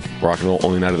 p.m., rock and roll,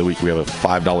 only night of the week. We have a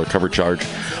 $5 cover charge,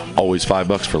 always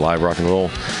 $5 for live rock and roll.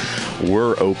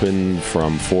 We're open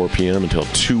from 4 p.m. until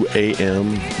 2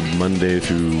 a.m. Monday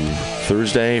through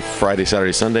Thursday, Friday,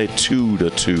 Saturday, Sunday, 2 to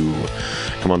 2.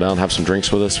 Come on down, have some drinks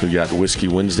with us. We've got Whiskey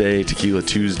Wednesday, Tequila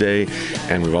Tuesday,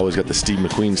 and we've always got the Steve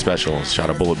McQueen special, shot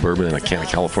of Bullet Bourbon and a can of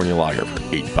California Lager for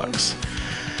 $8.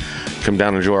 Come down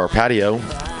and enjoy our patio.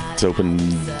 It's open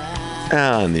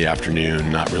in the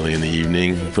afternoon, not really in the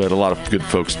evening, but a lot of good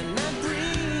folks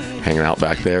hanging out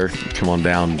back there. Come on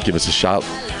down, give us a shout.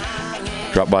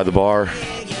 Drop by the bar,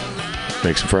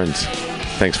 make some friends.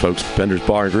 Thanks, folks. Bender's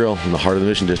Bar and Grill in the heart of the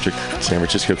Mission District, San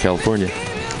Francisco, California.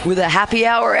 With a happy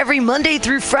hour every Monday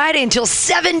through Friday until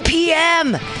 7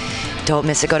 p.m. Don't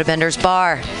miss it. Go to Bender's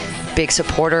Bar. Big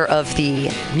supporter of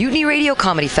the Mutiny Radio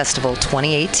Comedy Festival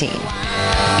 2018.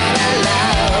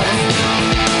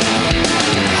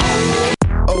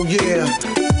 Oh yeah,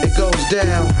 it goes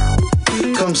down.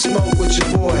 Come smoke with your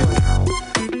boy.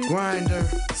 Grinder.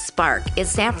 Spark is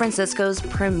San Francisco's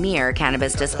premier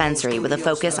cannabis dispensary with a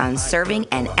focus on serving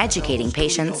and educating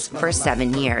patients for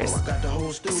 7 years.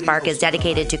 Spark is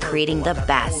dedicated to creating the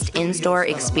best in-store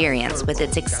experience with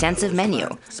its extensive menu,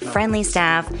 friendly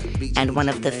staff, and one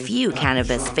of the few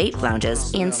cannabis vape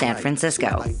lounges in San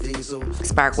Francisco.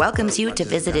 Spark welcomes you to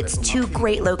visit its 2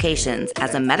 great locations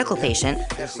as a medical patient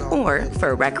or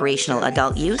for recreational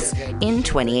adult use in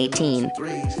 2018.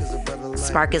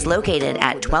 Spark is located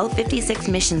at 1256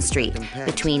 Mission Street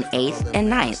between 8th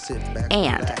and 9th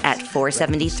and at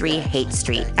 473 Haight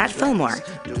Street at Fillmore.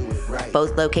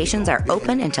 Both locations are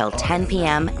open until 10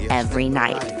 p.m. every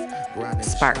night.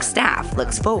 Spark staff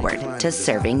looks forward to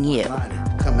serving you.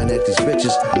 Coming at these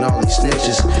bitches and all these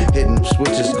snitches, hitting them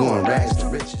switches, going rags to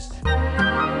riches.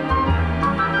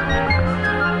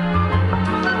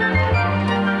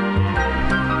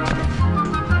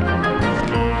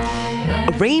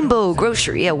 Rainbow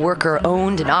Grocery, a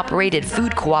worker-owned and operated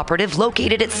food cooperative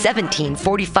located at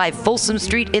 1745 Folsom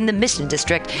Street in the Mission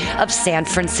District of San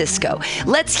Francisco.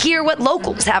 Let's hear what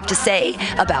locals have to say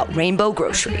about Rainbow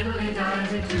Grocery.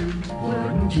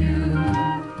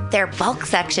 Their bulk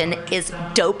section is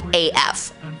dope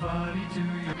AF.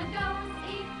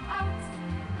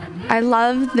 I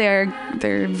love their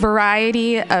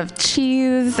variety of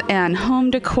cheese and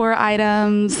home decor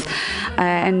items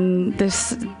and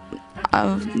this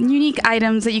of unique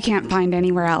items that you can't find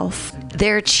anywhere else.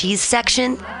 Their cheese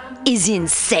section is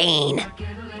insane.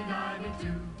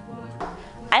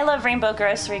 I love Rainbow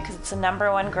Grocery because it's the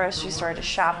 #1 grocery store to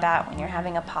shop at when you're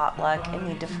having a potluck and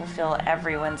need to fulfill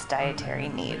everyone's dietary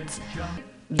needs.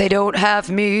 They don't have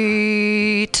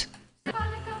meat.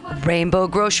 Rainbow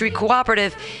Grocery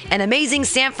Cooperative, an amazing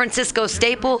San Francisco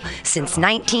staple since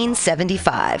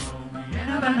 1975.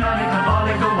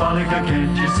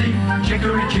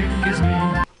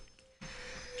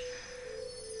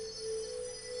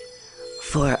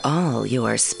 For all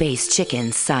your space chicken,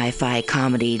 sci-fi,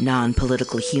 comedy,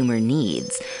 non-political humor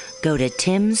needs, go to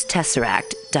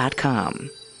timstesseract.com.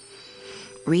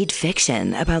 Read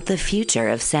fiction about the future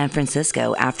of San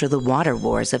Francisco after the water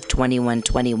wars of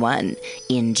 2121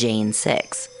 in Jane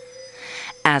 6.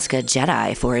 Ask a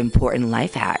Jedi for important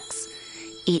life hacks.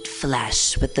 Eat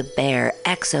flesh with the bare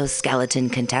exoskeleton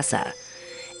Contessa.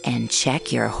 And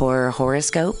check your horror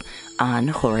horoscope on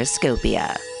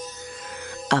Horoscopia.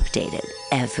 Updated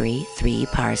every 3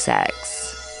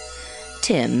 parsecs.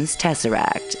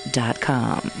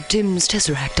 TimsTesseract.com.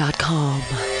 TimsTesseract.com.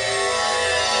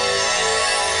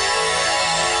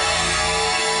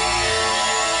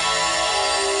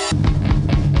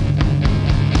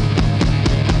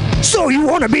 you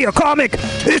want to be a comic?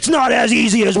 It's not as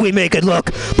easy as we make it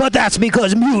look, but that's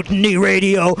because Mutiny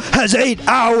Radio has 8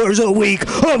 hours a week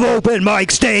of open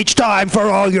mic stage time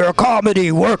for all your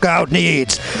comedy workout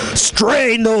needs.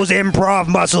 Strain those improv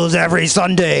muscles every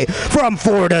Sunday from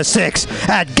 4 to 6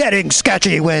 at Getting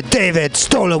Sketchy with David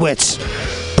Stolowitz.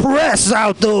 Press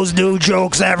out those new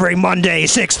jokes every Monday,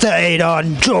 6 to 8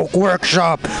 on Joke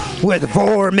Workshop with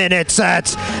 4-minute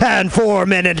sets and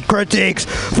 4-minute critiques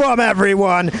from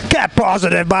everyone. Get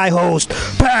Positive by host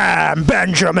Pam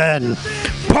Benjamin.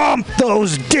 Pump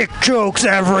those dick jokes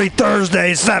every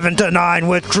Thursday, 7 to 9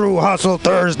 with True Hustle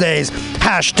Thursdays.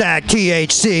 Hashtag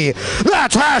THC.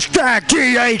 That's hashtag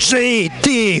THC.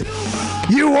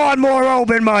 You want more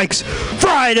open mics?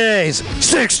 Fridays,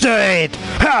 6 to 8.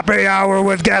 Happy hour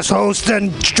with guest host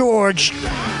and George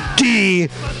D.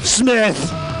 Smith.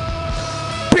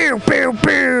 Pew, pew,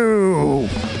 pew.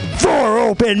 4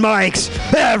 open mics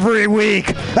every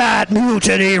week at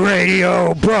Mutiny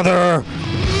Radio, brother.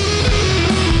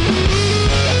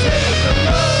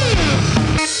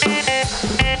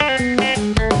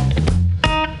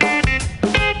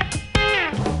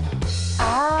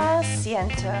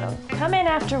 Asiento. Come in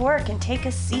after work and take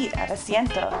a seat at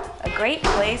Asiento, a great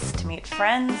place to meet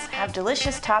friends, have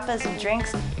delicious tapas and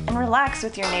drinks, and relax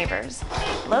with your neighbors.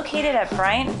 Located at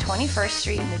Bryant and 21st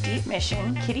Street in the Deep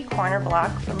Mission, kitty corner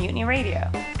block from Mutiny Radio.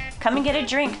 Come and get a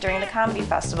drink during the comedy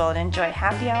festival and enjoy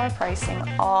happy hour pricing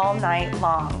all night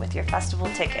long with your festival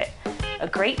ticket. A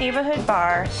great neighborhood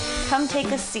bar. Come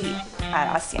take a seat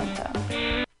at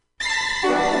Asiento.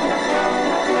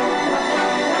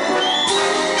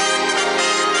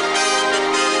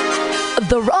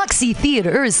 The Roxy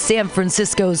Theater is San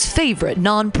Francisco's favorite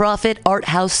nonprofit art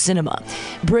house cinema,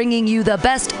 bringing you the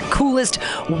best, coolest,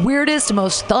 weirdest,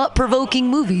 most thought-provoking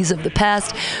movies of the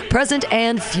past, present,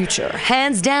 and future.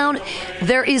 Hands down,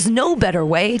 there is no better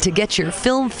way to get your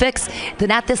film fix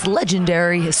than at this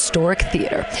legendary historic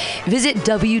theater. Visit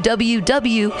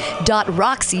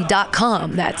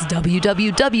www.roxy.com. That's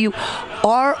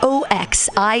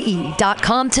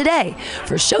www.roxie.com today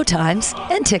for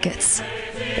showtimes and tickets.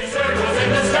 Everybody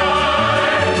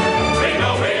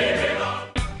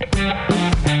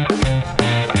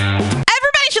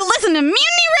should listen to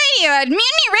Mutiny Radio at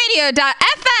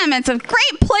mutinyradio.fm. It's a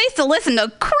great place to listen to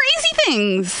crazy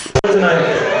things. Tonight.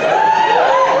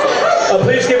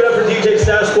 Please give it up for DJ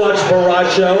Sasquatch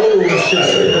Baracho, who should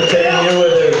entertain you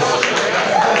with his.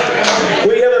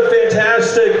 We have a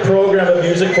fantastic program of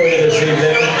music for you this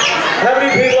evening. How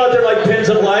many people out there like Pins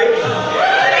of Light?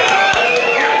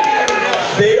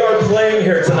 They are playing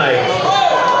here tonight.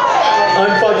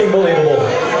 Unfucking believable.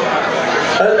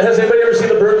 Has anybody ever seen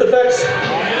the Birth Effects?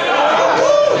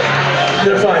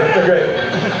 They're fine. They're great.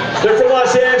 They're from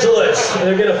Los Angeles. And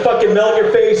they're gonna fucking melt your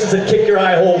faces and kick your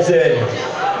eye holes in.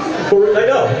 But I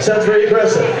know, it sounds very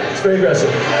aggressive. It's very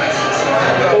aggressive.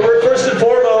 But first and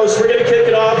foremost, we're gonna kick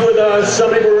it off with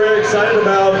something we're very excited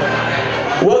about.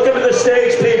 Welcome to the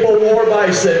stage, people, War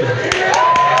Bison.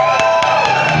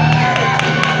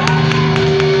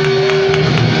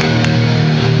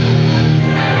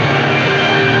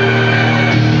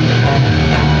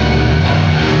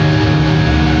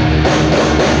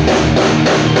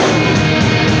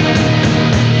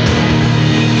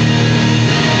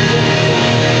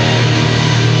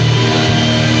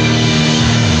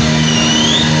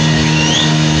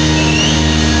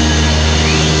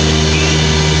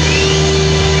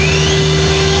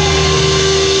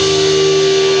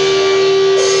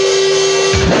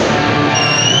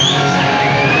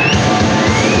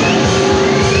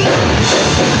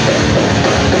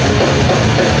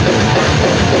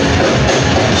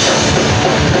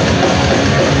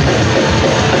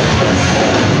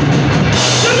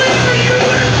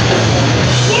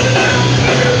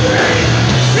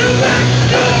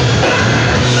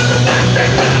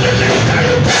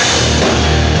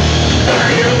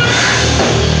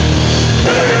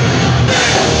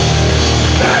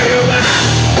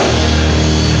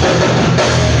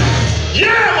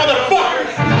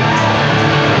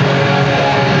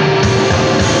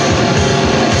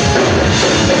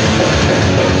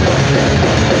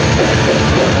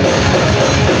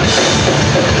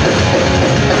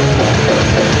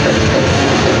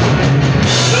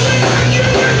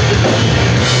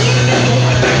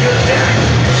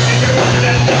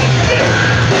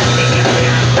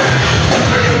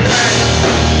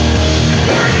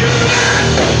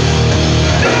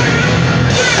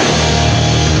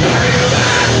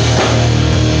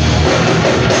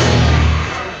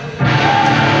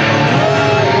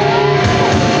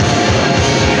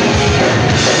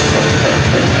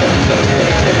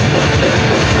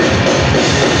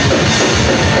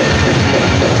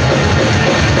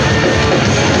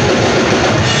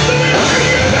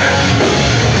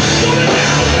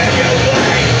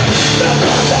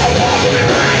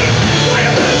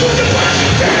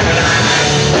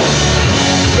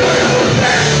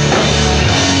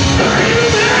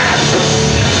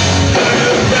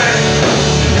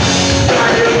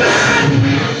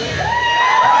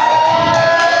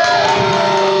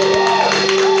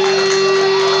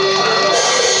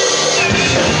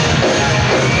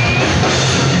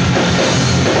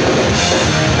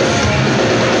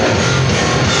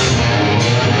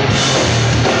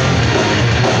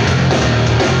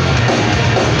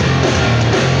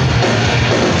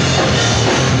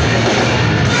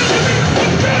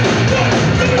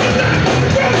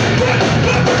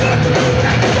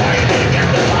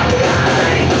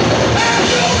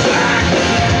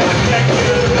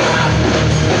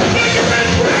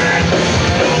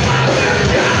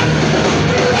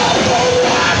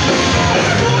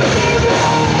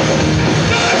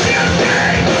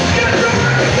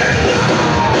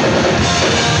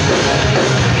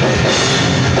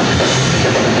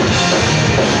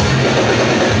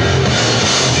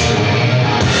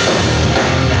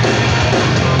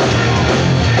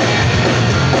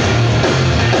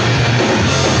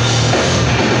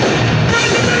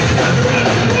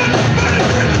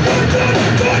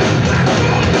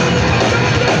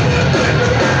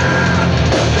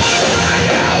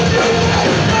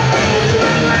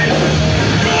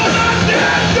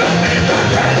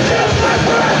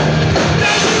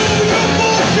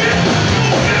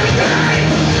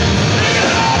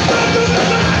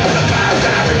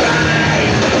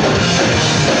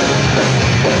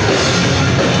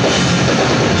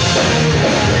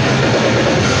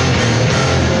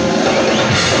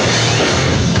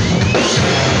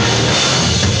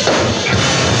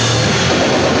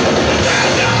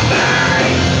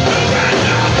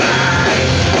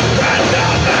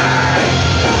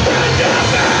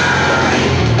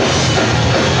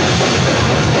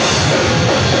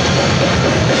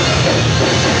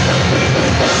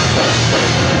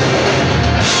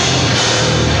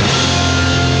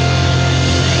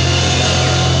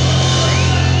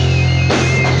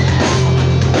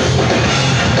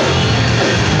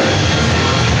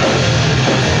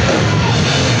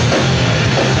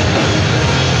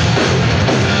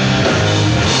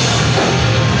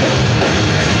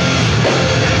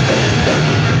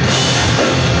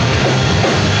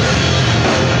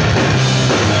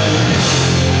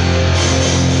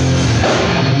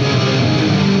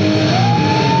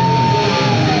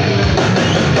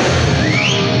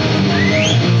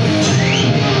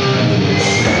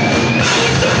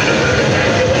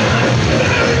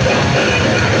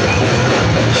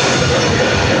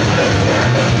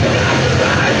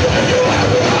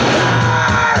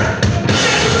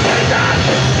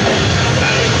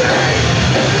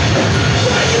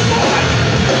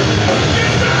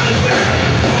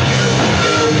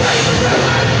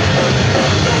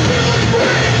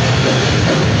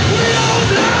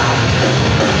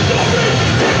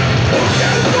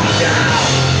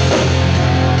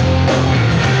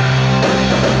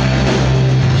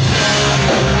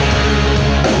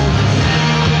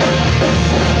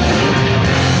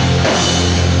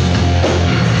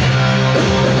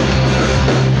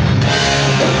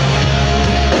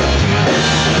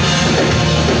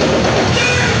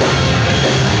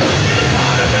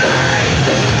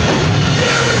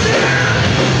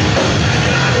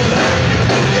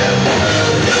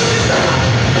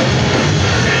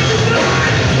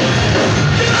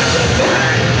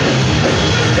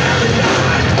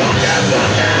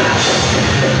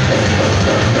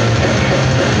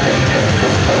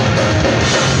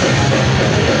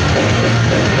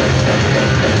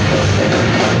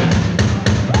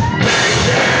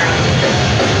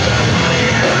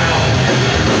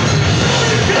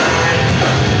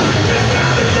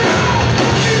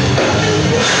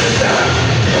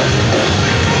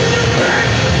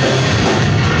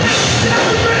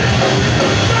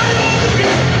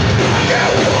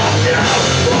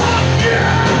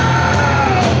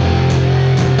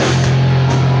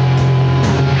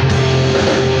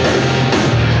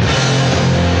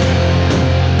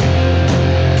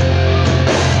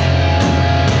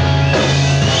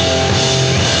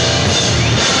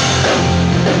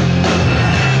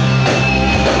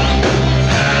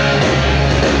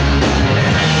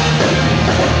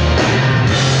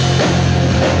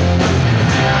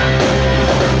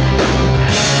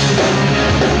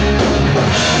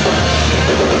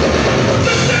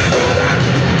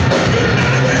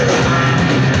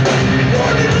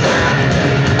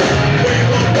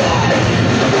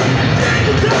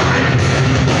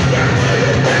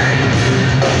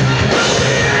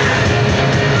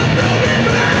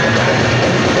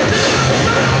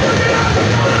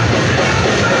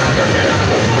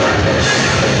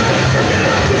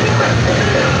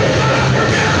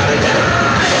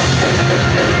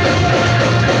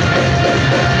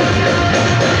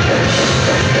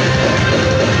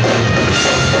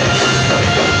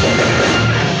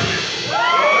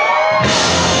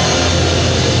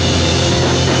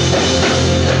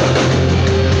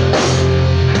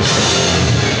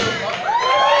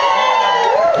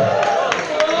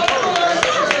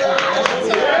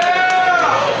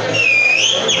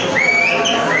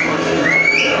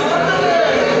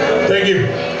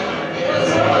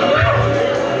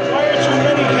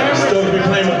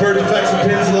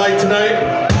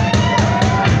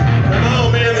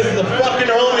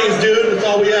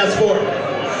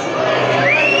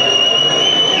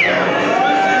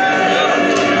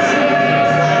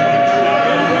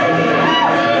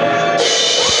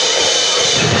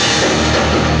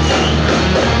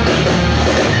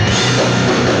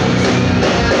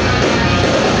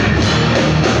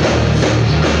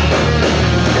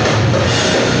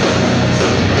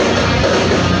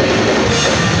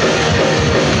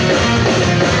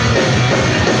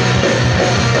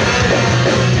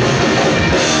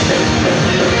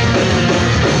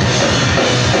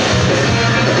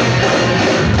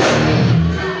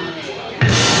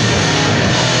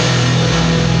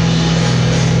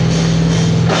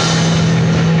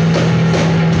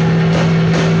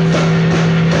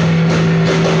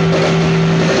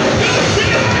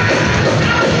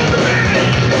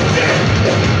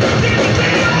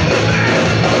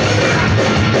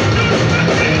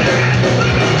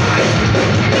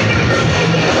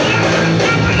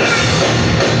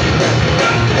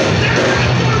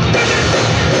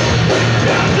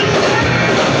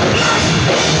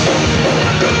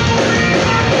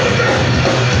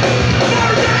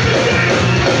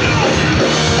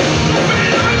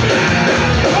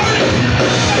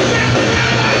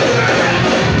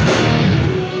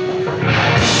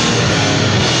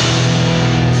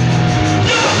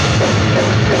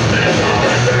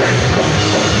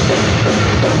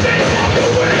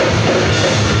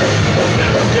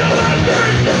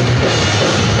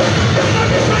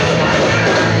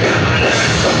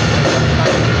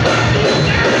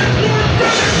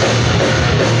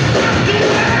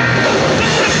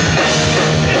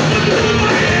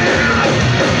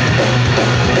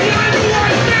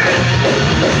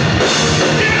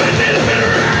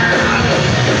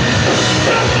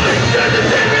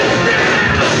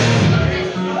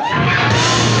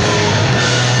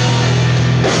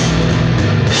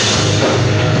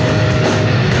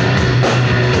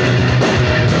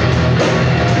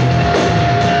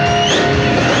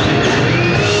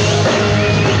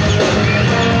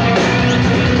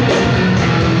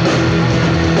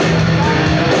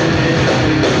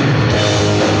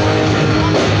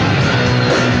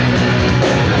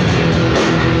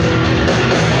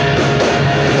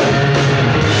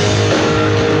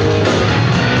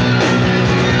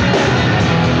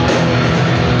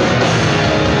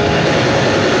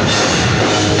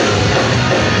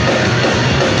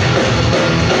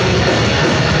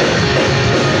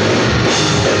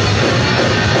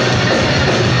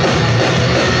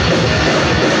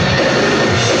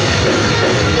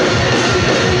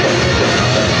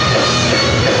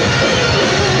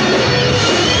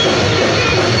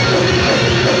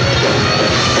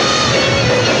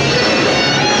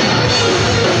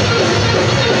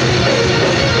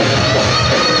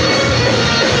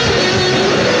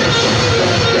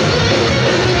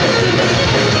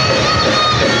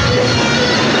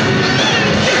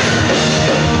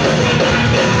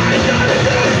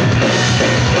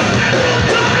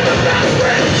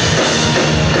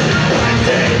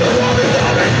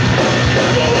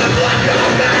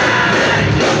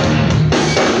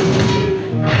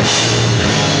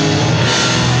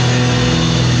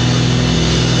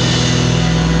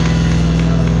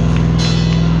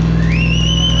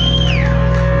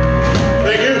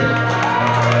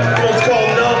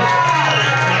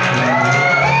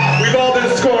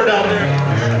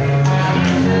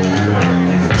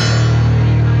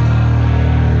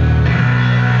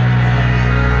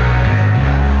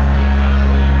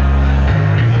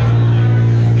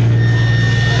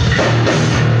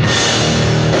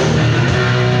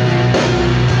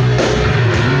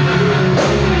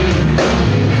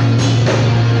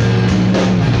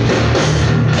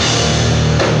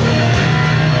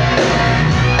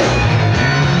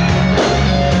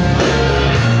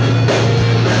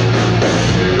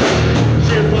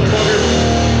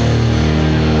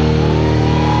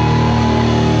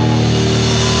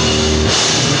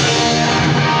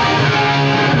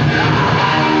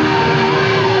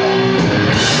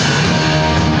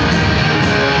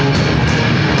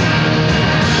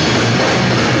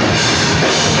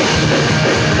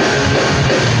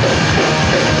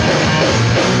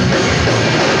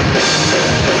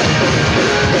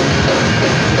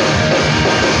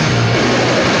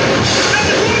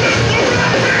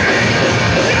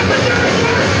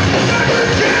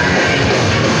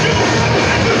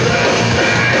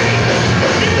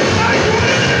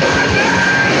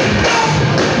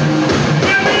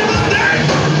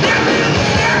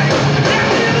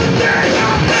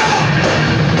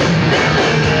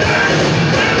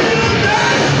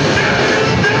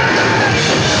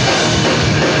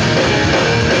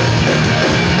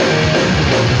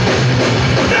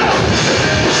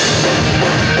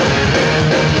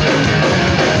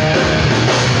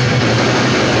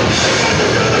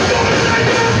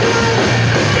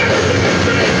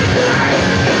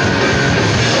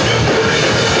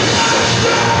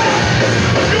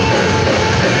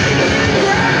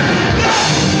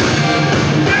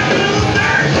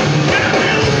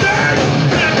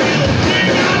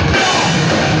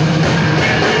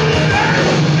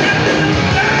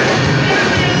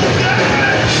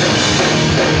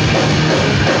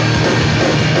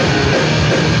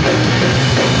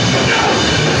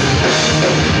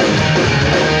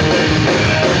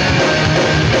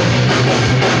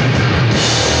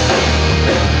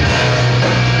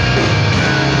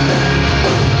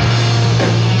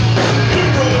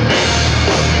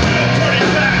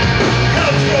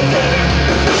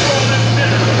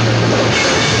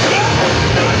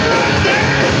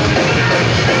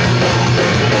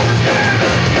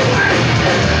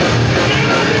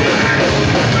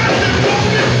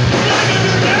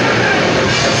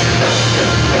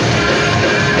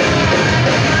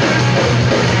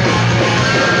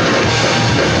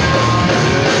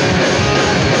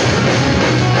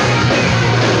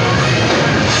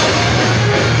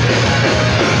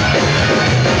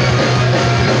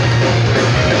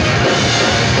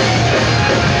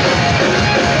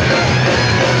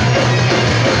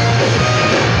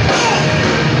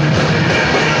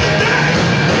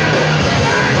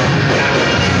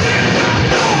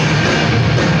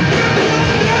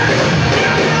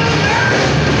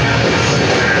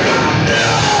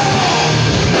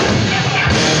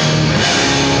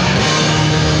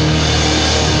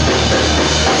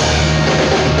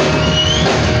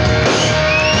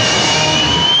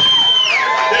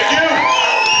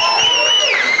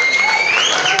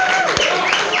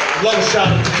 shot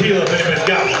of tequila if anybody's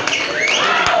got one.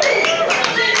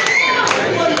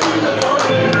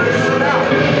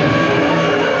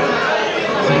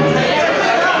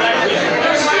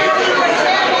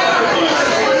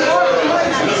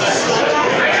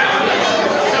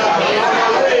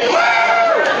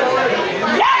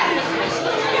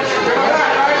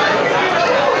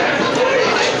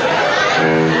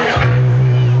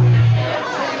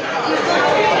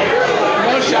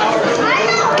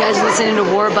 Listening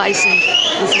to War Bison.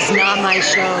 This is not my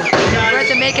show. We're at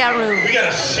the makeout room. We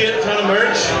got a shit ton of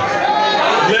merch.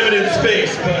 Limited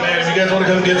space, but man, if you guys want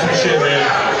to come get some shit,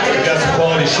 man, we got some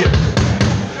quality shit.